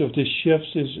page of the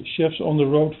chefs is Chefs on the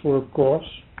Road for a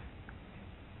Cause.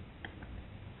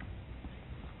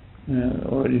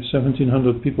 Already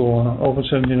 1,700 people, over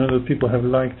 1,700 people have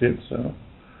liked it, so,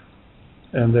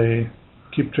 and they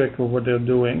keep track of what they're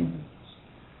doing.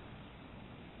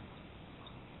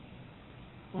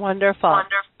 Wonderful.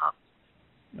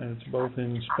 And it's both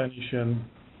in Spanish and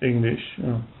English.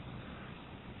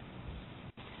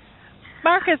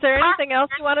 Mark, is there anything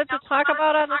else you wanted to talk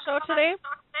about on the show today?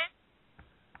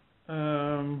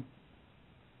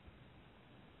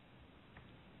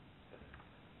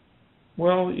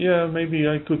 Well, yeah, maybe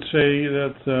I could say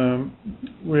that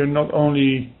we're not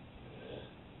only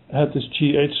had this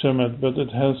G8 summit, but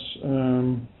it has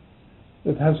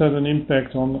had an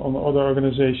impact on other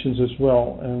organizations as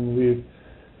well. And we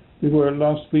were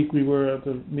last week. We were at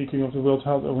the meeting of the World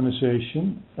Health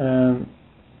Organization, and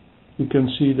you can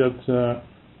see that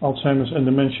Alzheimer's and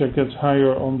dementia gets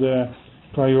higher on the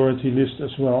priority list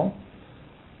as well.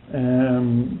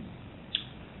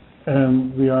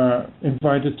 And we are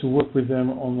invited to work with them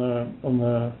on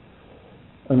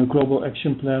a global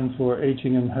action plan for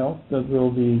aging and health that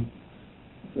will be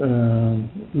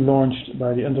launched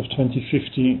by the end of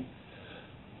 2015.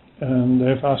 And they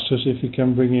have asked us if we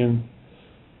can bring in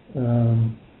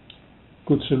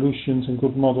good solutions and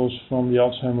good models from the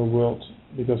Alzheimer world,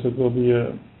 because it will be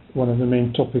one of the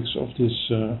main topics of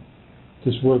this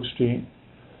work stream.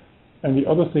 And the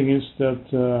other thing is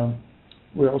that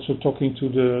we're also talking to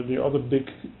the other big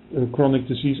chronic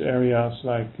disease areas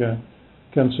like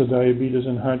cancer, diabetes,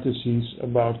 and heart disease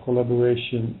about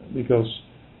collaboration, because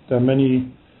there are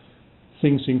many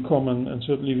things in common, and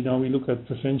certainly now we look at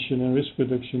prevention and risk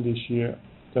reduction this year.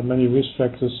 There are many risk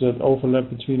factors that overlap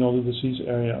between all the disease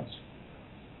areas.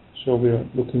 So we're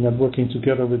looking at working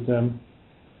together with them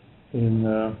in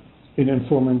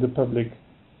informing the public.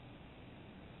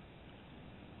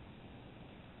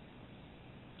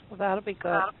 Well, that'll be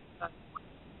good.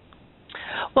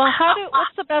 Well,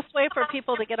 what's the best way for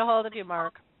people to get a hold of you,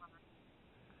 Mark?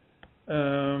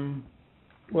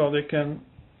 Well, they can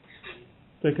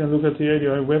look at the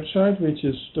ADI website, which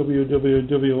is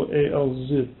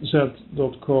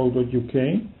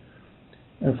www.alz.co.uk.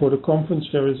 And for the conference,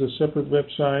 there is a separate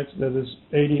website that is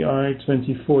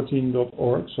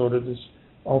ADI2014.org. So that is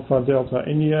Alpha Delta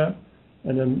India,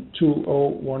 and then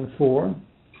 2014,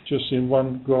 just in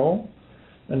one go,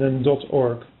 and then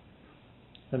 .org.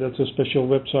 And that's a special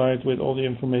website with all the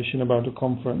information about the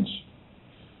conference.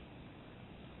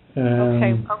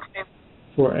 And okay.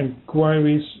 For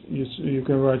inquiries, you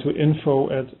can write to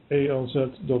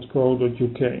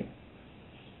info@alz.co.uk.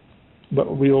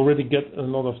 But we already get a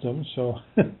lot of them, so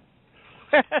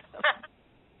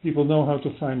people know how to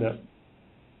find that.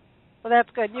 Well, that's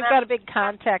good. You've got a big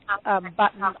contact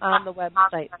button on the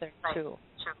website there, too.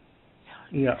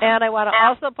 Yeah. And I want to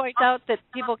also point out that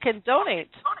people can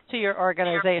donate to your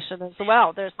organization as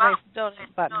well. There's a nice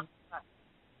donate button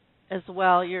as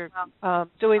well. You're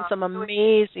doing some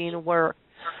amazing work,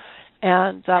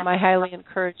 and I highly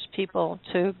encourage people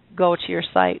to go to your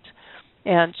site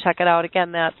and check it out.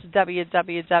 Again, that's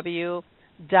www.alz.co.uk,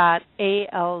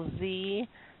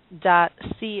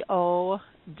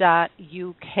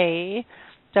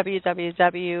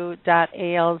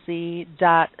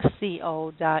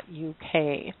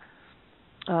 www.alz.co.uk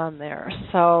on there.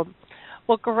 So,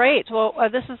 well, great. Well,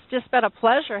 this has just been a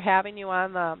pleasure having you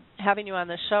on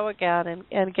the show again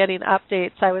and getting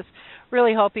updates. I was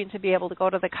really hoping to be able to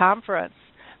go to the conference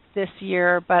this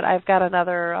year, but I've got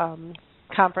another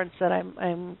conference that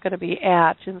I'm going to be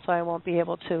at, and so I won't be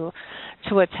able to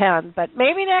attend. But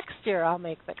maybe next year I'll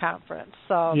make the conference.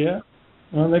 So yeah.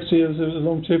 Well, next year is a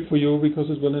long trip for you because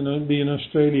it will be in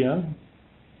Australia.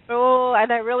 Oh, and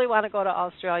I really want to go to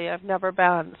Australia. I've never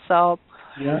been, so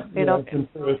yeah,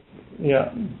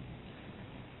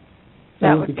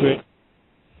 that would be great.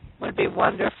 Would be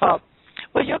wonderful.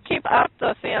 Well, you keep up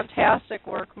the fantastic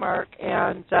work, Mark,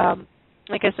 and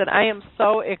like I said, I am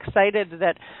so excited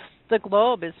that the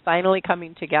globe is finally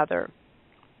coming together.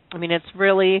 I mean, it's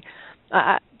really,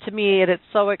 to me, it's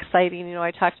so exciting. You know,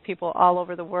 I talk to people all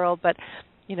over the world, but,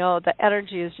 the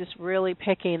energy is just really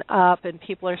picking up, and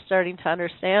people are starting to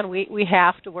understand we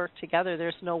have to work together.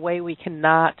 There's no way we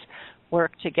cannot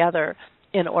work together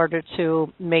in order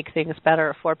to make things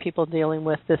better for people dealing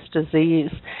with this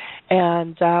disease.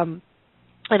 And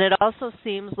it also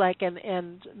seems like,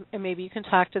 and maybe you can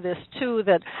talk to this too,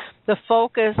 that the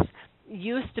focus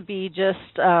used to be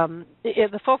just,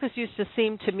 the focus used to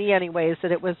seem to me anyways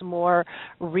that it was more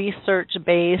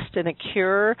research-based and a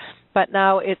cure, but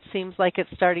now it seems like it's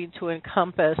starting to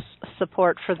encompass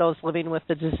support for those living with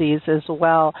the disease as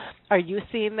well. Are you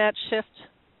seeing that shift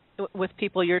with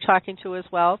people you're talking to as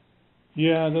well?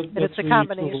 Yeah, that's it's a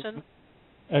combination?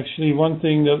 Cool. Actually, one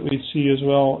thing that we see as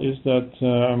well is that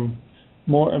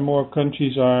more and more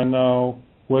countries are now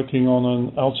working on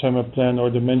an Alzheimer plan or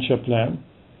dementia plan,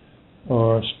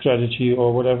 or strategy,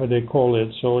 or whatever they call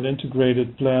it. So an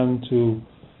integrated plan to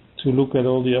look at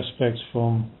all the aspects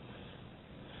from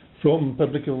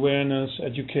public awareness,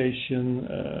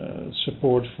 education,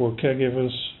 support for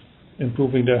caregivers,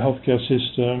 improving their healthcare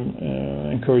system,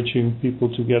 encouraging people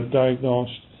to get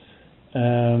diagnosed.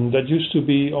 And that used to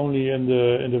be only in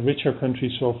the richer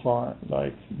countries so far,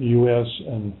 like the US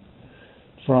and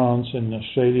France and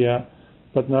Australia.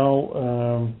 But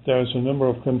now there's a number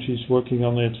of countries working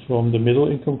on it, from the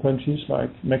middle-income countries like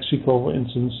Mexico, for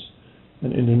instance,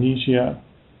 and Indonesia.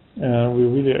 We're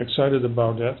really excited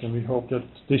about that, and we hope that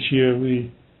this year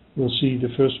we will see the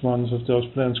first ones of those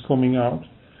plans coming out,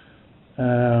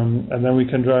 and then we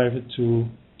can drive it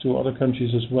to other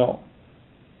countries as well,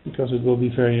 because it will be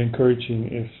very encouraging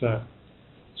if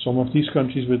some of these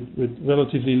countries with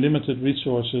relatively limited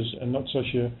resources and not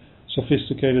such a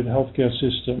sophisticated healthcare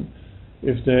system,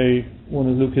 if they want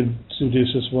to look into this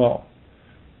as well,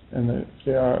 and if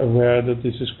they are aware that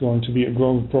this is going to be a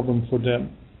growing problem for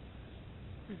them.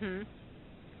 Mm-hmm.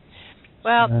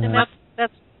 Well, and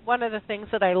that's one of the things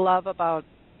that I love about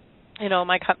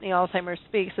my company Alzheimer's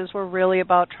Speaks, is we're really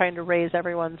about trying to raise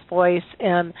everyone's voice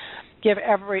and give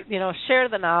share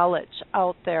the knowledge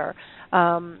out there,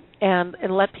 and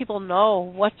let people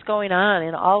know what's going on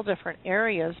in all different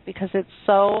areas, because it's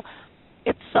so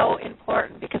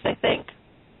important, because I think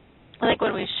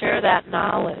when we share that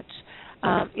knowledge,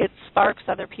 it sparks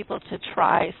other people to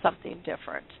try something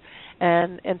different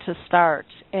and to start,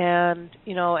 and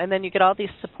then you get all these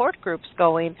support groups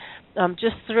going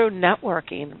just through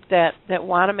networking that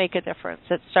want to make a difference,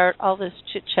 that start all this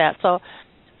chit chat. So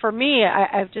for me,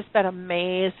 I've just been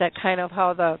amazed at kind of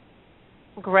how the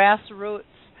grassroots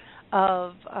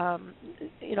of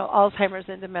Alzheimer's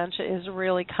and dementia is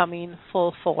really coming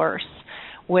full force,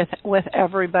 with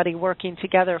everybody working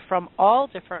together from all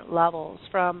different levels,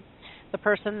 from the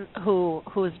person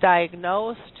who's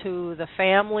diagnosed, to the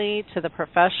family, to the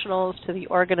professionals, to the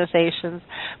organizations,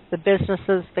 the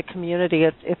businesses, the community.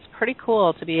 It's pretty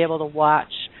cool to be able to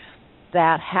watch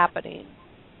that happening.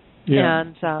 Yeah.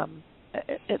 And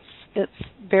it's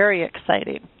very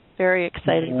exciting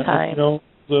time.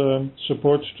 The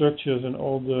support structures and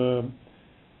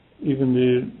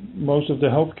most of the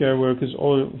healthcare work is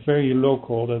all very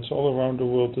local. That's all around the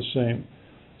world the same.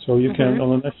 So you can,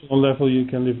 on a national level, you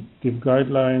can give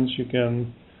guidelines, you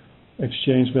can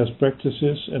exchange best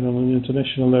practices, and on an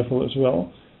international level as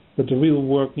well. But the real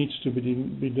work needs to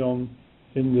be done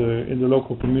in the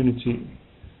local community,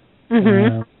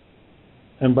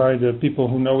 and by the people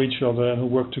who know each other and who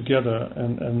work together.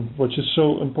 And what is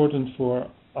so important for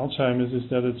Alzheimer's is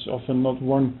that it's often not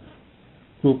one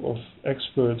group of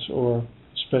experts or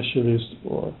specialists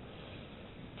or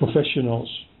professionals,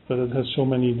 but it has so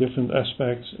many different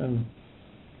aspects and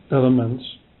elements.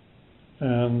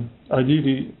 And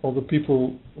ideally, all the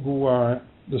people who are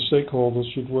the stakeholders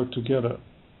should work together,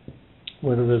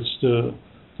 whether it's the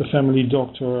family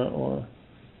doctor or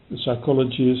the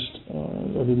psychologist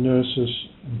or the nurses.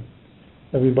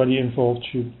 Everybody involved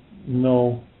should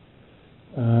know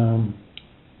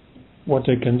what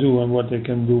they can do and what they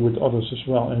can do with others as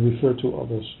well, and refer to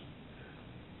others.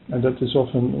 And that is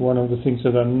often one of the things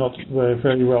that are not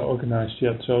very well organized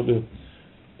yet. So the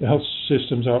health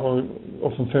systems are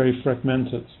often very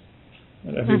fragmented,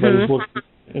 and everybody's working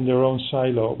in their own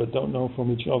silo but don't know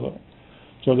from each other.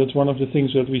 So that's one of the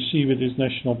things that we see with these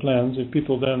national plans. If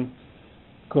people then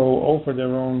go over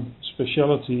their own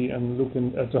specialty and look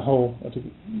at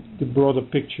the broader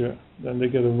picture, then they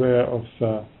get aware of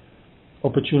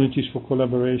opportunities for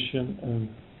collaboration, and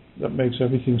that makes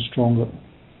everything stronger.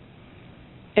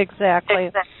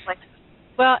 Exactly.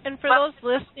 Well, and for those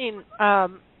listening,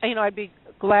 I'd be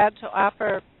glad to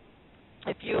offer,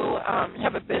 if you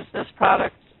have a business,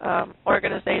 product,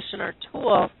 organization, or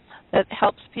tool that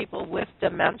helps people with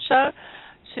dementia,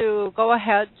 to go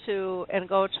ahead and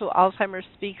go to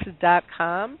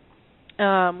alzheimersspeaks.com,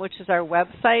 which is our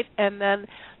website, and then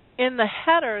in the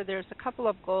header there's a couple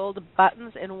of gold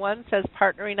buttons, and one says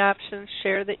Partnering Options,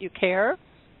 Share That You Care.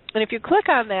 And if you click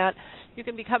on that, you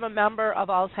can become a member of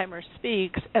Alzheimer's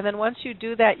Speaks, and then once you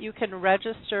do that, you can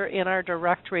register in our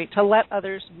directory to let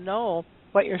others know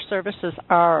what your services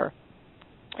are.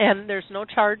 And there's no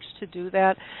charge to do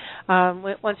that.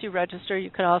 Once you register, you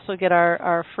can also get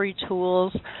our free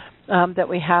tools that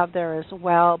we have there as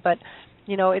well. But,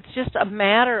 you know, it's just a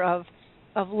matter of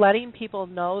letting people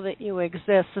know that you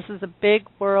exist. This is a big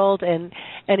world, and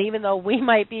even though we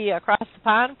might be across the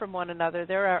pond from one another,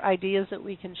 there are ideas that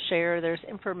we can share. There's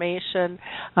information,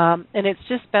 and it's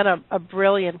just been a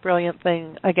brilliant, brilliant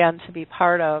thing, again, to be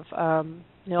part of.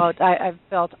 You know, I've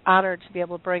felt honored to be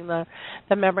able to bring the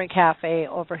Memory Cafe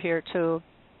over here to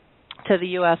the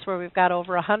U.S., where we've got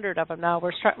over 100 of them now.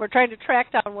 We're trying to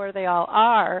track down where they all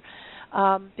are,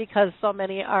 because so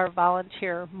many are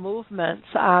volunteer movements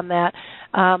on that.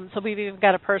 So we've even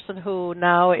got a person who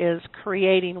now is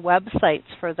creating websites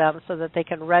for them so that they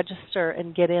can register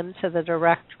and get into the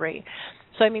directory.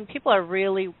 So, I mean, people are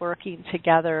really working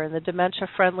together in the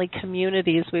dementia-friendly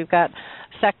communities. We've got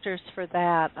sectors for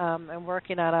that. I'm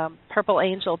working on a Purple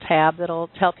Angel tab that'll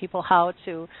tell people how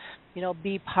to, you know,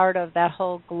 be part of that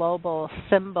whole global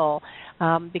symbol.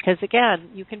 Because,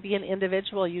 again, you can be an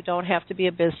individual. You don't have to be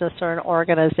a business or an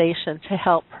organization to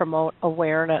help promote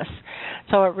awareness.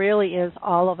 So it really is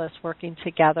all of us working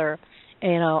together,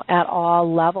 you know, at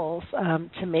all levels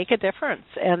to make a difference.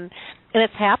 And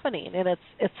it's happening, and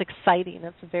it's exciting.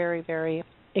 It's very, very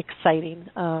exciting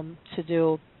to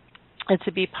do and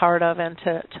to be part of and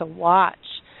to watch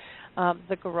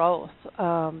the growth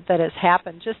that has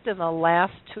happened. Just in the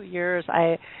last 2 years,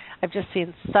 I've just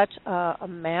seen such a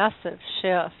massive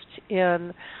shift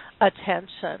in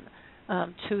attention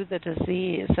to the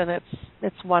disease, and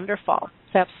it's wonderful.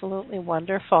 It's absolutely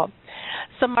wonderful.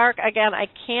 So, Mark, again, I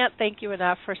can't thank you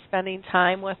enough for spending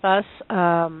time with us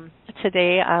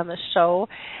today on the show.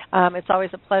 It's always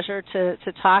a pleasure to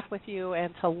talk with you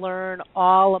and to learn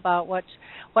all about what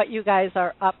you guys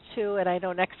are up to. And I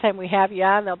know next time we have you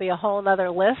on, there'll be a whole other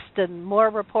list and more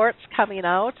reports coming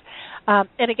out.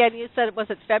 And again, you said, was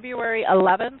it February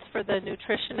 11th for the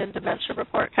Nutrition and Dementia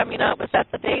report coming out? Was that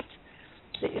the date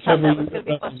that you thought that was going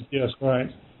to be? Yes,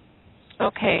 right.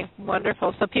 Okay,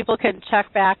 wonderful. So people can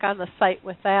check back on the site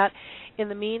with that. In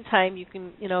the meantime, you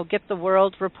can, you know, get the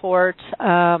World Report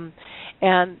and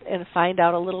find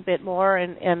out a little bit more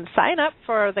and sign up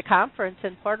for the conference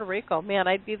in Puerto Rico. Man,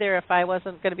 I'd be there if I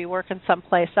wasn't going to be working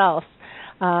someplace else.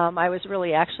 I was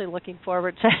really actually looking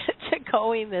forward to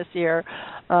going this year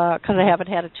because I haven't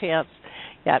had a chance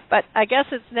yet. But I guess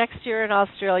it's next year in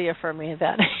Australia for me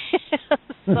then.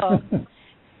 So.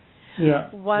 Yeah.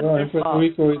 Wonderful. Well, in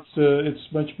Puerto Rico,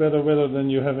 it's much better weather than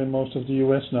you have in most of the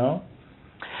U.S. now.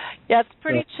 Yeah, it's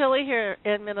pretty chilly here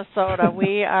in Minnesota.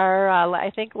 We are,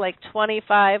 I think, like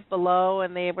 25 below,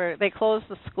 and they closed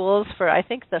the schools for I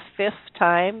think the 5th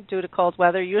time due to cold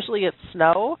weather. Usually it's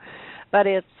snow, but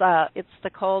it's the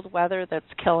cold weather that's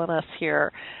killing us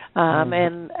here.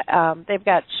 And they've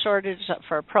got shortage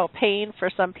for propane for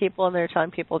some people, and they're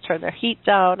telling people to turn their heat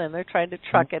down, and they're trying to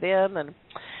truck it in. And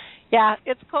yeah,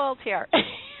 it's cold here.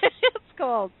 It's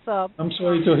cold. So I'm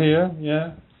sorry to hear.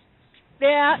 Yeah.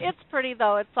 Yeah, it's pretty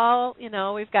though. It's all, you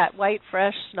know, we've got white,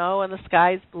 fresh snow, and the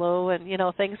sky's blue, and you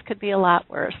know things could be a lot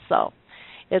worse. So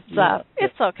it's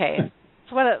okay.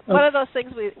 It's one of those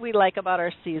things we like about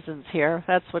our seasons here.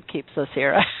 That's what keeps us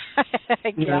here.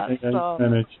 I guess.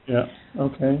 Yeah.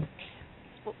 Okay.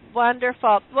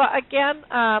 Wonderful. Well, again,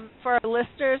 for our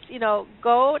listeners, you know,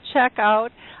 go check out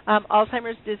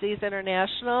Alzheimer's Disease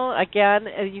International. Again,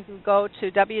 you can go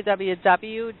to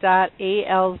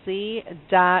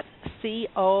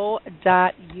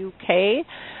www.alz.co.uk,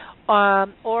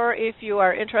 or if you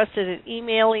are interested in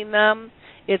emailing them,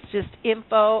 it's just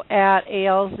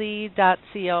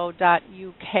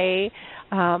info@alz.co.uk.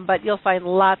 But you'll find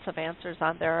lots of answers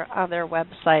on their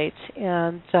website,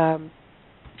 and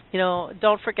you know,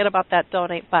 don't forget about that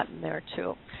donate button there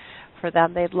too. For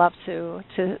them, they'd love to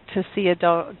see a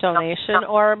donation,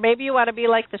 or maybe you want to be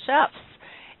like the chefs,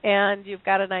 and you've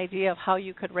got an idea of how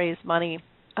you could raise money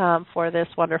for this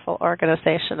wonderful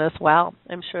organization as well.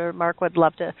 I'm sure Mark would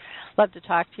love to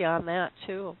talk to you on that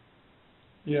too.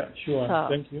 Yeah, sure. So,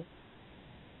 thank you.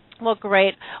 Well,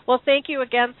 great. Well, thank you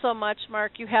again so much,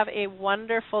 Mark. You have a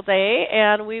wonderful day,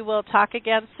 and we will talk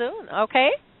again soon. Okay?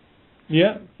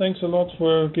 Yeah, thanks a lot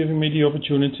for giving me the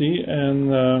opportunity,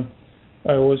 and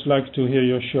I always like to hear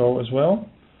your show as well,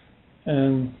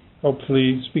 and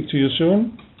hopefully speak to you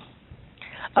soon.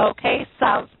 Okay,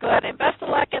 sounds good. And best of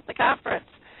luck at the conference.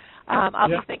 I'll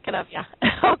be thinking of you.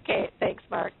 Okay, thanks,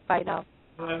 Mark. Bye now.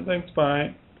 Thanks,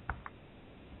 bye.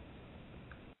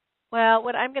 Well,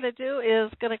 what I'm going to do is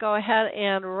going to go ahead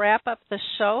and wrap up the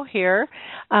show here.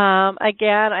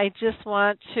 Again, I just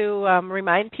want to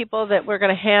remind people that we're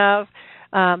going to have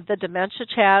the Dementia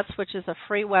Chats, which is a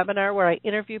free webinar where I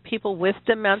interview people with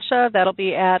dementia. That'll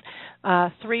be at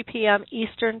 3 p.m.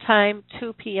 Eastern Time,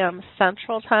 2 p.m.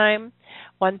 Central Time,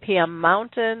 1 p.m.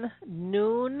 Mountain,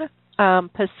 noon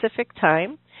Pacific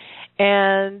Time.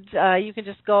 And you can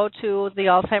just go to the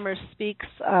Alzheimer's Speaks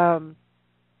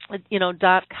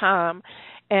 .com,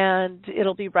 and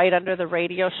it'll be right under the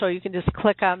radio show. You can just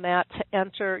click on that to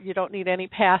enter. You don't need any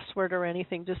password or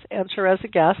anything. Just enter as a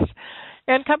guest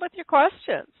and come with your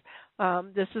questions.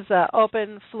 This is an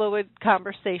open, fluid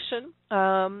conversation,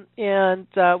 and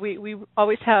we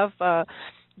always have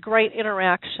great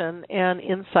interaction and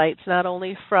insights, not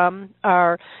only from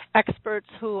our experts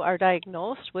who are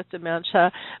diagnosed with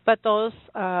dementia, but those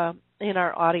in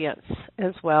our audience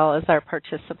as well as our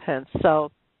participants.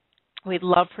 So we'd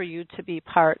love for you to be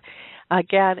part.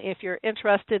 Again, if you're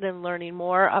interested in learning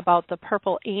more about the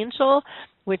Purple Angel,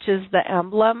 which is the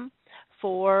emblem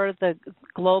for the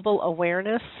global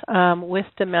awareness with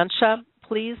dementia,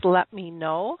 please let me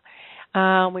know.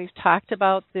 We've talked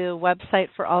about the website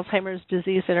for Alzheimer's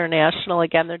Disease International.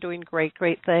 Again, they're doing great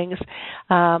things.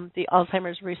 The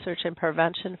Alzheimer's Research and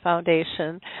Prevention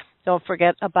Foundation. Don't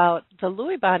forget about the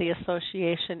Lewy Body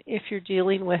Association if you're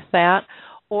dealing with that,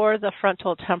 or the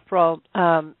Frontal Temporal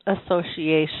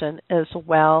Association as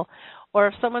well. Or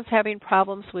if someone's having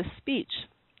problems with speech,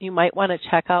 you might want to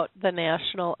check out the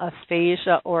National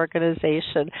Aphasia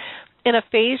Organization. And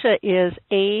aphasia is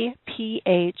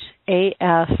APHASIA.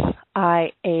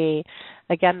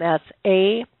 Again, that's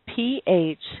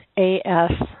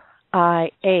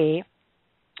APHASIA.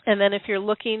 And then if you're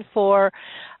looking for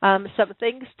some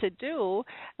things to do,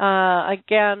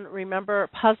 again, remember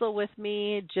Puzzle with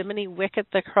Me, Jiminy Wicket,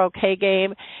 the croquet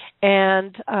game,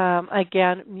 and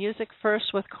again, Music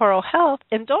First with Choral Health.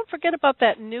 And don't forget about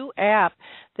that new app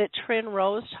that Trin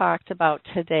Rose talked about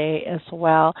today as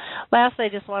well. Lastly, I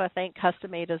just want to thank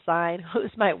Custom A Design,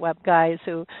 who's my web guys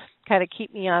who kind of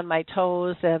keep me on my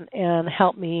toes and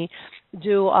help me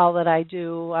do all that I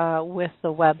do with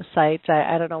the website.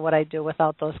 I don't know what I'd do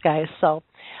without those guys. So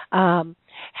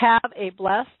have a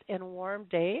blessed and warm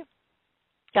day.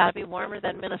 Got to be warmer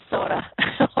than Minnesota,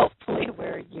 hopefully,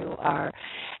 where you are.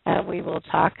 And we will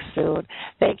talk soon.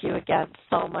 Thank you again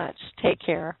so much. Take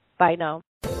care. Bye now.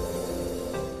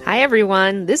 Hi,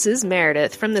 everyone. This is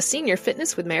Meredith from the Senior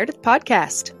Fitness with Meredith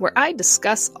podcast, where I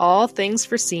discuss all things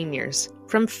for seniors,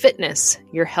 from fitness,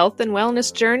 your health and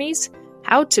wellness journeys,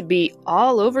 how to be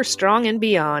all over strong and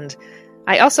beyond.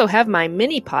 I also have my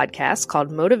mini podcast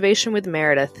called Motivation with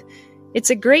Meredith.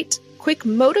 It's a great, quick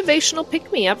motivational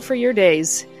pick-me-up for your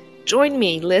days. Join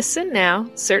me, listen now,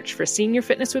 search for Senior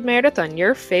Fitness with Meredith on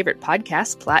your favorite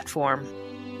podcast platform.